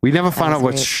 We never found out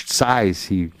what great. size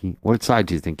what size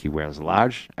do you think he wears?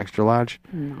 Large? Extra large?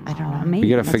 I don't know. Maybe.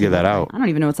 We got to figure that out. I don't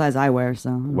even know what size I wear,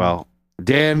 so. Well,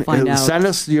 Dan, Find out. send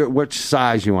us which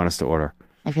size you want us to order.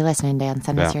 If you're listening, Dan,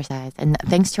 send us your size. And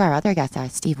thanks to our other guest,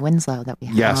 Steve Winslow, that we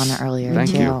had on earlier, Thank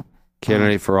too. you.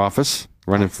 Candidate for office,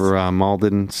 running for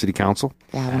Malden City Council.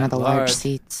 Yeah, one of the large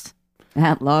seats.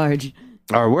 At large.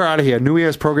 All right, we're out of here. New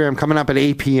Year's program coming up at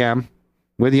 8 p.m.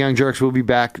 We're the Young Jerks. We'll be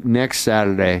back next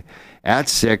Saturday at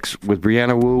 6 with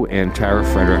Brianna Wu and Tara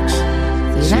Fredericks.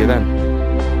 See you then.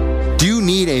 Do you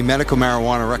need a medical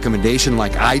marijuana recommendation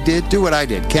like I did? Do what I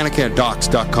did.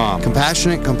 CanacareDocs.com.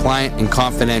 Compassionate, compliant, and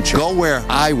confidential. Go where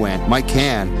I went, Mike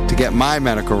Can, to get my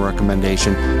medical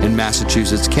recommendation in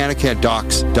Massachusetts.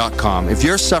 CanacareDocs.com. If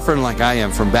you're suffering like I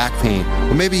am from back pain,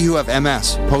 or maybe you have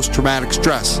MS, post-traumatic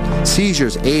stress,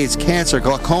 seizures, AIDS, cancer,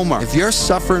 glaucoma. If you're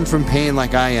suffering from pain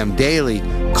like I am daily,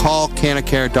 call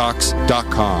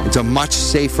CanacareDocs.com. It's a much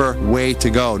safer way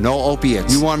to go. No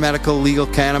opiates. You want medical legal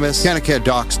cannabis?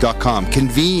 CanacareDocs.com.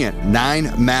 Convenient.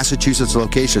 9 Massachusetts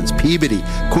locations. Peabody,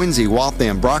 Quincy,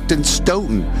 Waltham, Brockton,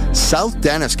 Stoughton, South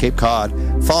Dennis, Cape Cod,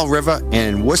 Fall River,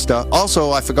 and Worcester.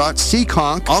 Also, I forgot,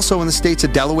 Seekonk. Also in the states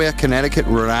of Delaware, Connecticut,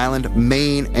 Rhode Island,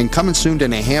 Maine, and coming soon to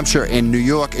New Hampshire and New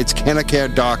York. It's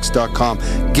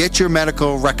CanacareDocs.com. Get your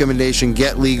medical recommendation.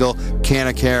 Get legal.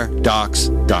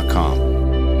 CanacareDocs.com.